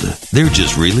gold. They're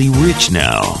just really rich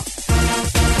now.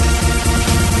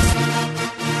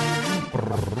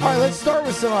 All right, let's start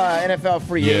with some NFL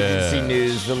free agency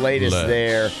news, the latest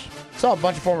there. Saw a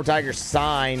bunch of former Tigers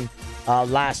sign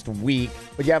last week,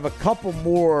 but you have a couple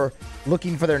more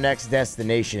looking for their next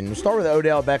destination. We'll start with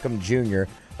Odell Beckham Jr.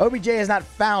 OBJ has not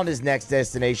found his next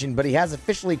destination, but he has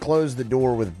officially closed the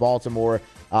door with Baltimore,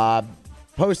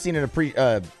 posting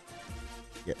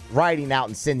writing out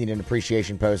and sending an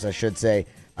appreciation post, I should say,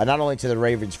 not only to the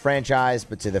Ravens franchise,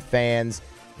 but to the fans.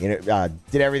 Did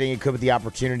everything he could with the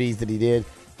opportunities that he did.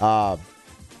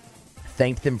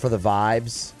 Thanked them for the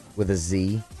vibes with a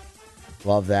Z.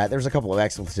 Love that. There's a couple of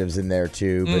expletives in there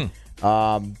too,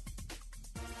 but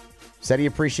said he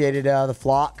appreciated the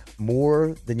flock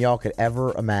more than y'all could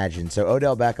ever imagine. So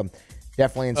Odell Beckham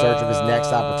definitely in search of his next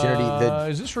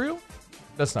opportunity. Is this real?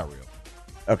 That's not real.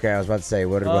 Okay, I was about to say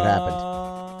what happened.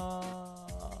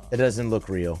 It doesn't look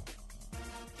real.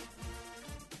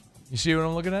 You see what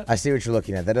I'm looking at? I see what you're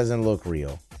looking at. That doesn't look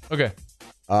real. Okay.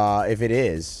 If it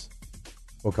is,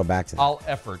 we'll come back to that. I'll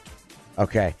effort.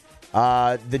 Okay.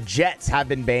 The Jets have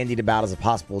been bandied about as a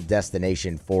possible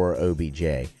destination for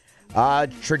OBJ.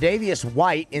 Tre'Davious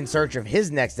White, in search of his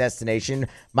next destination,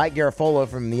 Mike Garafolo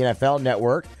from the NFL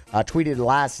Network, tweeted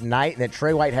last night that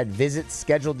Trey White had visits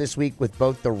scheduled this week with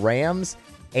both the Rams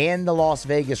and the Las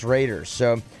Vegas Raiders.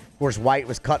 So, of course, White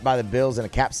was cut by the Bills in a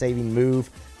cap-saving move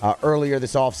earlier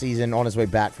this offseason on his way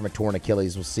back from a torn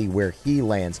Achilles. We'll see where he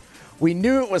lands. We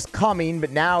knew it was coming, but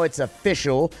now it's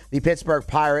official. The Pittsburgh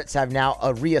Pirates have now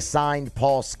reassigned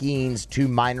Paul Skeens to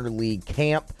minor league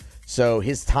camp. So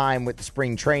his time with the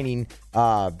spring training,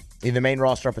 in the main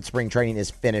roster up at spring training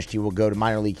is finished. He will go to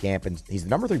minor league camp, and he's the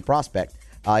number 3 prospect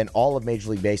in all of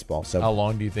Major League Baseball. So how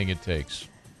long do you think it takes?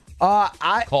 Call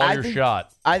your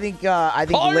shot. I think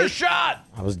call your shot.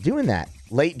 I was doing that.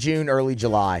 Late June, early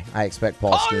July. I expect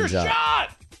Paul Skeens up.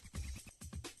 Shot.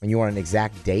 And you want an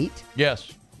exact date?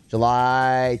 Yes.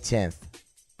 July 10th.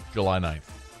 July 9th.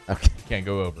 Okay. Can't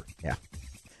go over. Yeah.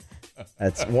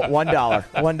 That's $1.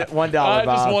 $1, Bob.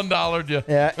 Just $1, yeah.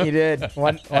 Yeah, you did.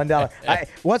 $1.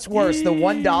 What's worse, the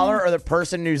 $1 or the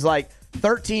person who's like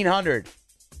 $1,300,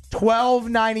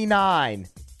 $1,299?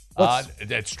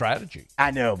 That's strategy.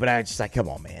 I know, but I just like, come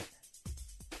on, man.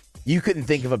 You couldn't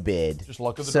think of a bid. Just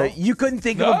luck of the draw. So you couldn't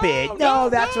think of a bid. No,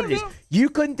 that's what it is. You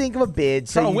couldn't think of a bid,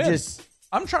 so you just.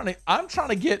 I'm trying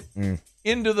to get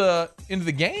into the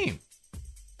game.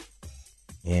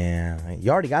 Yeah, you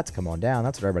already got to come on down.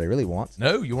 That's what everybody really wants.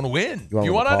 No, you want to win.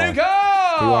 You want a new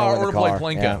car. Or to play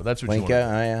Plinko. Yeah. That's what Plinko, you want to do.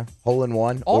 Yeah. Hole in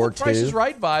one All or the Price two. is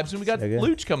Right vibes, and we got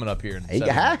Luch coming up here.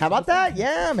 How about that?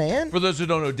 Yeah, man. For those who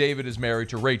don't know, David is married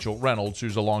to Rachel Reynolds,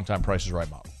 who's a longtime Price is Right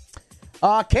model.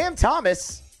 Cam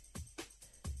Thomas,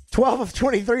 12 of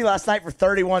 23 last night for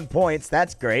 31 points.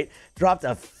 That's great. Dropped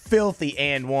a filthy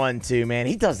and one, too, man.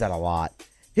 He does that a lot.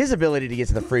 His ability to get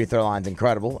to the free throw line is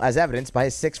incredible, as evidenced by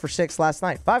his 6 for 6 last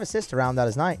night. 5 assists to round out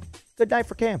his night. Good night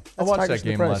for Cam. I watched that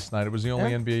game last night. It was the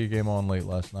only NBA game on late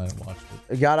last night. I watched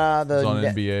it. We got the on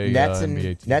NBA,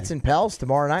 Nets and Pels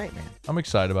tomorrow night, man. I'm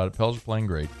excited about it. Pels are playing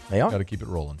great. They are. Got to keep it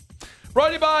rolling. Brought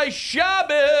to you by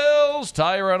Shawbills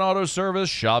Tire and Auto Service,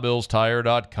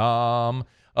 ShawBillsTire.com.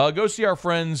 Go see our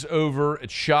friends over at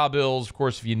Shawbills. Of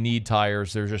course, if you need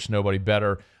tires, there's just nobody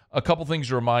better. A couple things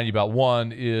to remind you about.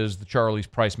 One is the Charlie's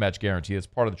Price Match Guarantee. It's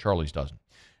part of the Charlie's Dozen.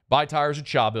 Buy tires at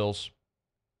Shawbills.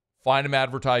 Find them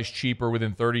advertised cheaper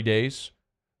within 30 days.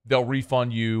 They'll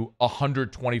refund you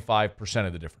 125%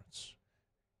 of the difference.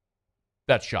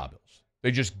 That's Shaw Bills.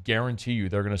 They just guarantee you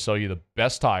they're going to sell you the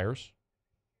best tires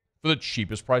for the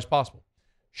cheapest price possible.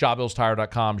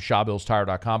 ShawBillsTire.com,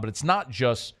 ShawBillsTire.com. But it's not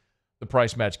just the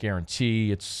price match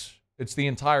guarantee. It's the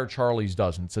entire Charlie's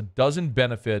dozen. It's a dozen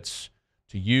benefits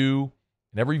to you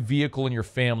and every vehicle in your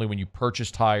family when you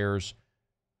purchase tires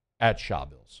at Shaw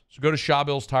Bills. So go to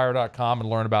ShawBillsTire.com and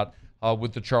learn about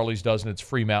with the Charlie's dozen. It's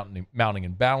free mounting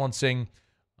and balancing,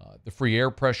 the free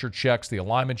air pressure checks, the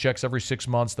alignment checks every 6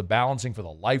 months, the balancing for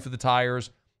the life of the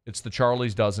tires. It's the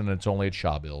Charlie's dozen, and it's only at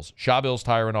Shaw Bills. Shaw Bills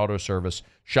Tire and Auto Service,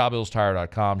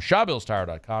 ShawBillsTire.com,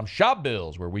 ShawBillsTire.com, Shaw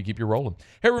Bills, where we keep you rolling.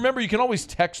 Hey, remember, you can always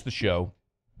text the show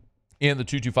in the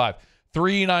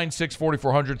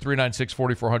 225-396-4400,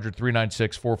 396-4400,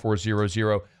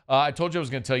 396-4400. I told you I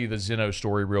was going to tell you the Zinno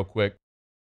story real quick,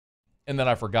 and then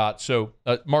I forgot. So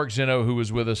Mark Zinno, who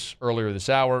was with us earlier this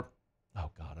hour, oh,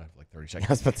 God, I have like 30 seconds.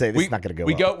 I was about to say, this is not going to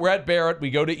go well. We're at Barrett.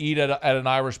 We go to eat at an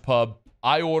Irish pub.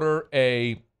 I ordered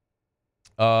a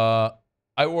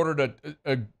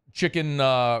chicken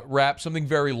wrap, something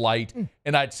very light,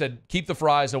 and I'd said, keep the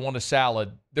fries, I want a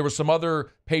salad. There was some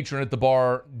other patron at the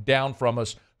bar down from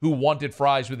us who wanted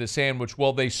fries with his sandwich.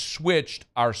 Well, they switched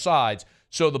our sides.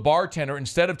 So the bartender,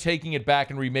 instead of taking it back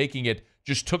and remaking it,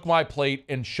 just took my plate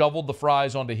and shoveled the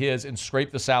fries onto his and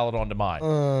scraped the salad onto mine.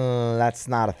 That's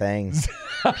not a thing.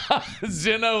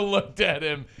 Zinno looked at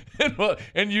him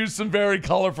and used some very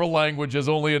colorful language as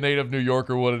only a native New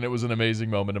Yorker would, and it was an amazing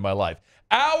moment in my life.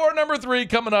 Hour number 3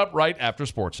 coming up right after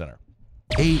SportsCenter.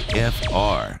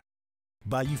 AFR.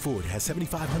 Bayou Ford has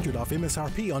 $7,500 off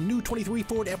MSRP on new 23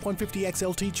 Ford F-150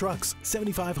 XLT trucks.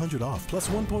 $7,500 off plus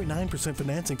 1.9%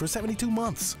 financing for 72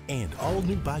 months. And all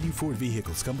new Bayou Ford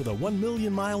vehicles come with a 1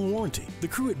 million mile warranty. The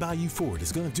crew at Bayou Ford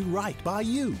is going to do right by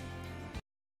you.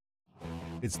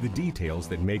 It's the details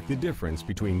that make the difference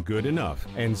between good enough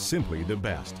and simply the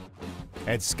best.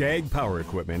 At Skag Power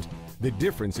Equipment, the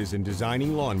difference is in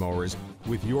designing lawnmowers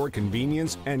with your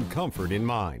convenience and comfort in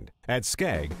mind. At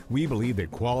Skag, we believe that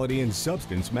quality and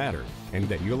substance matter, and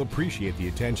that you'll appreciate the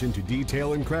attention to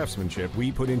detail and craftsmanship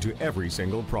we put into every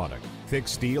single product. Thick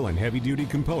steel and heavy-duty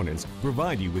components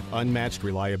provide you with unmatched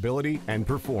reliability and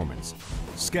performance.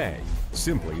 Skag,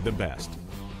 simply the best.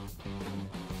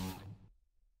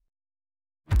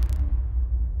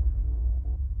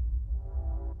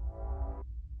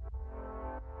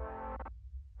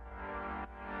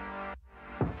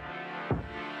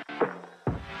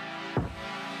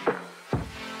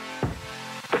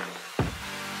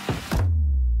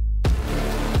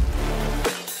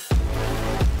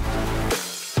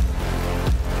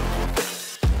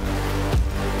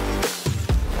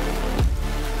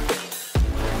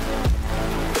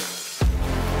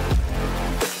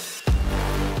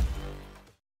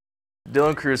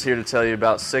 Dylan Cruz here to tell you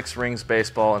about Six Rings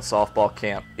Baseball and Softball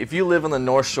Camp. If you live on the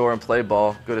North Shore and play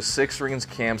ball, go to Six Rings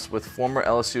Camps with former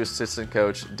LSU assistant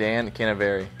coach Dan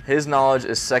Canaveri. His knowledge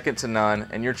is second to none,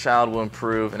 and your child will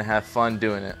improve and have fun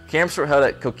doing it. Camps were held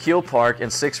at Coquille Park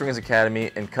and Six Rings Academy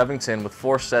in Covington with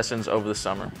 4 sessions over the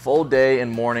summer. Full day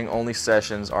and morning only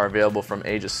sessions are available from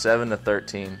ages 7 to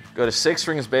 13. Go to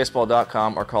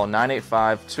sixringsbaseball.com or call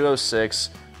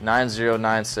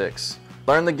 985-206-9096.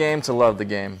 Learn the game to love the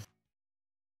game.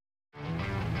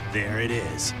 There it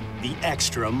is, the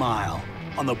extra mile,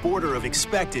 on the border of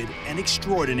expected and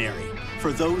extraordinary,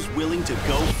 for those willing to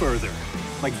go further,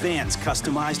 like vans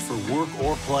customized for work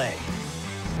or play,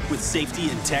 with safety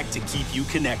and tech to keep you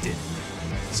connected,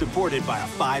 supported by a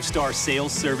 5-star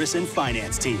sales, service, and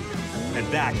finance team,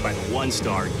 and backed by the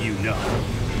 1-star you know.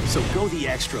 So go the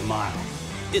extra mile.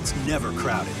 It's never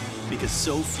crowded, because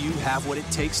so few have what it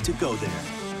takes to go there.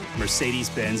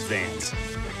 Mercedes-Benz Vans.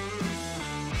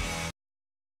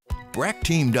 Breck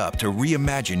teamed up to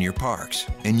reimagine your parks,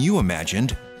 and you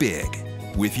imagined big.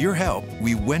 With your help,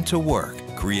 we went to work,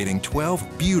 creating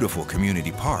 12 beautiful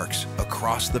community parks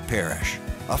across the parish.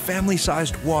 A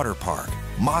family-sized water park,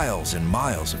 miles and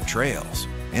miles of trails,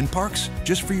 and parks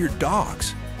just for your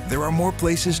dogs. There are more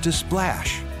places to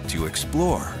splash, to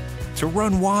explore, to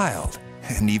run wild,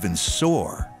 and even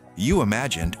soar. You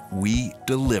imagined, we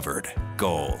delivered.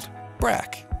 Gold.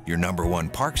 Breck, your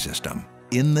 #1 park system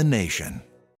in the nation.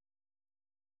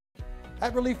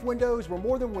 At Relief Windows, we're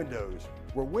more than windows.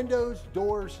 We're windows,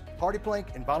 doors, hardy plank,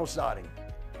 and vinyl siding.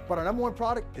 But our #1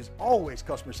 product is always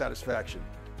customer satisfaction.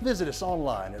 Visit us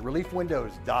online at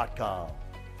reliefwindows.com.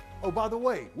 Oh, by the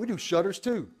way, we do shutters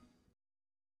too.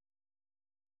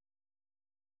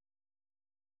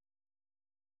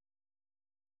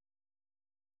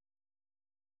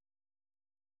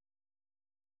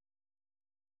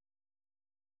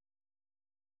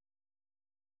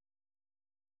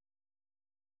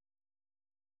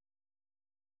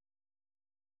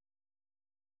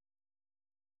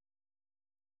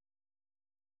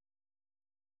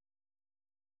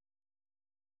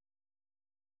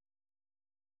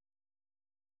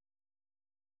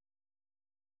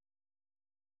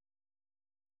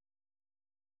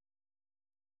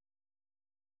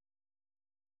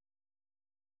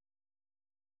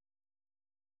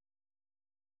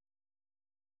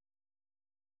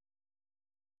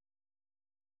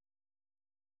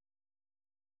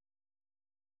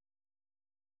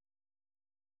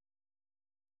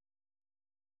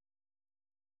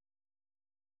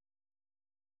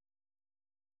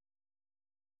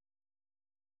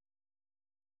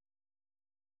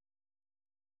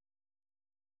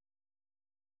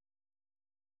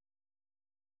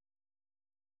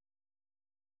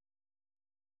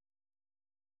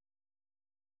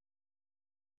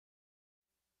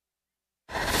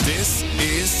 This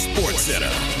is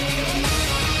SportsCenter.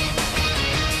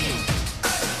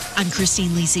 I'm Christine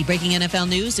Lisi. Breaking NFL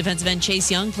news. Defensive end Chase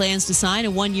Young plans to sign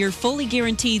a one-year, fully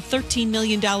guaranteed $13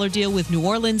 million deal with New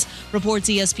Orleans, reports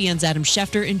ESPN's Adam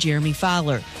Schefter and Jeremy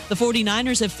Fowler. The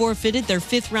 49ers have forfeited their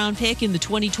fifth-round pick in the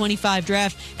 2025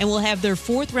 draft and will have their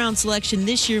fourth-round selection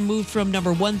this year moved from number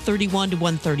 131 to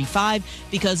 135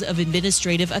 because of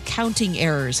administrative accounting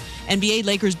errors. NBA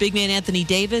Lakers big man Anthony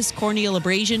Davis, corneal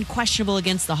abrasion, questionable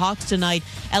against the Hawks tonight.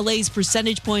 LA's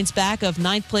percentage points back of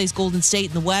ninth-place Golden State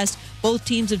in the West. Both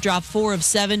teams have dropped 4 of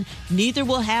 7. Neither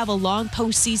will have a long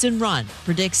postseason run,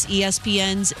 predicts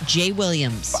ESPN's Jay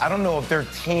Williams. I don't know if their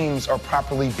teams are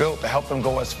properly built to help them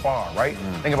go as far, right?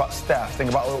 Think about Steph. Think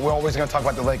about, we're always going to talk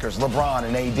about the Lakers, LeBron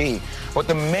and AD. But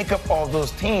the makeup of those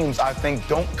teams, I think,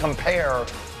 don't compare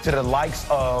to the likes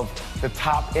of the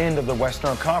top end of the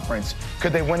Western Conference.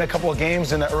 Could they win a couple of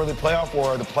games in the early playoff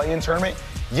or the play-in tournament?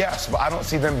 Yes, but I don't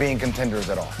see them being contenders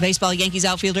at all. Baseball Yankees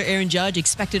outfielder Aaron Judge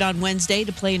expected on Wednesday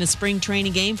to play in a spring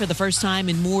training game for the first time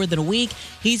in more than a week.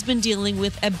 He's been dealing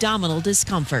with abdominal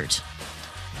discomfort.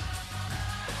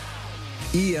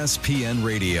 ESPN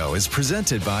Radio is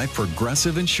presented by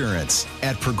Progressive Insurance.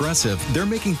 At Progressive, they're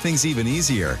making things even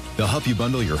easier. They'll help you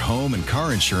bundle your home and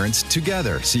car insurance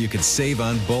together so you can save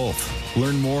on both.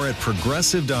 Learn more at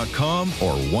progressive.com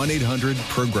or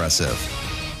 1-800-PROGRESSIVE.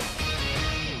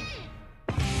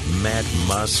 Matt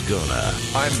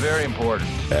Moscona. I'm very important.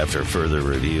 After further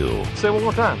review. Say it one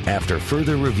more time. After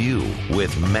further review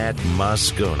with Matt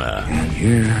Moscona. And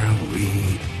here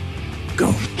we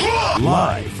go.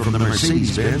 Live from the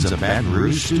Mercedes-Benz of Baton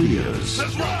Rouge Studios.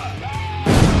 Let's ride.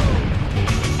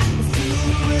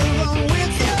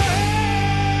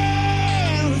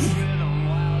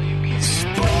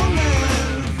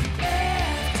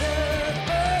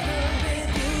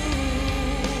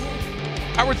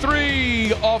 Hour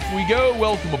 3, off we go.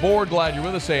 Welcome aboard. Glad you're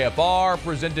with us. AFR,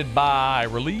 presented by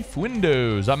Relief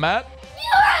Windows. I'm Matt.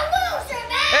 You're a loser,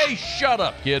 man! Hey, shut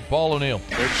up, kid. Paul O'Neill.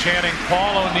 They're chanting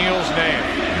Paul O'Neill's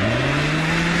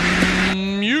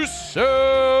name. You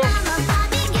so.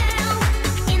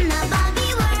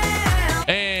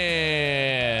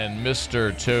 And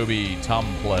Mr. Toby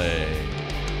Tomplay.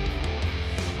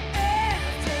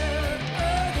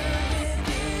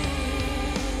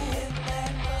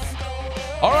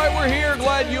 All right, we're here.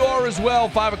 Glad you are as well.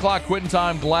 5 o'clock quitting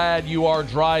time. Glad you are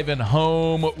driving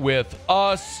home with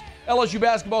us. LSU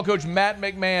basketball coach Matt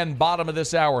McMahon, bottom of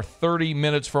this hour, 30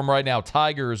 minutes from right now.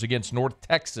 Tigers against North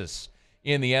Texas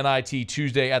in the NIT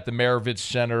Tuesday at the Maravich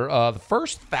Center. The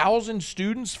first 1,000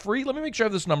 students free. Let me make sure I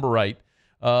have this number right.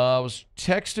 I was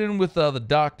texting with the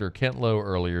doctor, Kent Lowe,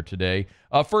 earlier today.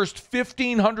 First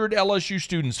 1,500 LSU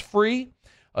students free.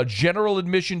 General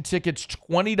admission tickets,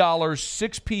 $20,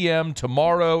 6 p.m.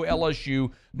 tomorrow,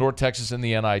 LSU, North Texas, and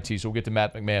the NIT. So we'll get to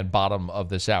Matt McMahon, bottom of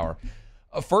this hour.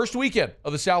 First weekend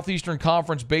of the Southeastern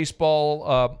Conference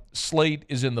baseball slate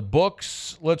is in the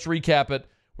books. Let's recap it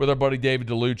with our buddy David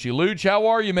Dellucci. Luch, how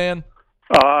are you, man?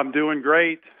 I'm doing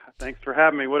great. Thanks for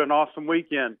having me. What an awesome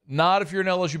weekend. Not if you're an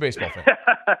LSU baseball fan.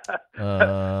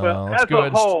 Well, let's go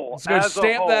ahead and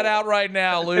stamp that out right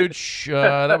now, Luch.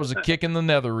 That was a kick in the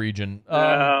nether region.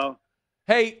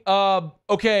 Hey,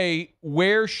 okay,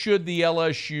 where should the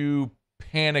LSU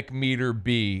panic meter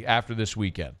be after this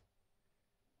weekend?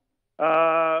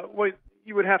 Well,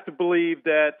 you would have to believe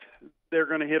that they're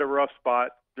going to hit a rough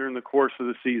spot during the course of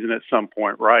the season at some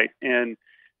point, right? And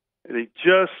they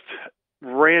just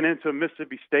ran into a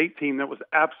Mississippi State team that was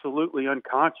absolutely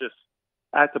unconscious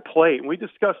at the plate. And we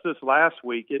discussed this last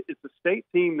week. It's a State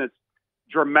team that's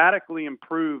dramatically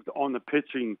improved on the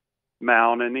pitching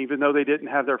mound. And even though they didn't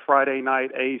have their Friday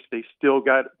night ace, they still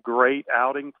got great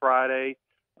outing Friday.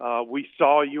 We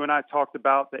saw, you and I talked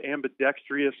about the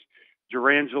ambidextrous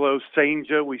Durangelo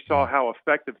Sanger. We saw how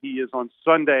effective he is on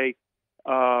Sunday.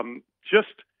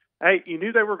 Hey, you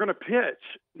knew they were going to pitch.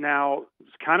 Now,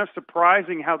 it's kind of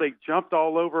surprising how they jumped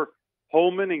all over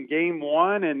Holman in game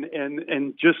one,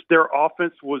 and just their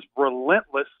offense was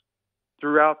relentless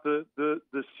throughout the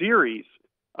series.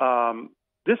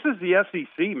 This is the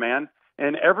SEC, man,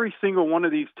 and every single one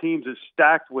of these teams is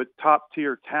stacked with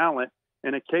top-tier talent,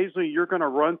 and occasionally you're going to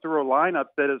run through a lineup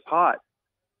that is hot.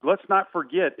 Let's not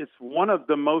forget, it's one of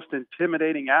the most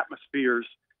intimidating atmospheres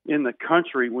in the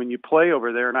country when you play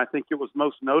over there. And I think it was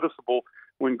most noticeable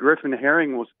when Griffin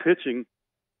Herring was pitching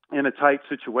in a tight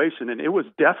situation, and it was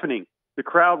deafening. The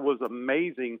crowd was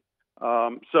amazing.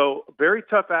 So very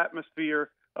tough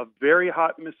atmosphere, a very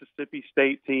hot Mississippi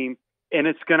State team, and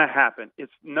it's going to happen.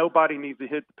 Nobody needs to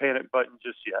hit the panic button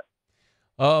just yet.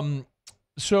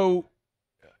 So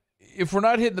if we're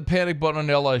not hitting the panic button on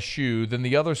LSU, then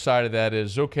the other side of that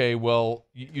is, okay, well,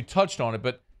 you touched on it,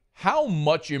 but how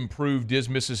much improved is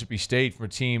Mississippi State from a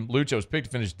team, Luch, that was picked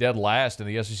to finish dead last in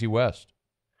the SEC West?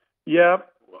 Yeah,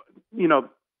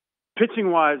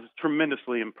 pitching-wise,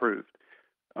 tremendously improved.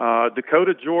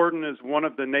 Dakota Jordan is one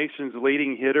of the nation's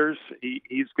leading hitters.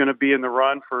 He's going to be in the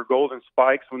run for Golden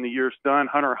Spikes when the year's done.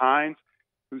 Hunter Hines,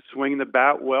 who's swinging the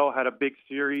bat well, had a big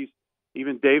series.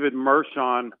 Even David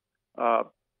Mershon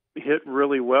hit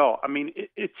really well. I mean,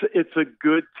 it's a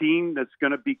good team that's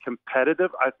going to be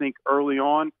competitive. I think early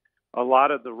on, a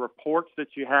lot of the reports that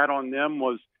you had on them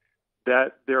was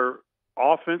that their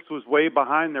offense was way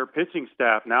behind their pitching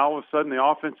staff. Now all of a sudden the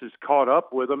offense is caught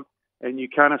up with them, and you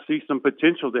kind of see some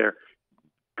potential there.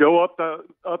 Go up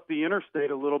the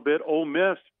interstate a little bit. Ole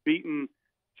Miss beating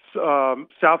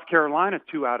South Carolina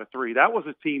 2 out of 3. That was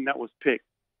a team that was picked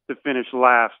to finish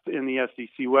last in the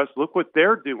SEC West. Look what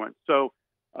they're doing. So,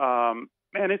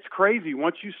 man, it's crazy.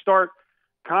 Once you start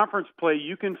conference play,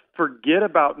 you can forget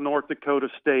about North Dakota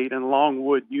State and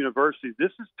Longwood University.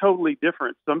 This is totally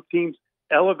different. Some teams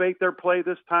elevate their play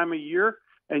this time of year,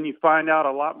 and you find out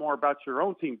a lot more about your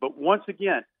own team. But once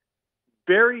again,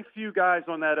 very few guys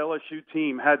on that LSU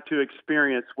team had to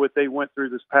experience what they went through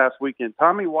this past weekend.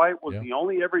 Tommy White was the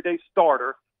only everyday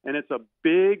starter, and it's a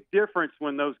big difference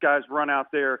when those guys run out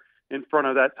there in front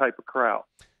of that type of crowd.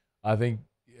 I think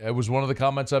it was one of the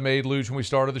comments I made, Luch, when we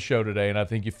started the show today, and I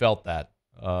think you felt that.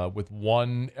 With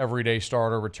one everyday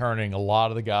starter returning, a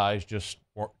lot of the guys just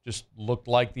looked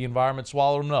like the environment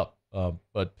swallowed them up.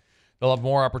 But they'll have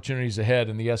more opportunities ahead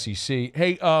in the SEC.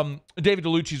 Hey, David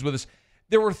Dellucci's with us.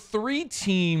 There were 3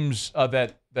 teams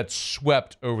that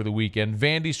swept over the weekend.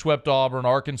 Vandy swept Auburn,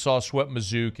 Arkansas swept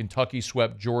Mizzou, Kentucky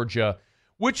swept Georgia.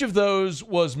 Which of those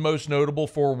was most notable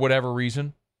for whatever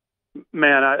reason?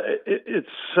 Man,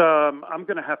 I'm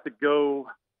going to have to go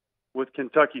with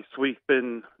Kentucky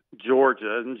sweeping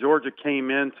Georgia. And Georgia came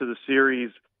into the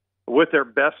series with their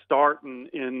best start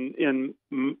in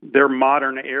their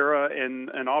modern era, and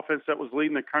an offense that was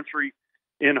leading the country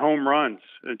in home runs.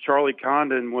 And Charlie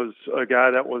Condon was a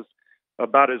guy that was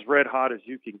about as red hot as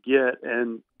you could get,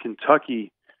 and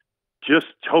Kentucky just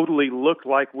totally looked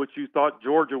like what you thought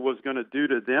Georgia was going to do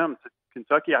to them.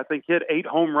 Kentucky, I think, hit 8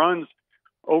 home runs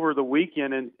over the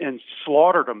weekend and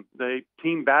slaughtered them. The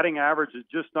team batting average is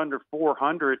just under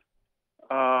 400.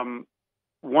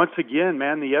 Once again,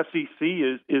 man, the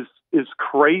SEC is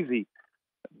crazy.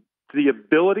 The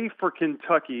ability for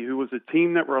Kentucky, who was a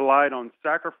team that relied on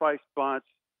sacrifice bunts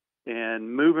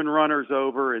and moving runners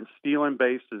over and stealing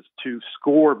bases, to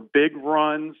score big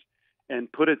runs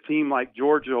and put a team like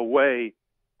Georgia away,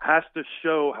 has to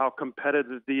show how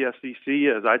competitive the SEC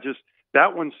is.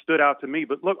 That one stood out to me.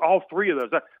 But look, all 3 of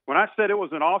those. When I said it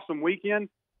was an awesome weekend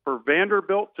for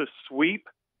Vanderbilt to sweep,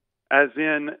 as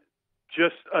in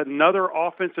just another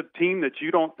offensive team that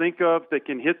you don't think of that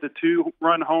can hit the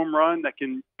 2-run home run, that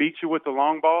can beat you with the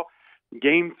long ball.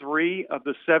 Game 3 of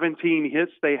the 17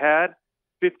 hits they had,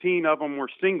 15 of them were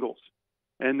singles,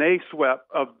 and they swept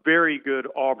a very good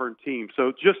Auburn team.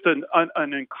 So just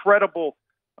an incredible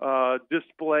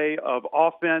display of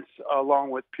offense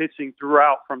along with pitching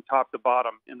throughout from top to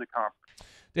bottom in the conference.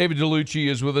 David Dellucci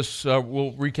is with us.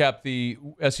 We'll recap the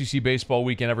SEC baseball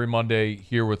weekend every Monday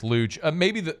here with Luch.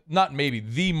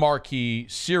 The marquee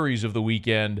series of the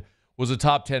weekend was a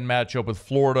top 10 matchup with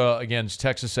Florida against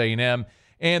Texas A&M.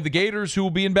 And the Gators, who will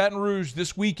be in Baton Rouge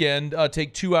this weekend,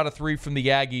 take 2 out of 3 from the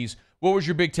Aggies. What was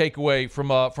your big takeaway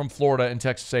from Florida and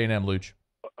Texas A&M, Luch?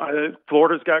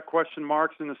 Florida's got question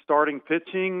marks in the starting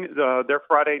pitching. Their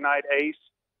Friday night ace,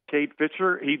 Cade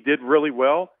Fisher, he did really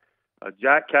well.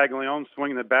 Jack Caglione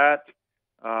swinging the bat.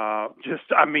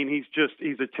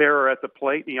 He's a terror at the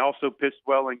plate. And he also pitched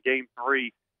well in Game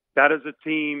 3. That is a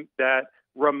team that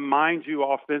reminds you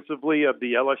offensively of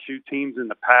the LSU teams in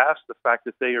the past, the fact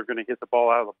that they are going to hit the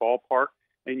ball out of the ballpark,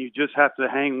 and you just have to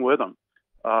hang with them.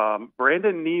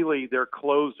 Brandon Neely, their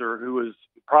closer, who is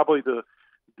probably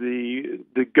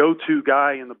the go-to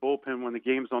guy in the bullpen when the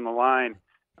game's on the line,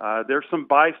 there's some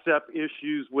bicep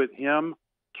issues with him.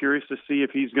 Curious to see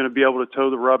if he's going to be able to toe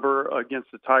the rubber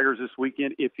against the Tigers this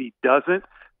weekend. If he doesn't,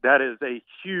 that is a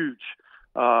huge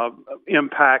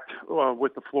impact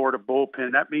with the Florida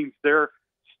bullpen. That means their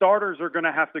starters are going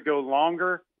to have to go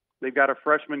longer. They've got a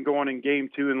freshman going in Game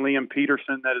 2 in Liam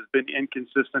Peterson that has been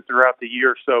inconsistent throughout the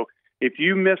year. So if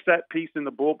you miss that piece in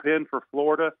the bullpen for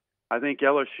Florida, I think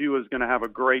LSU is going to have a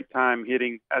great time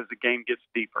hitting as the game gets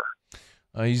deeper.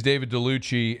 He's David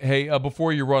Dellucci. Hey,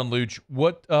 before you run, Luch,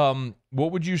 what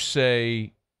would you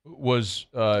say was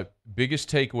biggest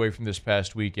takeaway from this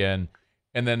past weekend?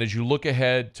 And then as you look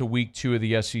ahead to week 2 of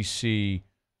the SEC,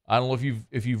 I don't know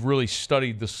if you've really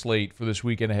studied the slate for this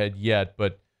weekend ahead yet,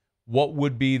 but what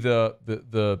would be the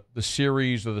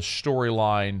series or the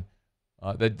storyline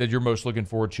that you're most looking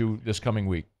forward to this coming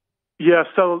week? Yeah,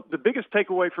 so the biggest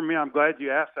takeaway for me, I'm glad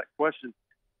you asked that question,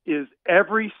 is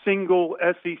every single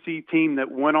SEC team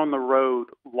that went on the road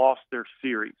lost their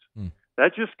series.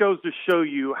 That just goes to show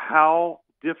you how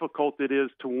difficult it is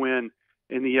to win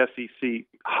in the SEC.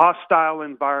 Hostile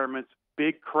environments,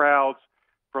 big crowds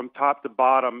from top to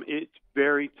bottom. It's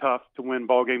very tough to win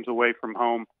ball games away from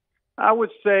home. I would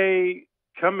say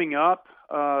coming up,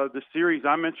 the series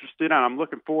I'm interested in, I'm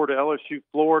looking forward to LSU,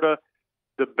 Florida,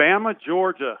 the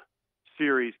Bama-Georgia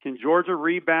series. Can Georgia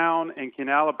rebound and can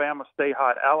Alabama stay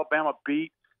hot? Alabama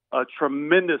beat a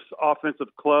tremendous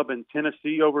offensive club in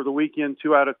Tennessee over the weekend,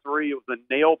 2 out of 3. It was a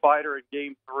nail-biter in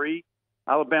Game 3.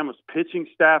 Alabama's pitching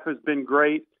staff has been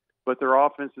great, but their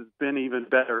offense has been even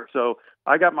better. So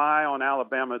I got my eye on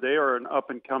Alabama. They are an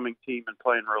up-and-coming team and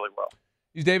playing really well.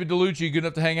 He's David Dellucci, good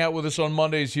enough to hang out with us on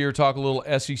Mondays here, talk a little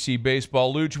SEC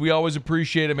baseball. Luch, we always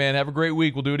appreciate it, man. Have a great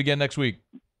week. We'll do it again next week.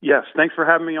 Yes, thanks for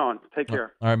having me on. Take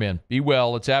care. All right, man. Be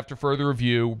well. It's After Further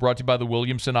Review, brought to you by the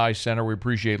Williamson Eye Center. We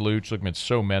appreciate Luch. Look, man,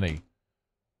 so many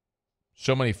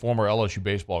former LSU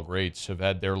baseball greats have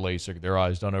had their LASIK, their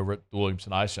eyes done over at the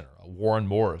Williamson Eye Center. Warren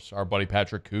Morris, our buddy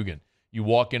Patrick Coogan. You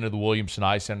walk into the Williamson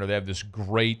Eye Center, they have this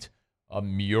great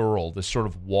mural, this sort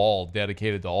of wall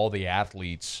dedicated to all the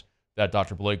athletes that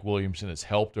Dr. Blake Williamson has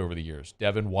helped over the years.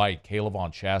 Devin White, Caleb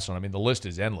Von Chasson. I mean, the list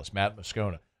is endless. Matt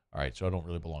Moscona. All right, so I don't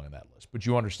really belong in that list. But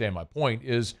you understand my point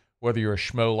is whether you're a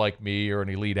schmo like me or an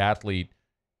elite athlete,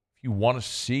 if you want to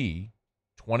see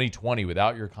 2020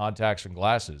 without your contacts and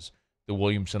glasses, the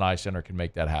Williamson Eye Center can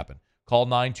make that happen. Call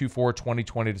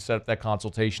 924-2020 to set up that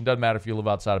consultation. Doesn't matter if you live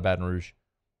outside of Baton Rouge.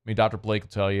 I mean, Dr. Blake will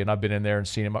tell you, and I've been in there and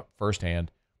seen him up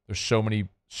firsthand. There's so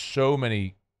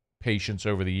many patients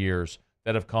over the years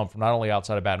that have come from not only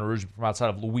outside of Baton Rouge, but from outside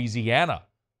of Louisiana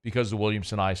because the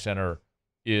Williamson Eye Center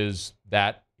is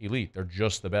that elite. They're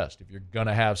just the best. If you're going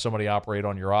to have somebody operate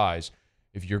on your eyes,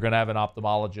 if you're going to have an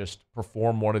ophthalmologist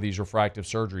perform one of these refractive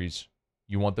surgeries,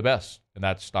 you want the best. And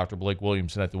that's Dr. Blake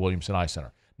Williamson at the Williamson Eye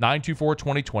Center.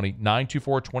 924-2020,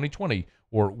 924-2020,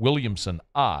 or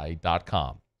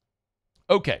williamsoneye.com.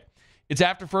 Okay, it's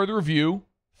After Further Review.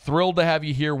 Thrilled to have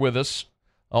you here with us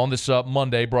on this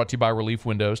Monday, brought to you by Relief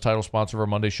Windows, title sponsor of our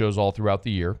Monday shows all throughout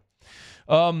the year.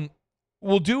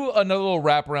 We'll do another little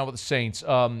wrap around with the Saints.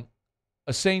 A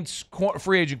Saints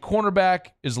free agent cornerback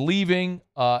is leaving.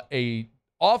 A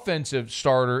offensive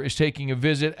starter is taking a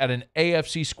visit at an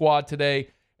AFC squad today,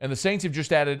 and the Saints have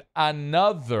just added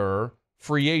another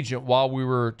free agent while we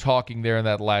were talking there in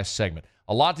that last segment.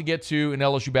 A lot to get to in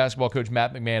LSU basketball coach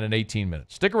Matt McMahon in 18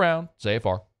 minutes. Stick around. It's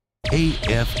AFR.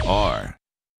 AFR.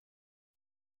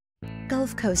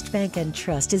 Gulf Coast Bank and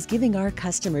Trust is giving our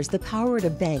customers the power to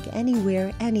bank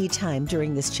anywhere, anytime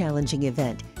during this challenging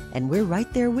event. And we're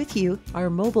right there with you. Our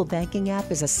mobile banking app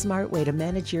is a smart way to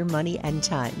manage your money and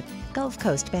time. Gulf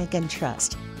Coast Bank and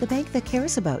Trust, the bank that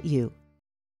cares about you.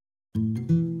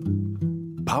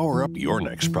 Power up your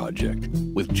next project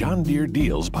with John Deere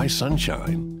Deals by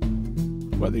Sunshine.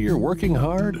 Whether you're working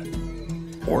hard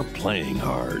or playing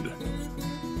hard,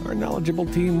 our knowledgeable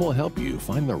team will help you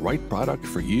find the right product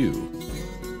for you.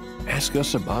 Ask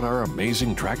us about our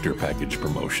amazing tractor package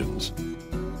promotions.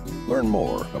 Learn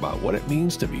more about what it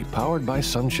means to be powered by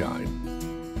sunshine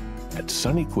at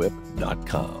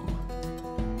sunequip.com.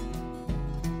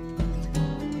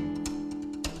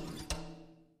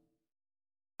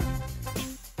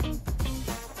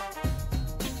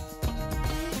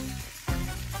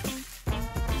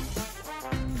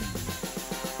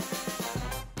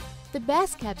 The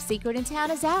best kept secret in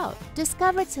town is out.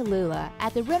 Discover Tallulah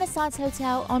at the Renaissance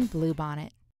Hotel on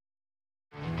Bluebonnet.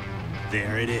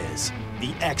 There it is,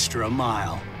 the extra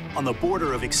mile, on the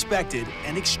border of expected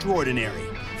and extraordinary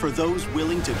for those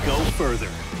willing to go further,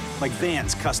 like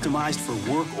vans customized for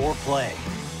work or play,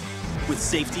 with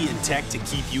safety and tech to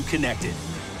keep you connected,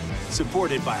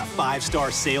 supported by a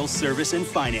 5-star sales, service, and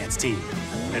finance team,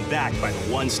 and backed by the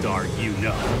 1-star you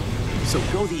know. So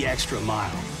go the extra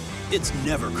mile. It's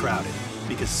never crowded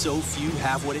because so few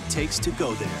have what it takes to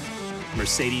go there.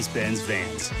 Mercedes-Benz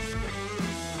Vans.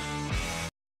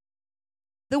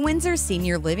 The Windsor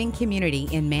Senior Living Community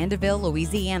in Mandeville,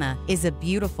 Louisiana is a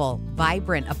beautiful,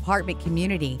 vibrant apartment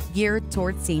community geared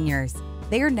towards seniors.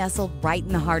 They are nestled right in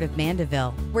the heart of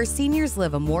Mandeville, where seniors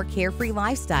live a more carefree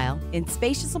lifestyle in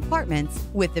spacious apartments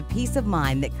with the peace of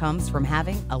mind that comes from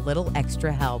having a little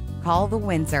extra help. Call the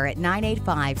Windsor at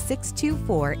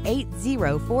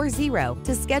 985-624-8040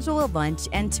 to schedule a lunch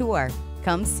and tour.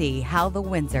 Come see how the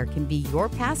Windsor can be your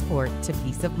passport to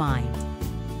peace of mind.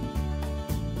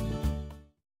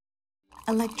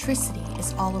 Electricity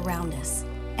is all around us,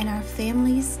 and our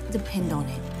families depend on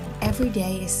it. Every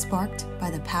day is sparked by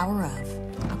the power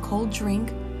of a cold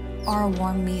drink or a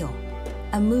warm meal,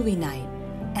 a movie night,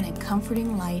 and a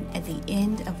comforting light at the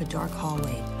end of a dark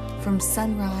hallway. From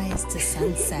sunrise to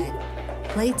sunset,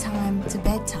 playtime to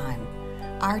bedtime,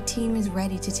 our team is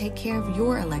ready to take care of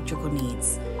your electrical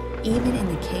needs. Even in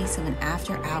the case of an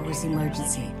after-hours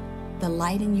emergency, the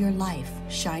light in your life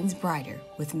shines brighter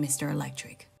with Mr.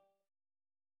 Electric.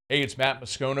 Hey, it's Matt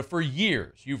Moscona. For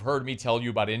years, you've heard me tell you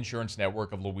about Insurance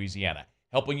Network of Louisiana,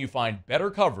 helping you find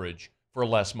better coverage for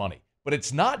less money. But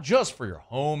it's not just for your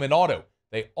home and auto.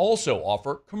 They also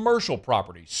offer commercial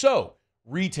property. So,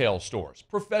 retail stores,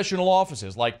 professional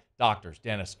offices like doctors,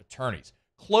 dentists, attorneys,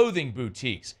 clothing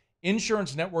boutiques.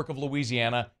 Insurance Network of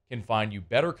Louisiana can find you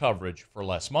better coverage for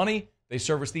less money. They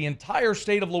service the entire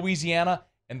state of Louisiana,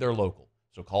 and they're local.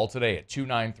 So call today at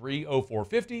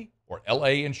 293-0450 or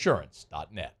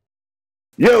lainsurance.net.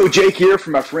 Yo, Jake here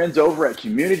from my friends over at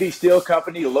Community Steel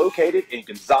Company located in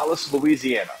Gonzales,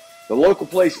 Louisiana. The local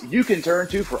place you can turn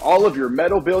to for all of your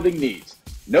metal building needs.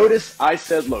 Notice I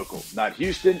said local, not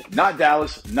Houston, not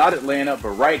Dallas, not Atlanta,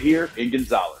 but right here in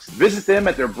Gonzales. Visit them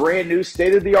at their brand new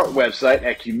state-of-the-art website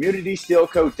at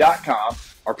communitysteelco.com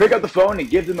or pick up the phone and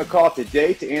give them a call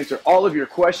today to answer all of your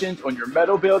questions on your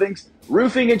metal buildings,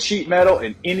 roofing and sheet metal,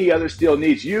 and any other steel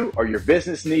needs you or your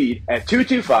business need at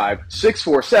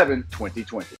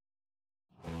 225-647-2020.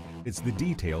 It's the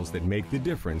details that make the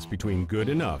difference between good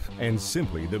enough and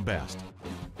simply the best.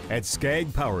 At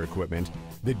Skag Power Equipment,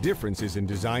 the difference is in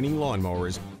designing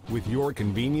lawnmowers with your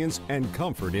convenience and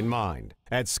comfort in mind.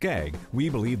 At Skag, we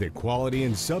believe that quality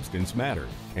and substance matter,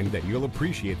 and that you'll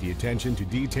appreciate the attention to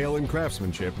detail and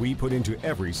craftsmanship we put into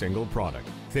every single product.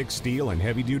 Thick steel and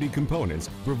heavy-duty components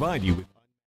provide you with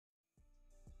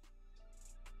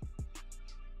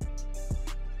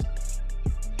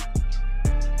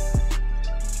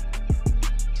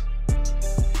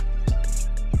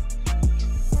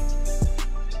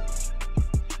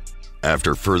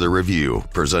After further review,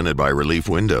 presented by Relief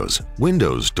Windows,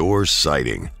 Windows, Doors,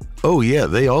 Siding. Oh yeah,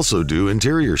 they also do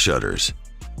interior shutters.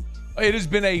 It has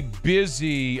been a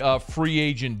busy free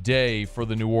agent day for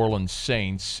the New Orleans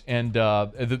Saints, and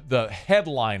the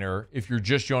headliner, if you're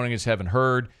just joining us, haven't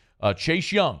heard,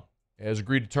 Chase Young has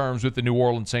agreed to terms with the New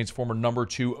Orleans Saints, former number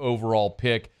 2 overall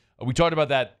pick. We talked about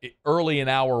that early in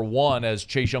hour one as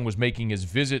Chase Young was making his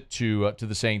visit to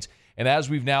the Saints, and as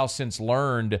we've now since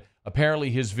learned, apparently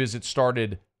his visit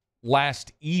started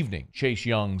last evening. Chase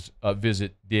Young's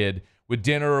visit did, with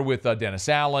dinner with Dennis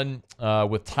Allen,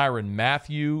 with Tyrann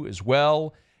Mathieu as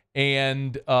well.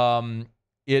 And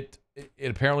it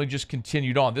apparently just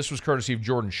continued on. This was courtesy of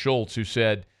Jordan Schultz, who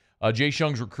said Chase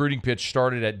Young's recruiting pitch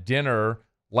started at dinner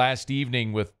last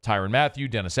evening with Tyrann Mathieu,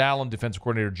 Dennis Allen, defensive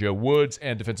coordinator Joe Woods,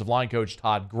 and defensive line coach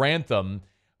Todd Grantham.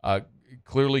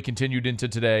 Clearly continued into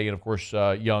today. And, of course,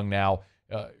 Young now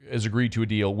has agreed to a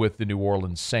deal with the New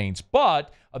Orleans Saints.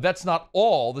 But that's not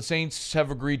all. The Saints have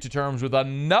agreed to terms with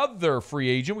another free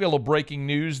agent. We got a little breaking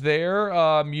news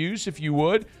there. Muse, if you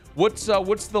would. What's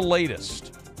the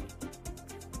latest?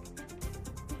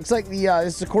 Looks like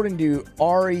this is according to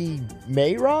Ari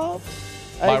Mayrov.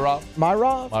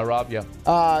 Mayrov,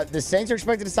 yeah. The Saints are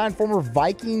expected to sign former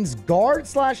Vikings guard /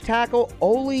 tackle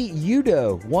Oli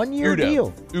Udoh. 1-year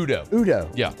deal.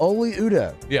 Udoh. Yeah. Oli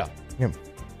Udoh. Yeah. Him.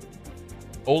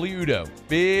 Oli Udoh.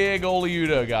 Big Oli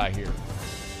Udoh guy here.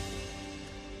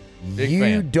 Big you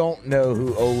fan. Don't know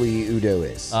who Oli Udoh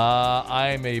is.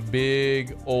 I'm a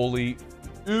big Oli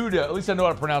Udoh. At least I know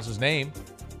how to pronounce his name.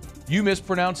 You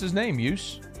mispronounce his name,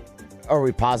 Muse. Are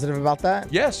we positive about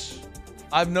that? Yes.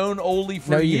 I've known Oli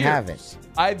for years. No, you haven't.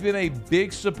 I've been a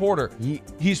big supporter.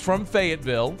 He's from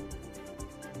Fayetteville,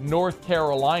 North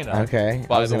Carolina. Okay.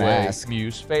 By the way,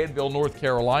 Muse. Fayetteville, North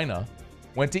Carolina.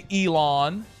 Went to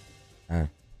Elon.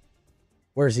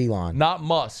 Where's Elon? Not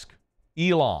Musk.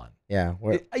 Elon. Yeah.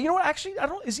 You know what? Actually, I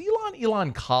don't. Is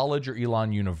Elon College or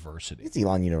Elon University? It's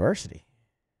Elon University.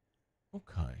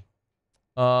 Okay.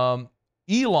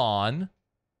 Elon.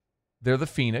 They're the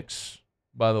Phoenix,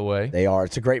 by the way. They are.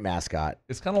 It's a great mascot.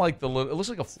 It's kind of like it looks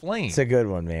like a flame. It's a good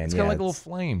one, man. It's kind of like a little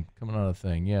flame coming out of the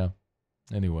thing. Yeah.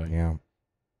 Anyway. Yeah.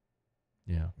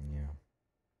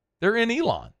 They're in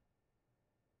Elon.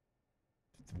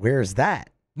 Where is that?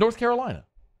 North Carolina.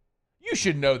 You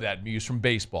should know that, Muse, from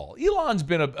baseball. Elon's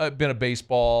been a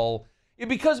baseball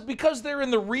because they're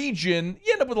in the region.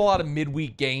 You end up with a lot of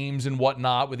midweek games and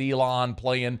whatnot with Elon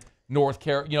playing North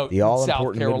Carolina,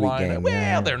 South Carolina.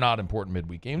 Well, they're not important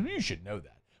midweek games. You should know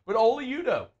that. But Oli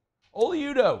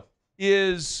Udoh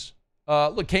is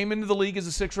Look, came into the league as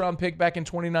a 6th-round pick back in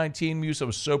 2019. Musa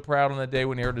was so proud on that day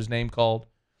when he heard his name called.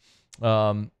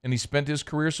 And he spent his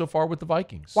career so far with the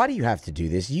Vikings. Why do you have to do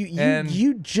this?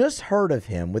 You just heard of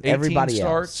him with 18 everybody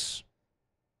starts. else.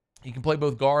 He can play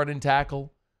both guard and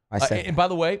tackle. And by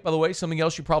the way, something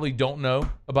else you probably don't know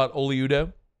about Oli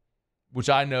Udoh, which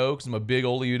I know because I'm a big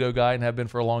Oli Udoh guy and have been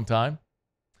for a long time.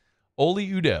 Oli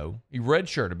Udoh, he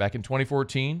redshirted back in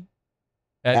 2014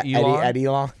 at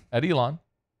Elon. At Elon.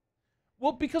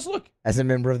 Well, because look. As a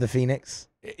member of the Phoenix?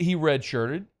 He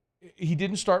redshirted. He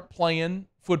didn't start playing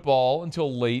football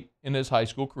until late in his high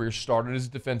school career. Started as a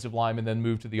defensive lineman, then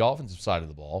moved to the offensive side of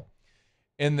the ball.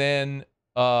 And then,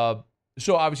 so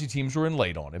obviously teams were in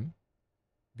late on him.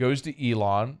 Goes to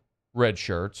Elon, red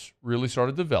shirts, really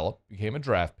started to develop, became a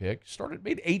draft pick,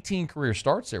 made 18 career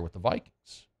starts there with the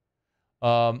Vikings.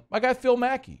 My guy Phil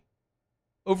Mackey,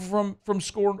 over from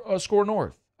Score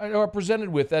North, I presented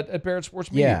with at Barrett Sports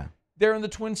Media. Yeah. There in the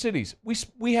Twin Cities.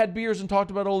 We had beers and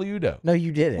talked about Oli Udoh. No,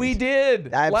 you didn't. We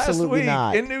did. Absolutely last week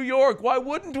not. In New York. Why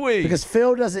wouldn't we? Because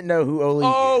Phil doesn't know who Oli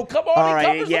is. Oh, come on. All he right,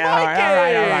 covers yeah, the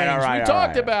Vikings. all right. We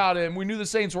talked about him. We knew the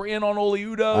Saints were in on Oli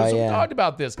Udoh, so we talked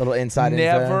about this. Little inside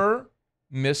Never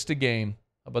missed a game.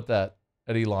 How about that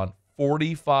at Elon?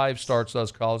 45 starts of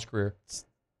his college career.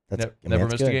 Never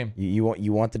missed a game. You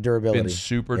want the durability. Been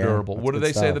super durable. What do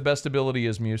they say the best ability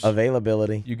is, Muse?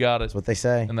 Availability. You got it. That's what they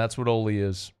say. And that's what Oli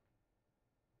is.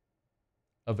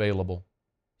 Available.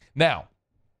 Now,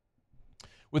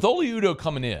 with Oli Udoh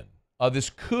coming in, this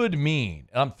could mean,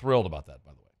 and I'm thrilled about that,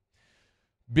 by the way,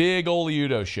 big Oli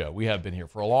Udoh show. We have been here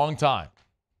for a long time.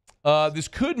 This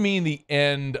could mean the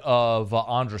end of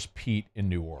Andres Pete in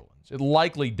New Orleans. It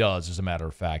likely does, as a matter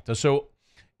of fact. So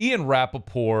Ian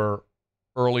Rappaport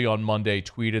early on Monday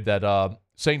tweeted that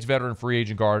Saints veteran free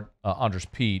agent guard Andres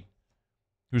Pete,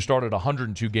 who started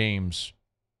 102 games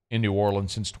in New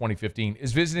Orleans since 2015,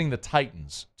 is visiting the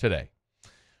Titans today.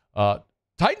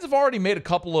 Titans have already made a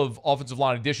couple of offensive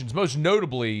line additions, most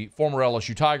notably former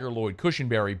LSU Tiger Lloyd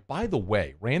Cushenberry. By the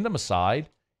way, random aside,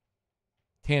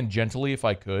 tangentially if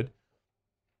I could,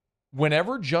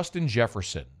 whenever Justin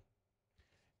Jefferson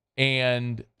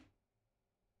and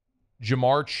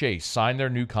Jamar Chase sign their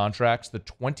new contracts, the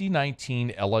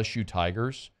 2019 LSU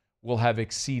Tigers will have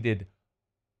exceeded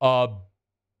 $1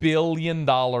 billion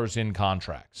in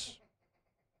contracts.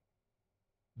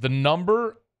 The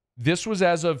number, this was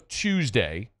as of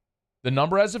Tuesday, so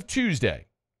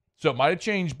it might have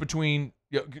changed between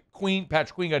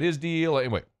Patrick Queen got his deal.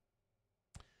 Anyway,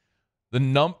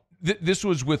 this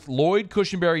was with Lloyd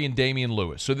Cushenberry and Damian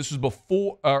Lewis. So this was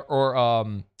before,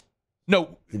 so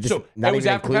that was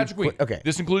after Patrick Queen. Okay.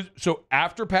 This includes, so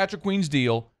after Patrick Queen's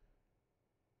deal,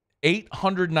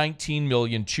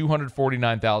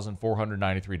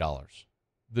 $819,249,493.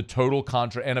 The total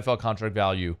NFL contract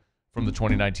value from the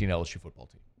 2019 LSU football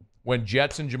team. When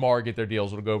Jets and Jamar get their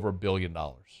deals, it'll go over $1 billion.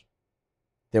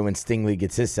 Then when Stingley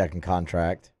gets his second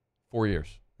contract. 4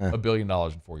 years. $1 billion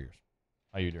in 4 years.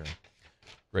 How you doing?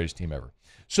 Greatest team ever.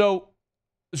 So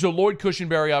Lloyd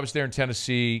Cushenberry, obviously there in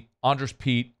Tennessee. Andres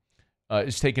Pete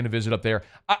is taking a visit up there.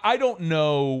 I don't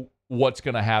know what's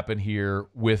going to happen here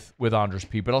with Andres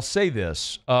Pete, but I'll say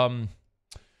this. I'm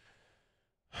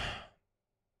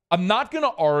not going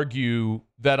to argue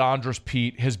that Andres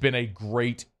Pete has been a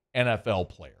great NFL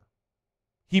player.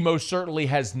 He most certainly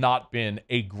has not been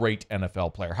a great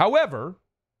NFL player. However,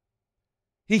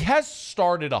 he has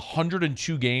started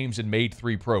 102 games and made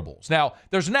 3 Pro Bowls. Now,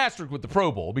 there's an asterisk with the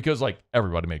Pro Bowl because, like,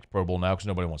 everybody makes Pro Bowl now because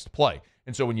nobody wants to play.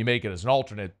 And so when you make it as an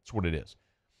alternate, it's what it is.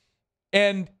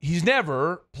 And he's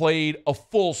never played a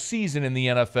full season in the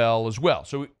NFL as well.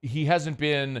 So he hasn't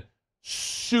been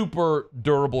super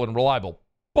durable and reliable.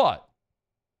 But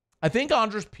I think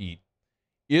Andres Pete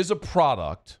is a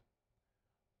product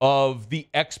of the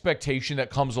expectation that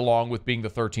comes along with being the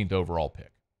 13th overall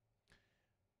pick.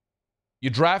 You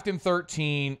draft him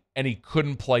 13, and he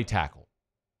couldn't play tackle.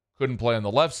 Couldn't play on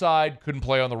the left side, couldn't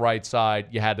play on the right side.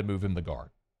 You had to move him to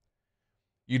guard.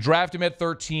 You draft him at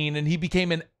 13, and he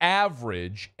became an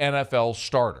average NFL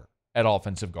starter at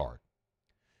offensive guard.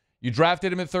 You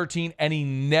drafted him at 13, and he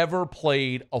never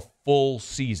played a full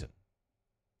season.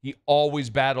 He always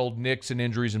battled nicks and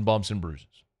injuries and bumps and bruises.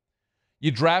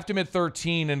 You draft him at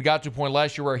 13 and got to a point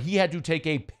last year where he had to take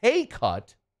a pay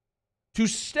cut to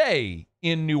stay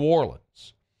in New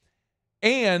Orleans.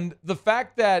 And the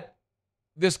fact that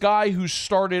this guy who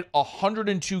started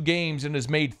 102 games and has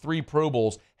made 3 Pro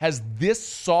Bowls has this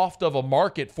soft of a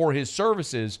market for his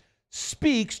services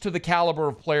speaks to the caliber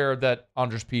of player that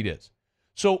Andres Pete is.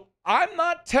 So I'm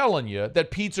not telling you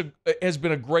that Pete has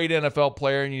been a great NFL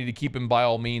player and you need to keep him by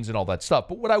all means and all that stuff.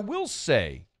 But what I will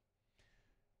say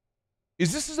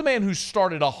is this is a man who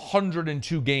started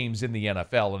 102 games in the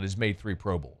NFL and has made 3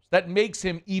 Pro Bowls. That makes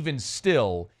him even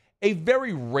still a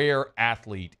very rare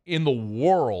athlete in the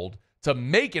world to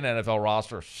make an NFL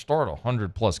roster, start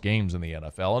 100-plus games in the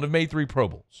NFL, and have made 3 Pro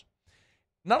Bowls.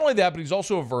 Not only that, but he's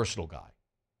also a versatile guy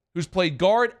who's played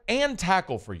guard and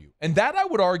tackle for you. And that, I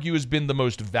would argue, has been the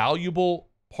most valuable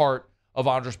part of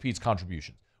Andres Pete's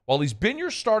contributions. While he's been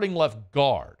your starting left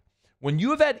guard, when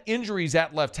you have had injuries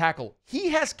at left tackle, he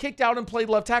has kicked out and played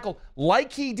left tackle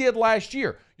like he did last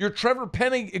year. Your Trevor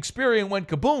Penning experience went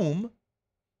kaboom,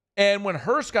 and when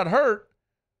Hurst got hurt,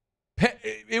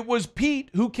 it was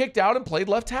Pete who kicked out and played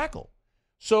left tackle.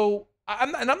 So,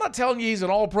 I'm not telling you he's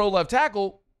an all-pro left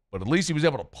tackle, but at least he was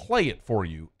able to play it for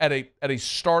you at a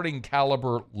starting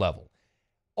caliber level.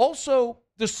 Also,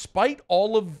 despite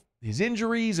all of his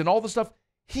injuries and all the stuff,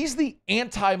 he's the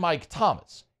anti-Mike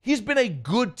Thomas. He's been a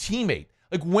good teammate.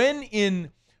 Like, when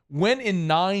in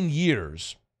 9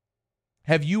 years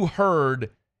have you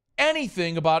heard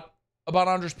anything about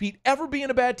Andres Pete ever being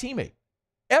a bad teammate?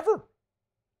 Ever.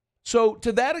 So,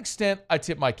 to that extent, I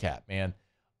tip my cap, man.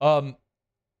 I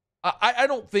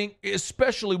don't think,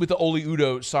 especially with the Oli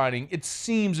Udoh signing, it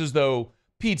seems as though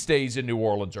Pete's days in New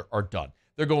Orleans are done.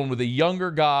 They're going with a younger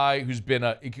guy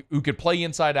who could play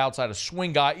inside, outside, a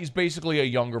swing guy. He's basically a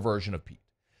younger version of Pete.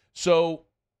 So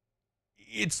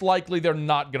it's likely they're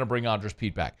not going to bring Andres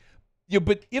Pete back. Yeah,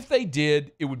 but if they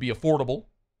did, it would be affordable.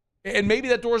 And maybe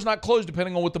that door's not closed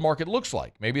depending on what the market looks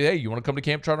like. Maybe, hey, you want to come to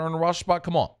camp, try to earn a roster spot?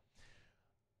 Come on.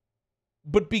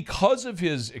 But because of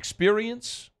his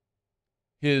experience,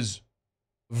 his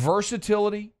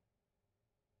versatility,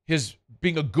 his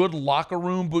being a good locker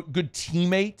room, but good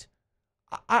teammate,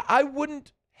 I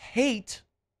wouldn't hate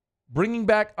bringing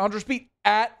back Andres Pete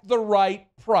at the right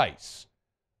price.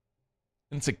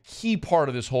 And it's a key part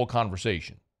of this whole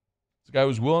conversation. It's a guy who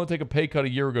was willing to take a pay cut a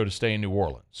year ago to stay in New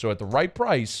Orleans. So at the right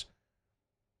price,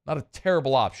 not a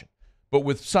terrible option. But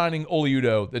with signing Oli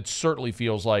Udoh, that certainly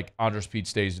feels like Andres Pete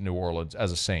stays in New Orleans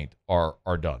as a Saint are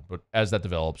done. But as that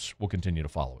develops, we'll continue to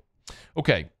follow it.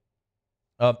 Okay.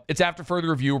 It's After Further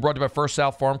Review. We're brought to you by First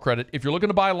South Farm Credit. If you're looking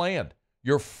to buy land,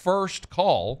 your first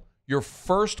call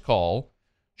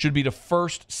should be to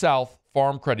First South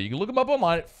Farm Credit. You can look them up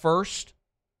online at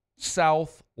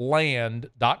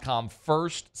firstsouthland.com,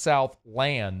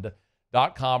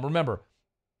 firstsouthland.com. Remember,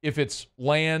 if it's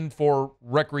land for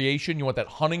recreation, you want that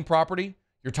hunting property,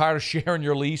 you're tired of sharing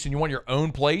your lease and you want your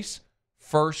own place,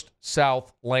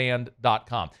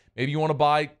 firstsouthland.com. Maybe you want to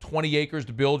buy 20 acres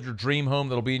to build your dream home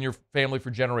that'll be in your family for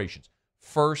generations.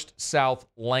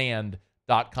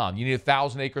 firstsouthland.com. You need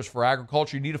 1,000 acres for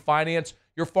agriculture. You need to finance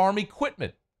your farm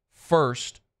equipment.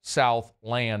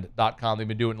 firstsouthland.com. They've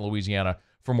been doing it in Louisiana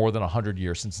for more than 100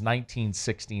 years, since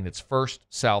 1916. It's First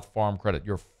South Farm Credit.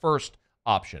 Your first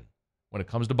option when it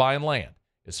comes to buying land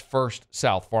is First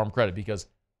South Farm Credit, because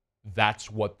that's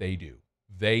what they do.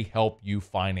 They help you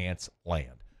finance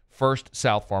land. First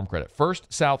South Farm Credit.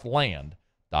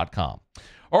 firstsouthland.com.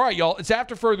 All right, y'all, it's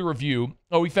After Further Review.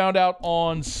 We found out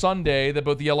on Sunday that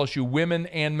both the LSU women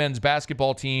and men's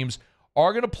basketball teams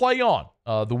are going to play on.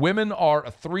 The women are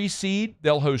a 3 seed.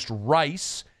 They'll host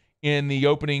Rice in the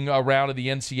opening round of the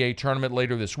NCAA tournament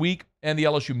later this week. And the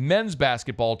LSU men's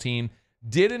basketball team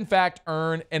did, in fact,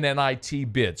 earn an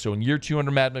NIT bid. So in year 2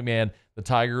 under Matt McMahon, the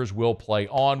Tigers will play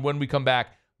on. When we come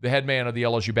back, the head man of the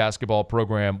LSU basketball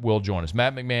program will join us.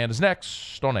 Matt McMahon is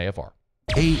next on AFR.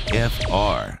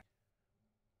 AFR.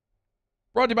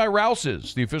 Brought to you by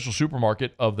Rouse's, the official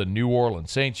supermarket of the New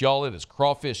Orleans Saints. Y'all, it is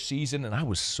crawfish season, and I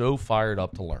was so fired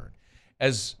up to learn.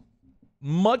 As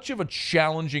much of a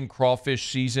challenging crawfish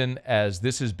season as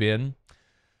this has been,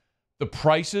 the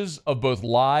prices of both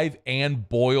live and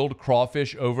boiled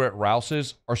crawfish over at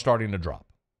Rouse's are starting to drop,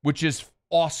 which is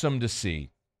awesome to see.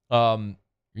 You're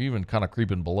even kind of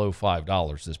creeping below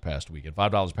 $5 this past weekend,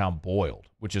 $5 a pound boiled,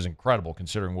 which is incredible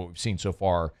considering what we've seen so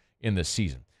far in this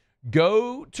season.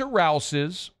 Go to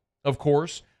Rouse's, of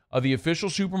course, the official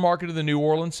supermarket of the New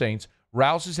Orleans Saints.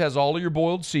 Rouse's has all of your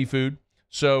boiled seafood.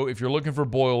 So if you're looking for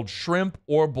boiled shrimp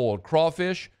or boiled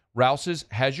crawfish, Rouse's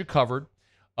has you covered.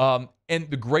 And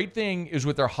the great thing is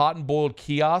with their hot and boiled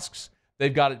kiosks,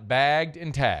 they've got it bagged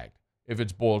and tagged. If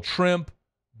it's boiled shrimp,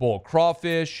 boiled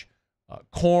crawfish,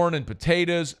 corn and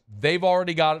potatoes, they've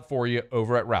already got it for you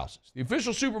over at Rouse's. The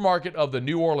official supermarket of the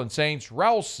New Orleans Saints,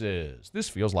 Rouse's. This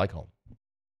feels like home.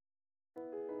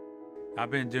 I've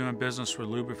been doing business with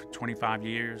Luber for 25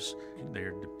 years.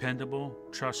 They're dependable,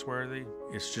 trustworthy.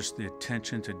 It's just the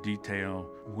attention to detail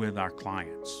with our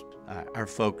clients. Our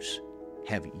folks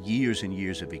have years and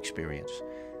years of experience.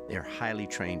 They're highly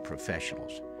trained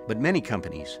professionals. But many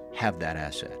companies have that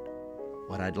asset.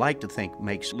 What I'd like to think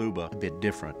makes Luba a bit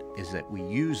different is that we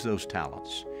use those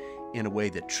talents in a way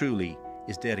that truly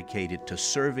is dedicated to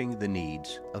serving the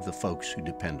needs of the folks who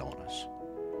depend on us.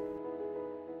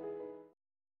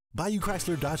 Bayou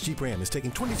Chrysler Dodge Jeep Ram is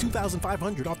taking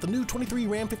 $22,500 off the new 23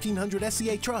 Ram 1500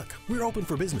 SCA truck. We're open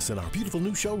for business in our beautiful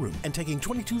new showroom and taking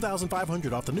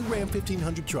 $22,500 off the new Ram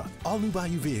 1500 truck. All new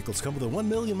Bayou vehicles come with a 1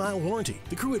 million mile warranty.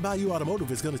 The crew at Bayou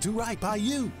Automotive is going to do right by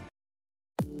you.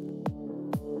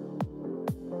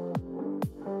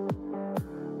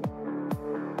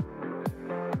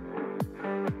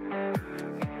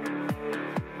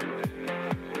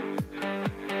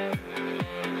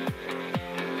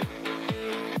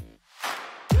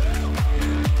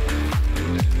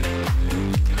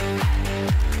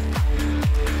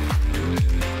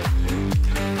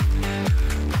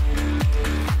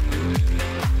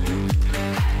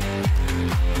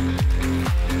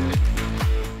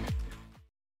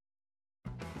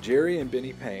 Jerry and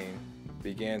Benny Payne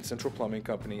began Central Plumbing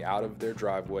Company out of their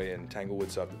driveway in Tanglewood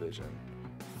subdivision.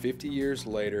 50 years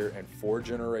later and 4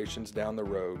 generations down the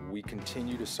road, we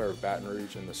continue to serve Baton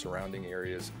Rouge and the surrounding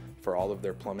areas for all of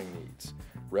their plumbing needs.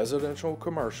 Residential,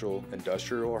 commercial,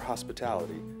 industrial, or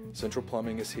hospitality, Central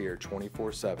Plumbing is here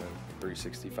 24/7,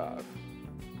 365.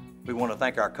 We want to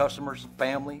thank our customers,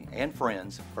 family, and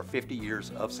friends for 50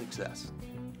 years of success.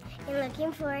 And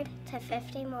looking forward to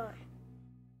 50 more.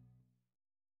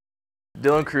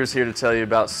 Dylan Cruz here to tell you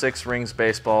about Six Rings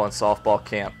Baseball and Softball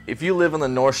Camp. If you live on the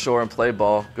North Shore and play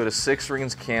ball, go to Six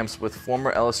Rings Camps with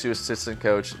former LSU assistant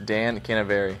coach Dan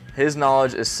Canaveri. His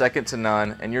knowledge is second to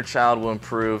none, and your child will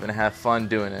improve and have fun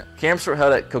doing it. Camps are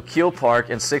held at Coquille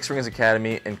Park and Six Rings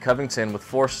Academy in Covington with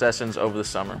 4 sessions over the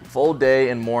summer. Full day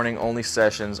and morning only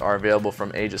sessions are available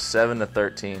from ages 7 to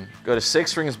 13. Go to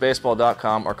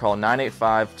sixringsbaseball.com or call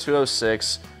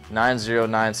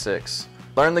 985-206-9096.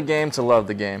 Learn the game to love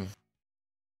the game.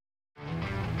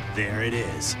 There it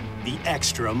is, the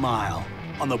extra mile,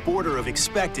 on the border of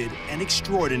expected and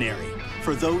extraordinary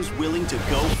for those willing to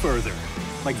go further,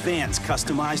 like vans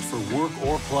customized for work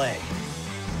or play,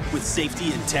 with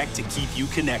safety and tech to keep you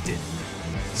connected,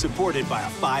 supported by a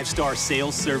 5-star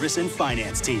sales, service, and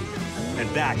finance team,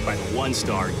 and backed by the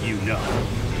 1-star you know.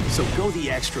 So go the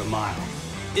extra mile.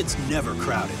 It's never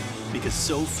crowded, because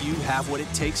so few have what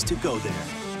it takes to go there.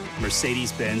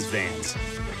 Mercedes-Benz Vans.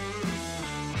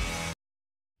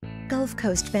 Gulf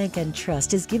Coast Bank and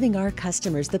Trust is giving our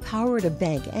customers the power to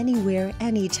bank anywhere,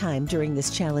 anytime during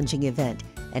this challenging event.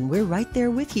 And we're right there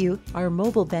with you. Our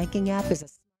mobile banking app is a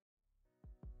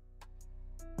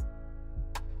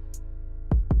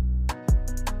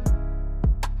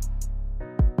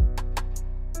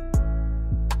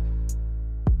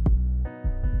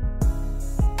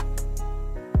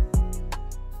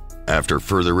After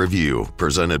further review,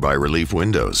 presented by Relief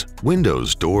Windows,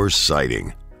 windows, doors,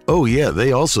 siding. Oh yeah,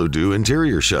 they also do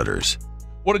interior shutters.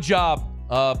 What a job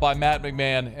by Matt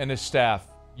McMahon and his staff.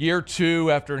 Year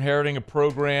 2 after inheriting a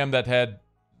program that had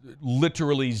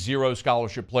literally 0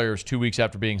 scholarship players 2 weeks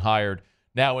after being hired.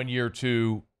 Now in year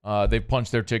 2, they've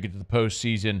punched their ticket to the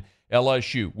postseason.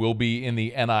 LSU will be in the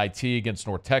NIT against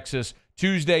North Texas.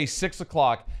 Tuesday, 6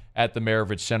 o'clock at the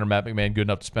Maravich Center. Matt McMahon, good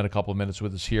enough to spend a couple of minutes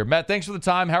with us here. Matt, thanks for the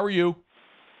time. How are you?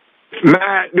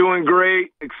 Matt, doing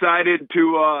great. Excited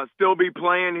to still be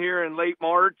playing here in late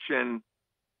March and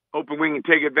hoping we can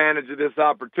take advantage of this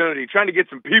opportunity. Trying to get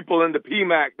some people into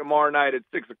PMAC tomorrow night at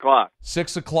 6 o'clock.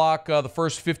 6 o'clock, the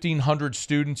first 1,500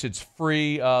 students. It's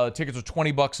free. Tickets are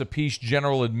 $20 a piece,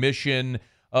 general admission.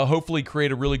 Hopefully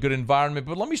create a really good environment.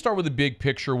 But let me start with a big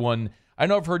picture one. I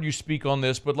know I've heard you speak on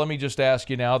this, but let me just ask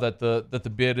you now that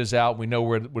the bid is out, we know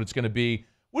what it's going to be.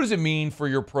 What does it mean for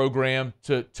your program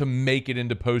to make it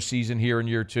into postseason here in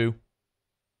year 2?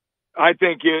 I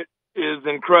think it is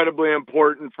incredibly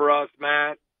important for us,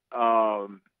 Matt.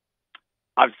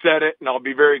 I've said it, and I'll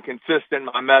be very consistent in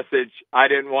my message. I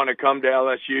didn't want to come to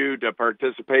LSU to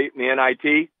participate in the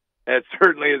NIT. That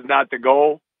certainly is not the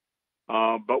goal.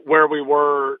 But where we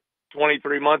were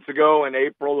 23 months ago in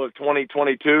April of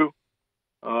 2022,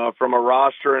 from a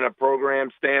roster and a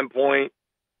program standpoint,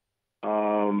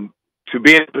 to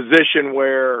be in a position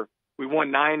where we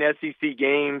won 9 SEC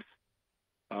games,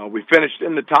 we finished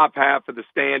in the top half of the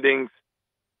standings,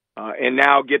 and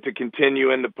now get to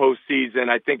continue in the postseason.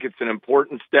 I think it's an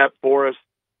important step for us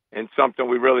and something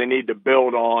we really need to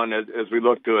build on as we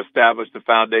look to establish the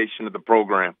foundation of the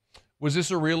program. Was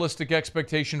this a realistic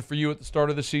expectation for you at the start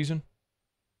of the season?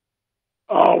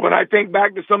 Oh, when I think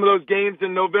back to some of those games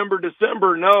in November,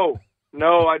 December, no,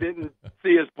 I didn't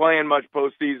see us playing much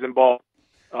postseason ball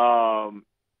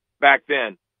back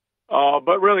then.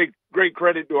 But really great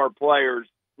credit to our players.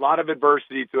 lot of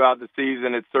adversity throughout the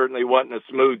season. It certainly wasn't a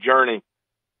smooth journey.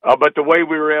 But the way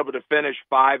we were able to finish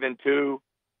 5-2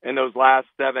 in those last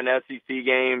 7 SEC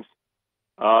games,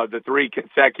 the 3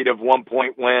 consecutive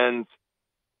 1-point wins,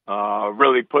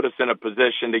 really put us in a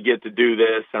position to get to do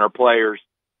this, and our players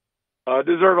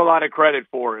deserve a lot of credit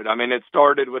for it. I mean, it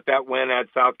started with that win at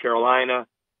South Carolina,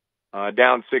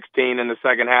 down 16 in the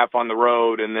second half on the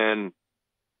road, and then,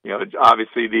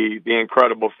 obviously the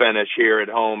incredible finish here at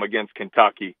home against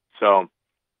Kentucky. So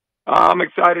I'm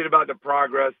excited about the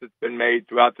progress that's been made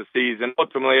throughout the season.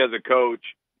 Ultimately, as a coach,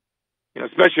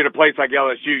 especially at a place like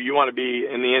LSU, you want to be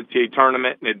in the NCAA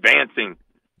tournament and advancing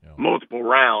multiple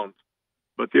rounds.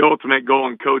 But the ultimate goal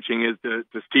in coaching is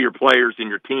to see your players and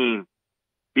your team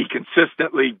be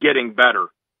consistently getting better.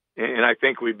 And I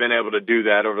think we've been able to do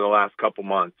that over the last couple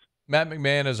months. Matt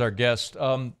McMahon is our guest.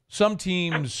 Some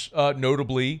teams,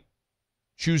 notably,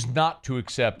 choose not to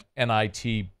accept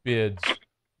NIT bids.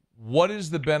 What is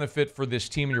the benefit for this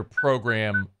team and your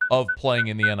program of playing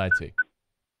in the NIT?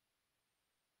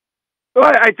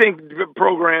 Well, I think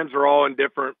programs are all in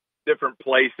different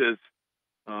places.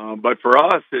 But for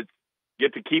us, it's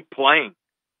get to keep playing.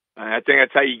 I think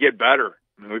that's how you get better.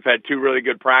 I mean, we've had 2 really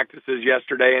good practices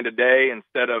yesterday and today.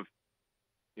 Instead of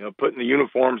putting the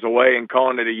uniforms away and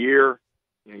calling it a year,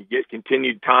 you get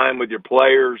continued time with your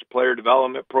players, player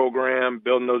development program,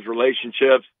 building those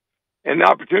relationships, and the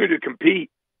opportunity to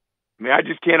compete. I mean, I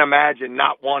just can't imagine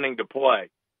not wanting to play.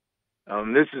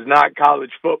 This is not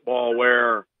college football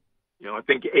where, I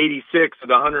think 86 of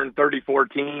the 134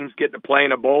 teams get to play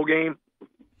in a bowl game.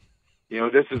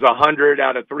 This is 100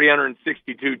 out of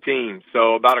 362 teams.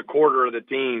 So about a quarter of the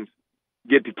teams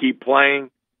get to keep playing,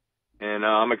 and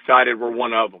I'm excited we're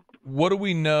one of them. What do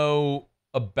we know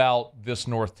about this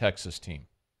North Texas team?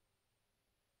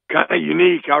 Kind of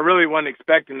unique. I really wasn't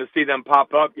expecting to see them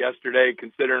pop up yesterday,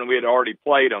 considering we had already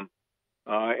played them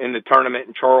in the tournament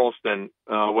in Charleston,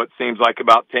 what seems like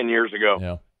about 10 years ago.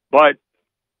 Yeah. But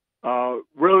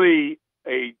really,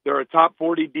 they're a top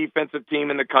 40 defensive team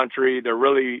in the country. They're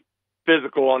really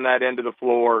physical on that end of the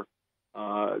floor.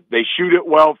 They shoot it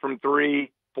well from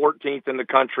 3, 14th in the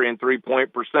country in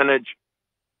three-point percentage.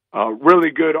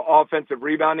 Really good offensive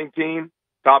rebounding team,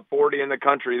 top 40 in the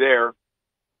country there.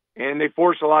 And they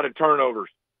force a lot of turnovers,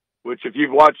 which if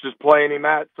you've watched us play any,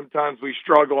 Matt, sometimes we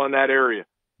struggle in that area.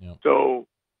 Yep. So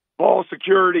ball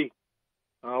security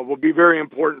will be very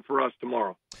important for us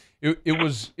tomorrow. It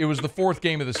was the 4th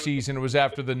game of the season. It was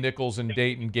after the Nichols and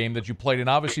Dayton game that you played. And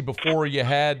obviously before you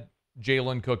had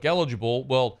Jalen Cook eligible,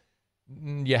 well,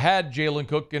 you had Jalen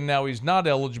Cook and now he's not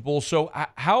eligible. So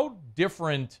how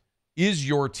different is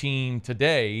your team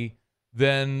today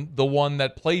than the one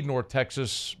that played North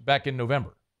Texas back in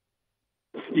November?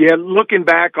 Yeah, looking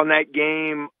back on that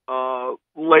game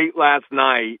late last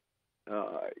night,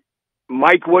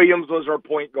 Mike Williams was our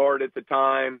point guard at the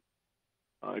time.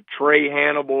 Trey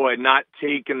Hannibal had not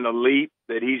taken the leap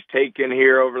that he's taken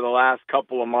here over the last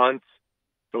couple of months,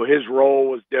 so his role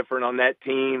was different on that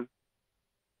team.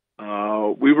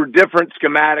 We were different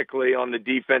schematically on the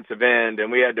defensive end,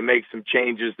 and we had to make some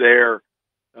changes there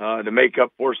to make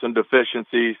up for some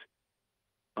deficiencies.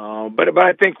 But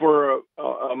I think we're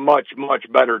a much, much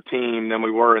better team than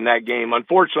we were in that game.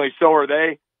 Unfortunately, so are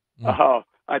they.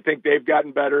 I think they've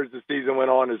gotten better as the season went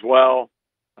on as well.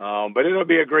 But it'll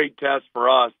be a great test for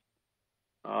us.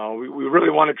 We really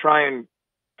want to try and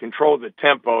control the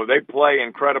tempo. They play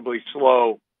incredibly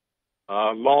slow,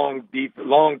 long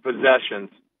possessions.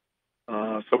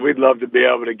 So we'd love to be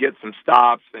able to get some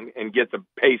stops and get the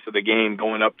pace of the game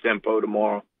going up tempo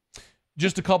tomorrow.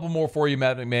 Just a couple more for you.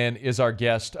 Matt McMahon is our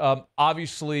guest.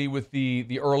 Obviously, with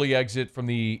the early exit from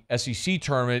the SEC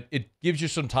tournament, it gives you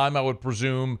some time, I would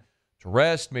presume, to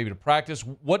rest, maybe to practice.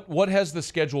 What has the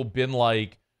schedule been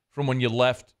like from when you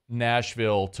left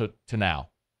Nashville to now?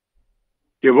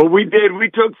 Yeah, well, we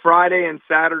took Friday and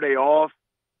Saturday off.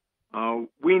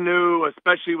 We knew,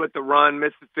 especially with the run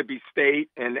Mississippi State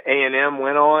and A&M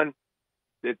went on,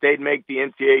 that they'd make the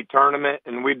NCAA tournament,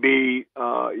 and we'd be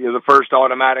the first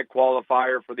automatic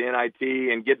qualifier for the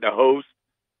NIT and get to host.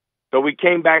 So we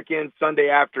came back in Sunday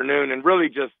afternoon and really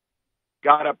just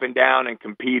got up and down and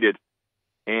competed.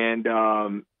 And,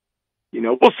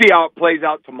 we'll see how it plays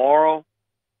out tomorrow.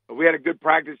 But we had a good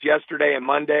practice yesterday and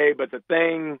Monday, but the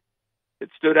thing that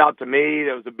stood out to me,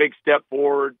 that was a big step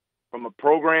forward from a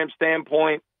program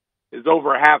standpoint, is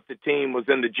over half the team was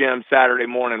in the gym Saturday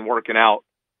morning working out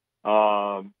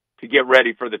to get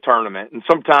ready for the tournament. And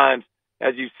sometimes,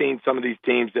 as you've seen some of these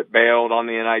teams that bailed on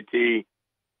the NIT,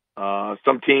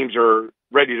 some teams are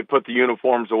ready to put the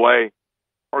uniforms away.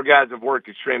 Our guys have worked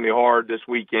extremely hard this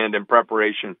weekend in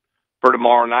preparation for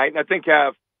tomorrow night, and I think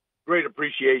have great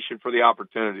appreciation for the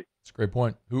opportunity. That's a great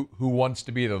point. Who wants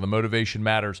to be there? The motivation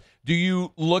matters. Do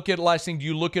you look at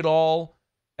all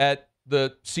at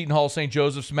the Seton Hall St.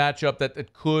 Joseph's matchup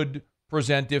that could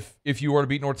present if you were to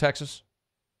beat North Texas?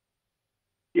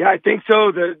 Yeah, I think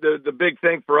so. The big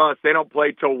thing for us, they don't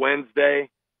play till Wednesday.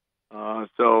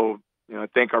 So, I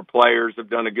think our players have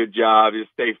done a good job.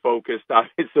 Just stay focused.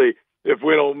 Obviously, if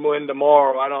we don't win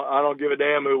tomorrow, I don't give a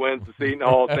damn who wins the Seton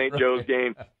Hall St. Joe's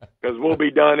game, because we'll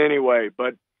be done anyway.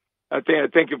 But I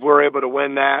think if we're able to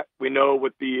win that, we know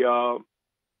with the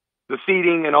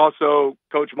seeding and also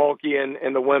Coach Mulkey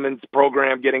and the women's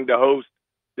program getting to host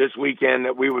this weekend,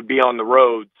 that we would be on the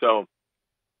road. So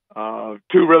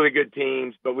two really good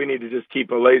teams, but we need to just keep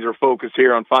a laser focus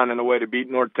here on finding a way to beat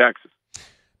North Texas.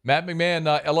 Matt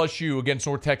McMahon, LSU against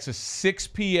North Texas, 6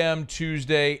 p.m.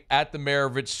 Tuesday at the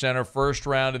Maravich Center, first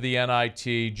round of the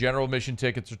NIT. General admission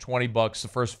tickets are $20. The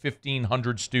first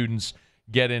 1,500 students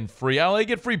get in free. They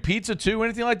get free pizza too.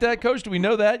 Anything like that, Coach? Do we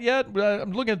know that yet?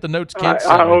 I'm looking at the notes. Kids.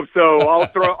 I hope so.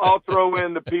 I'll throw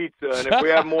in the pizza, and if we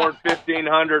have more than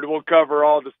 1,500, we'll cover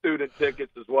all the student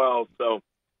tickets as well. So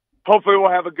hopefully we'll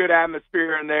have a good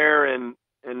atmosphere in there, and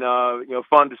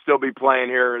fun to still be playing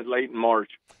here late in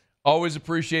March. Always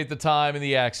appreciate the time and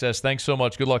the access. Thanks so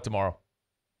much. Good luck tomorrow.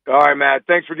 All right, Matt.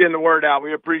 Thanks for getting the word out.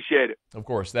 We appreciate it. Of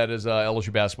course. That is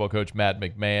LSU basketball coach Matt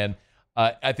McMahon.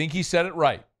 I think he said it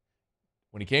right.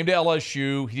 When he came to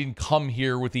LSU, he didn't come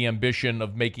here with the ambition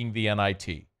of making the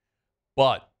NIT.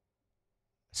 But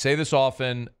I say this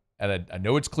often, and I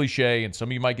know it's cliche, and some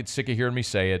of you might get sick of hearing me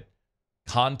say it,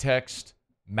 context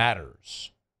matters.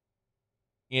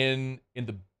 In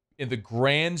the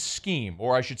grand scheme,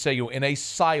 or I should say, in a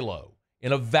silo,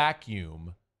 in a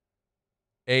vacuum,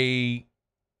 an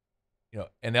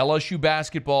LSU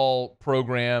basketball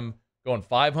program going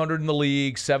 500 in the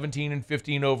league,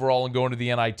 17-15 overall, and going to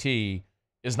the NIT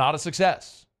is not a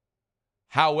success.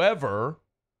 However,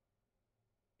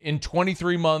 in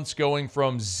 23 months, going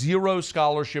from 0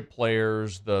 scholarship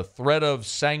players, the threat of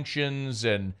sanctions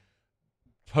and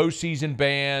postseason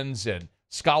bans and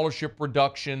scholarship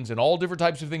reductions and all different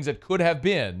types of things that could have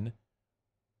been,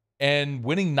 and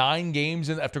winning 9 games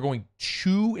after going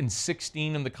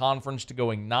 2-16 in the conference to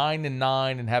going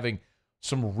 9-9 and having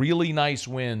some really nice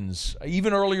wins.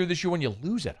 Even earlier this year when you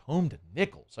lose at home to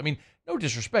Nichols. I mean, no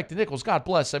disrespect to Nichols. God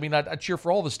bless. I mean, I cheer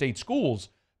for all the state schools,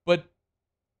 but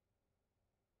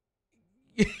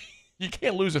you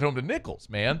can't lose at home to Nichols,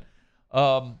 man.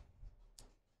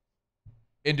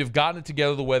 And to have gotten it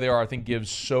together the way they are, I think gives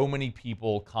so many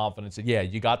people confidence that, yeah,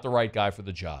 you got the right guy for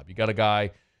the job. You got a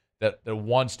guy that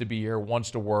wants to be here,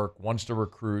 wants to work, wants to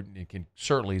recruit, and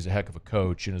certainly is a heck of a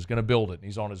coach and is going to build it, and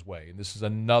he's on his way. And this is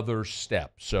another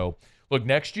step. So, look,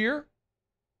 next year,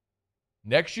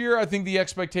 I think the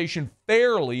expectation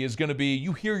fairly is going to be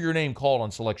you hear your name called on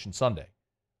Selection Sunday.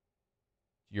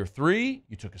 Year 3,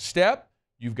 you took a step.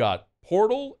 You've got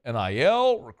portal,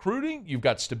 NIL, recruiting. You've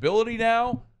got stability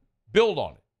now. Build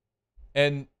on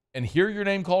it. And hear your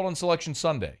name called on Selection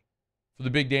Sunday for the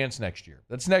big dance next year.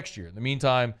 That's next year. In the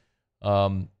meantime,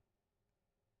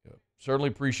 certainly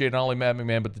appreciate not only Matt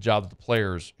McMahon, but the job that the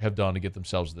players have done to get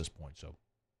themselves to this point. So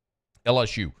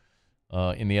LSU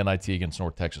in the NIT against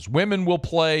North Texas. Women will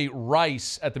play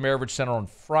Rice at the Maravich Center on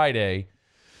Friday.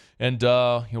 And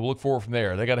we'll look forward from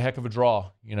there. They got a heck of a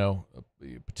draw, a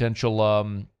potential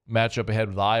matchup ahead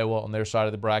with Iowa on their side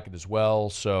of the bracket as well.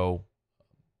 So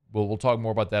we'll talk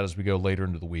more about that as we go later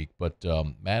into the week. But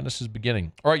madness is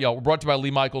beginning. All right, y'all. We're brought to you by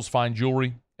Lee Michaels Fine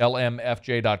Jewelry,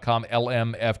 lmfj.com,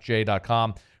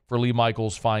 lmfj.com for Lee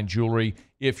Michaels Fine Jewelry.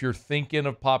 If you're thinking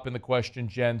of popping the question,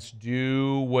 gents,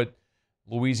 do what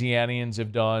Louisianians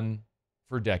have done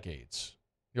for decades.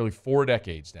 Nearly 4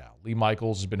 decades now. Lee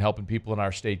Michaels has been helping people in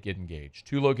our state get engaged.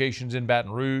 2 locations in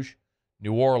Baton Rouge,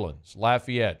 New Orleans,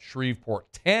 Lafayette,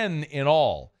 Shreveport, 10 in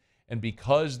all. And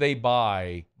because they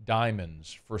buy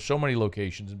diamonds for so many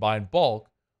locations and buy in bulk,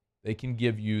 they can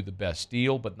give you the best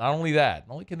deal. But not only that,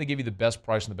 not only can they give you the best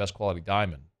price and the best quality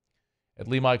diamond, at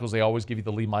Lee Michaels, they always give you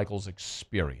the Lee Michaels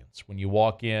experience. When you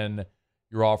walk in,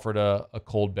 you're offered a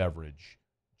cold beverage,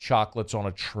 chocolates on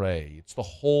a tray. It's the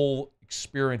whole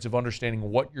experience of understanding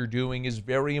what you're doing is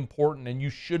very important, and you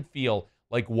should feel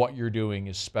like what you're doing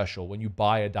is special when you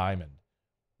buy a diamond.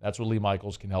 That's what Lee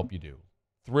Michaels can help you do.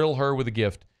 Thrill her with a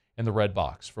gift in the red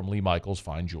box from Lee Michaels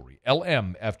Fine Jewelry.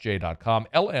 lmfj.com,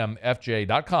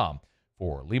 lmfj.com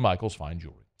for Lee Michaels Fine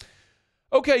Jewelry.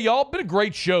 Okay, y'all, been a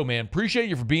great show, man. Appreciate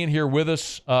you for being here with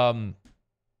us.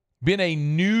 Been a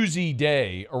newsy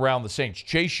day around the Saints.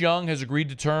 Chase Young has agreed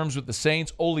to terms with the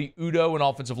Saints. Oli Udoh, an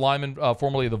offensive lineman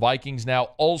formerly of the Vikings, now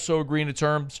also agreeing to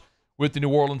terms with the New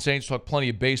Orleans Saints. Talked plenty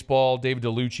of baseball. David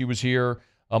Dellucci was here.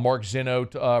 Mark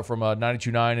Zinno from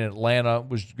 92.9 in Atlanta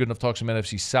was good enough to talk some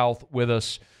NFC South with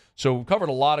us. So we've covered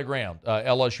a lot of ground.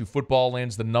 LSU football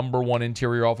lands the #1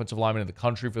 interior offensive lineman in the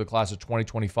country for the class of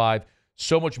 2025.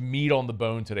 So much meat on the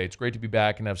bone today. It's great to be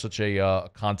back and have such a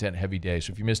content-heavy day.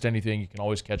 So if you missed anything, you can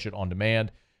always catch it on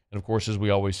demand. And, of course, as we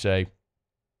always say,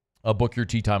 book your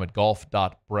tee time at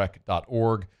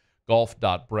golf.breck.org,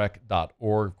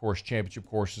 golf.breck.org. Of course, championship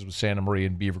courses with Santa Maria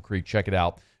and Beaver Creek. Check it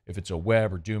out. If it's a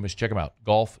Webb or Dumas, check them out,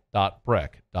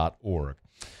 golf.breck.org.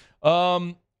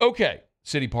 Okay,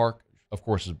 City Park, of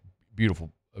course, is a beautiful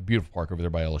park over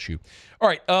there by LSU. All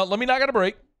right, let me knock out a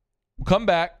break. We'll come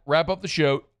back, wrap up the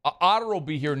show. Otter will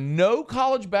be here. No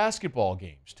college basketball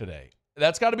games today.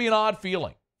 That's got to be an odd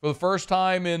feeling. For the first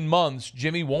time in months,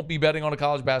 Jimmy won't be betting on a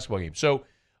college basketball game. So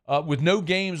with no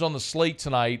games on the slate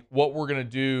tonight, what we're going to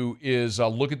do is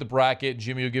look at the bracket.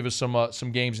 Jimmy will give us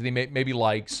some games that he maybe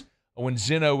likes. When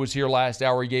Zinno was here last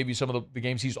hour, he gave you some of the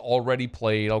games he's already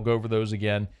played. I'll go over those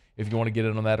again if you want to get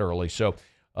in on that early. So,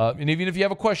 and even if you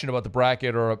have a question about the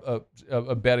bracket or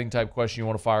a betting type question you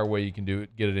want to fire away, you can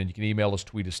get it in. You can email us,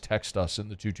 tweet us, text us in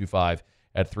the 225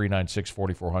 at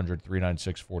 396-4400,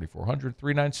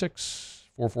 396-4400,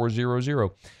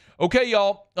 396-4400. Okay,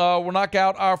 y'all, we'll knock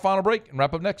out our final break and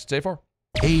wrap up next. It's AFR.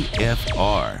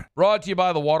 AFR. Brought to you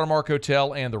by the Watermark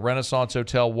Hotel and the Renaissance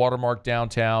Hotel, Watermark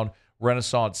Downtown,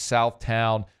 Renaissance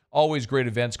Southtown. Always great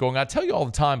events going on. I tell you all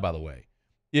the time, by the way,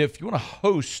 if you want to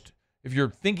host, if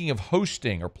you're thinking of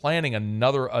hosting or planning an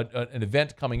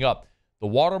event coming up, the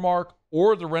Watermark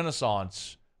or the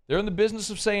Renaissance, they're in the business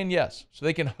of saying yes, so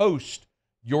they can host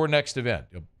your next event.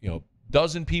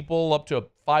 Dozen people up to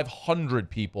 500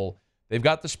 people. They've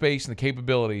got the space and the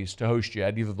capabilities to host you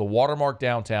at either the Watermark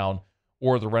Downtown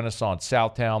or the Renaissance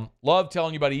Southtown. Love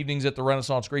telling you about evenings at the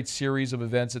Renaissance. Great series of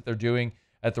events that they're doing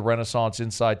at the Renaissance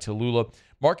inside Tallulah.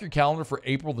 Mark your calendar for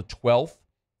April the 12th.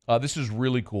 This is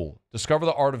really cool. Discover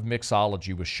the art of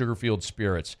mixology with Sugarfield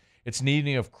Spirits. It's an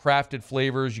evening of crafted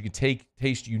flavors. You can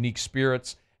taste unique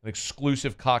spirits and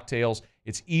exclusive cocktails.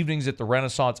 It's evenings at the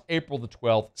Renaissance, April the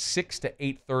 12th, 6 to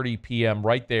 8:30 p.m.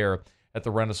 right there at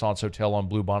the Renaissance Hotel on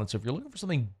Bluebonnet. So if you're looking for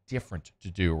something different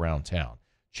to do around town,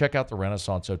 check out the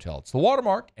Renaissance Hotel. It's the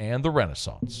Watermark and the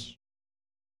Renaissance.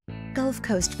 Gulf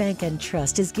Coast Bank and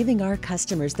Trust is giving our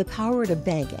customers the power to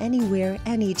bank anywhere,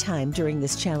 anytime during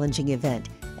this challenging event.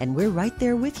 And we're right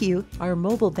there with you. Our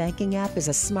mobile banking app is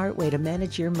a smart way to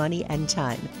manage your money and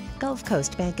time. Gulf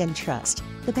Coast Bank and Trust,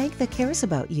 the bank that cares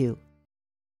about you.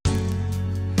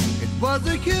 It was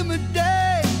a humid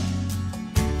day,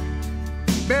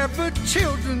 barefoot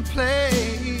children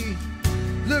play,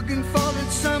 looking for that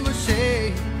summer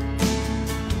shade.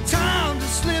 Time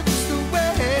just slips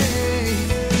away.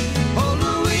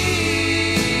 Oh,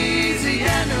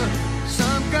 Louisiana,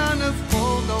 some kind of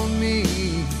hold on me.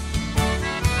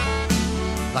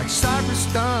 Like cypress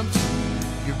stumps,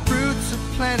 your roots are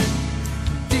planted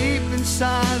deep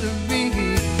inside of me.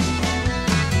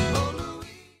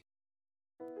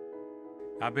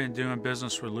 I've been doing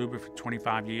business with Luba for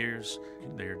 25 years.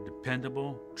 They're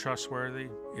dependable, trustworthy.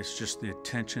 It's just the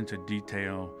attention to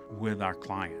detail with our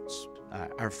clients.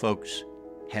 Our folks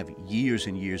have years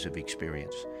and years of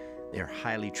experience. They're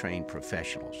highly trained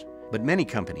professionals, but many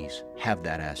companies have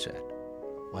that asset.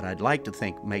 What I'd like to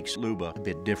think makes Luba a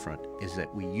bit different is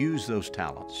that we use those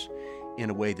talents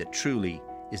in a way that truly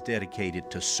is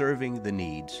dedicated to serving the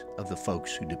needs of the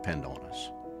folks who depend on us.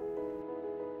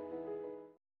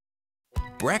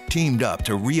 Breck teamed up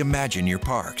to reimagine your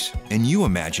parks, and you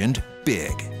imagined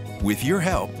big. With your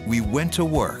help, we went to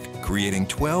work, creating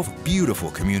 12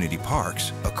 beautiful community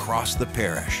parks across the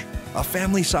parish. A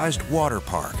family-sized water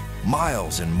park,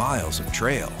 miles and miles of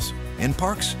trails, and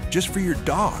parks just for your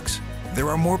dogs. There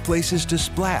are more places to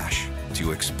splash,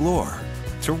 to explore,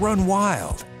 to run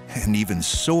wild, and even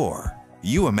soar.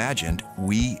 You imagined,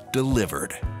 we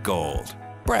delivered. Gold.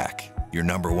 Breck, your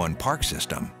 #1 park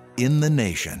system in the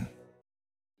nation.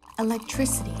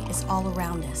 Electricity is all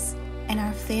around us, and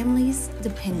our families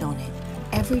depend on it.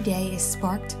 Every day is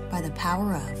sparked by the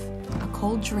power of a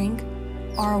cold drink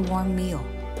or a warm meal,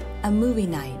 a movie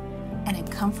night, and a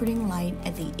comforting light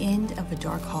at the end of a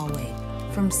dark hallway.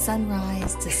 From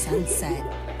sunrise to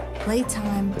sunset,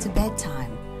 playtime to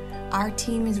bedtime, our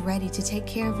team is ready to take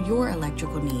care of your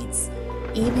electrical needs.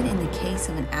 Even in the case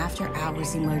of an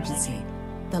after-hours emergency,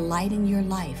 the light in your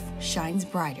life shines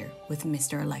brighter with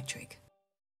Mr. Electric.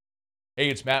 Hey,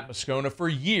 it's Matt Moscona. For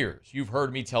years, you've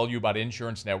heard me tell you about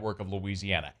Insurance Network of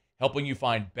Louisiana, helping you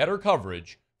find better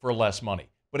coverage for less money.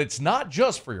 But it's not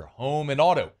just for your home and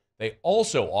auto. They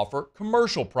also offer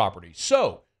commercial property.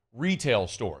 So, retail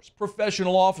stores,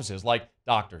 professional offices like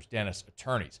doctors, dentists,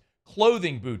 attorneys,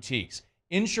 clothing boutiques.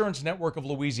 Insurance Network of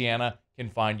Louisiana can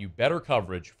find you better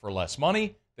coverage for less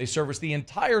money. They service the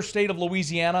entire state of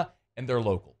Louisiana, and they're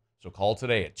local. So call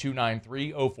today at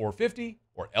 293-0450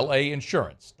 or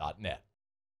lainsurance.net.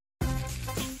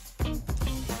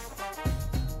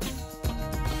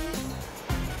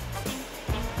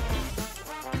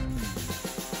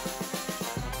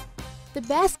 The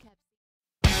best.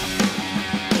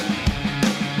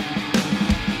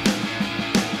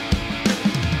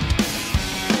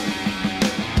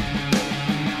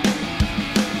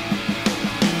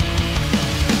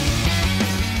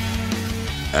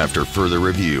 After further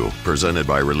review, presented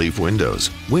by Relief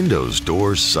Windows, Windows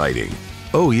Door Siding.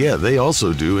 Oh yeah, they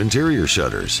also do interior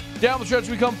shutters. Down the stretch,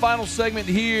 we come final segment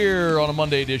here on a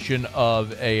Monday edition of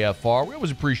AFR. We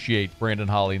always appreciate Brandon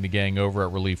Holly and the gang over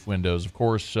at Relief Windows. Of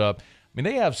course,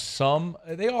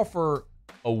 they offer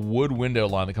a wood window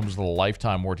line that comes with a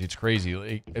lifetime warranty. It's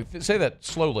crazy. Say that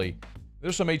slowly.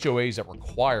 There's some HOAs that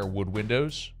require wood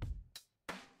windows.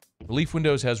 Relief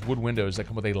Windows has wood windows that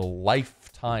come with a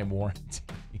lifetime warranty.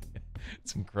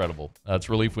 It's incredible. It's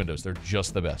Relief Windows. They're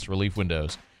just the best. Relief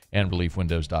Windows and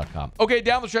reliefwindows.com. Okay,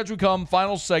 down the stretch we come.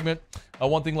 Final segment.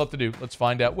 One thing left to do. Let's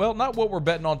find out. Well, not what we're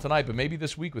betting on tonight, but maybe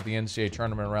this week with the NCAA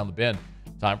tournament around the bend.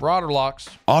 Time for Otter Locks.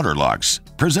 Otter Locks,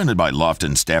 presented by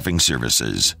Lofton Staffing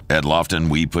Services. At Lofton,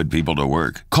 we put people to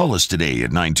work. Call us today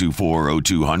at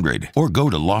 924-0200 or go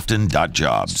to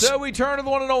lofton.jobs. So we turn to the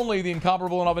one and only, the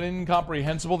incomparable and of an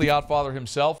incomprehensible, the Yacht Father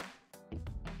himself,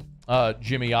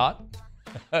 Jimmy Yacht.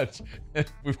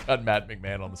 We've got Matt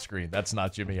McMahon on the screen. That's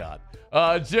not Jimmy Yacht.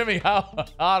 Jimmy,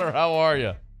 Otter, how are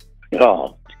you?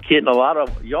 Oh, getting a lot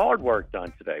of yard work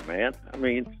done today, man. I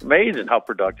mean, it's amazing how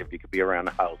productive you could be around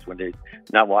the house when they're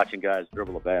not watching guys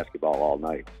dribble a basketball all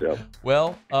night. So,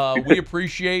 well, we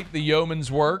appreciate the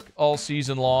yeoman's work all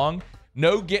season long.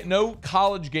 No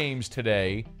college games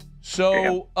today.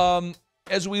 So,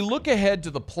 as we look ahead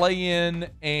to the play-in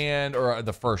or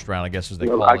the first round, I guess as they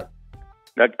call it.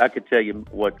 I could tell you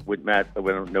what with Matt. I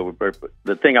don't know, but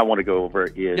the thing I want to go over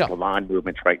is the line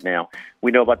movements right now.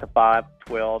 We know about the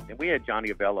 5-12, and we had Johnny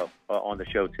Avello on the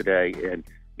show today, and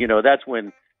that's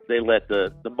when they let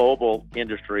the mobile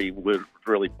industry was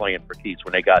really playing for keeps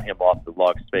when they got him off the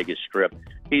Las Vegas Strip.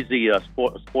 He's the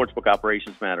sportsbook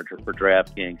operations manager for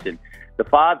DraftKings, and the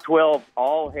 5-12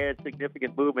 all had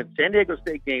significant movement. San Diego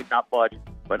State game, not much,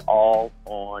 but all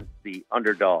on the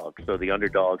underdog. So the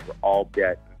underdogs were all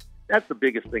bet. That's the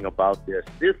biggest thing about this.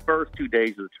 This first 2 days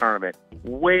of the tournament,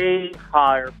 way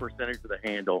higher percentage of the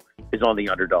handle is on the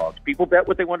underdogs. People bet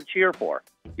what they want to cheer for.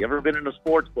 If you ever been in a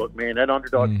sports book, man, that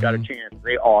underdog's got a chance.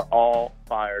 They are all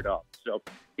fired up. So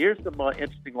here's some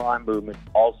interesting line movements.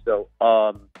 Also,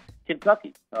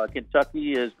 Kentucky.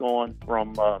 Kentucky is going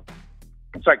from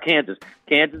Kansas.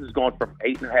 Kansas is going from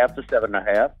 8.5 to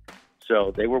 7.5.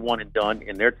 So they were one and done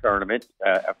in their tournament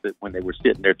when they were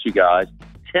sitting there, two guys.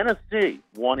 Tennessee,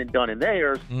 one and done in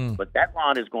theirs, but that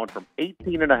line is going from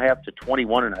 18.5 to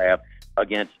 21.5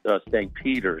 against St.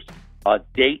 Peter's.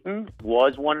 Dayton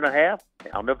was 1.5.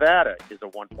 Now Nevada is a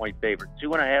 1-point favorite,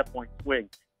 2.5-point swing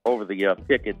over the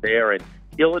Pickett there. And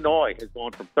Illinois has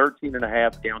gone from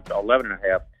 13.5 down to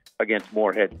 11.5 against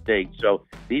Morehead State. So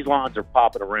these lines are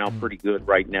popping around pretty good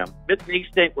right now. Mississippi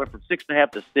State went from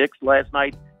 6.5 to 6 last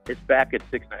night. It's back at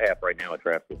 6.5 right now at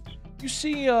DraftKings. You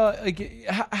see,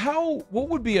 what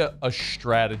would be a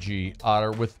strategy,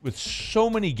 Otter, with so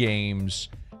many games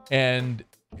and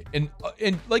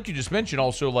like you just mentioned,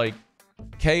 also like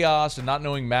chaos and not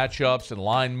knowing matchups and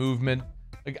line movement.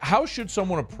 Like, how should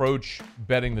someone approach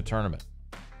betting the tournament?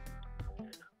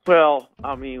 Well,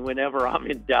 I mean, whenever I'm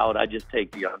in doubt, I just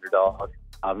take the underdog.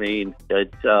 I mean,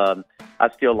 I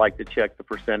still like to check the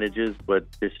percentages, but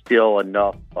there's still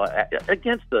enough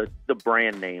against the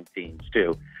brand name teams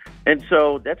too. And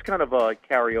so that's kind of a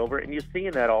carryover, and you're seeing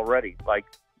that already, like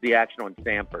the action on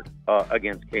Stanford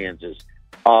against Kansas.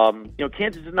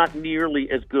 Kansas is not nearly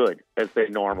as good as they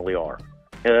normally are.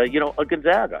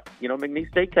 Gonzaga, McNeese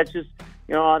State catches,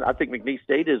 I think McNeese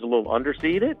State is a little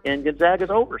underseeded, and Gonzaga's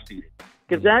overseeded.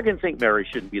 Gonzaga and St. Mary's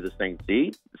shouldn't be the same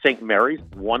seed. St. Mary's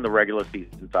won the regular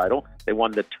season title. They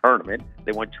won the tournament.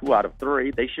 They won 2 out of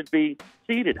 3. They should be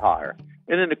seeded higher.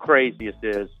 And then the craziest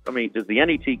is, does the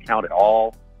NET count at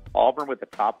all? Auburn with the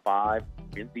top 5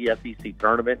 in the SEC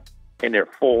tournament, and they're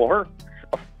 4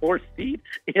 seed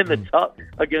in the top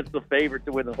against the favorite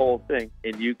to win the whole thing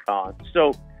in UConn.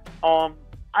 So,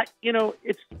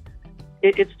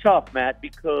 it's tough, Matt,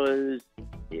 because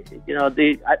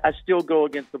I still go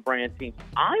against the brand teams.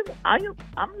 I'm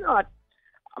not.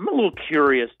 I'm a little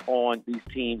curious on these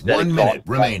teams. 1 minute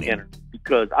remaining.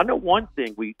 Because I know one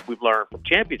thing we've learned from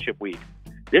championship week.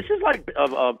 This is like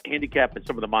a handicap in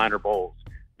some of the minor bowls.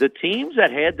 The teams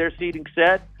that had their seating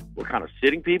set were kind of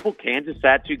sitting people. Kansas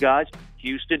sat 2 guys.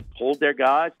 Houston pulled their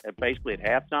guys at basically at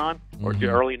halftime or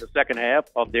early in the second half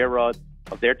of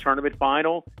their tournament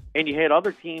final. And you had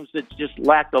other teams that just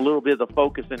lacked a little bit of the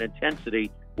focus and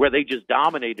intensity where they just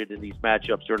dominated in these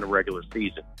matchups during the regular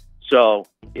season. So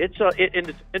it's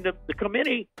the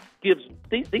committee gives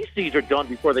these seeds are done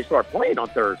before they start playing on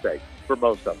Thursday for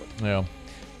most of them. Yeah.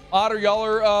 Otter, y'all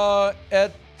are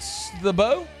at the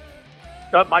Bow?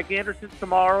 Mike Anderson's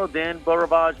tomorrow, then Beau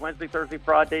Rivage Wednesday, Thursday,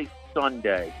 Friday,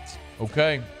 Sunday.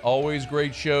 Okay. Always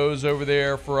great shows over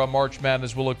there for March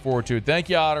Madness. We'll look forward to it. Thank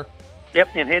you, Otter. Yep,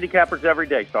 and handicappers every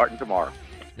day starting tomorrow.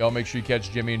 Y'all make sure you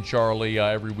catch Jimmy and Charlie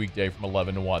every weekday from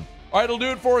 11 to 1. All right, it'll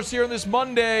do it for us here on this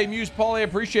Monday. Muse Paulie, I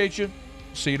appreciate you.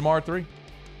 See you tomorrow at 3.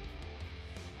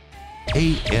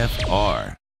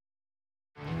 AFR.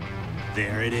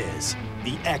 There it is,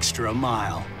 the extra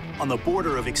mile, on the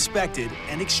border of expected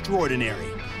and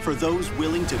extraordinary for those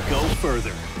willing to go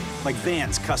further, like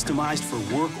vans customized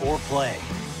for work or play,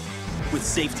 with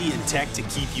safety and tech to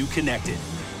keep you connected,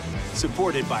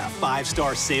 supported by a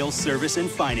 5-star sales, service, and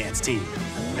finance team,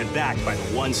 and backed by the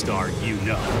 1-star you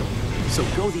know. So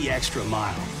go the extra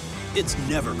mile. It's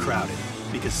never crowded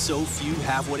because so few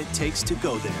have what it takes to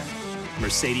go there.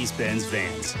 Mercedes-Benz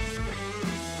Vans.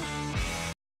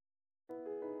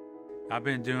 I've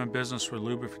been doing business with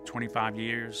Luba for 25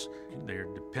 years. They're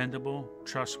dependable,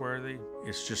 trustworthy.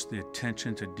 It's just the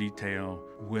attention to detail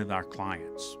with our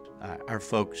clients. Our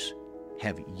folks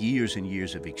have years and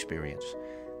years of experience.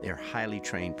 They're highly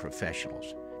trained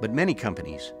professionals, but many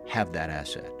companies have that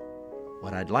asset.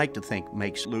 What I'd like to think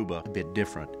makes Luba a bit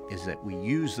different is that we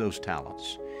use those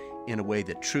talents in a way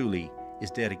that truly is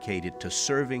dedicated to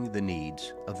serving the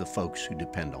needs of the folks who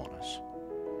depend on us.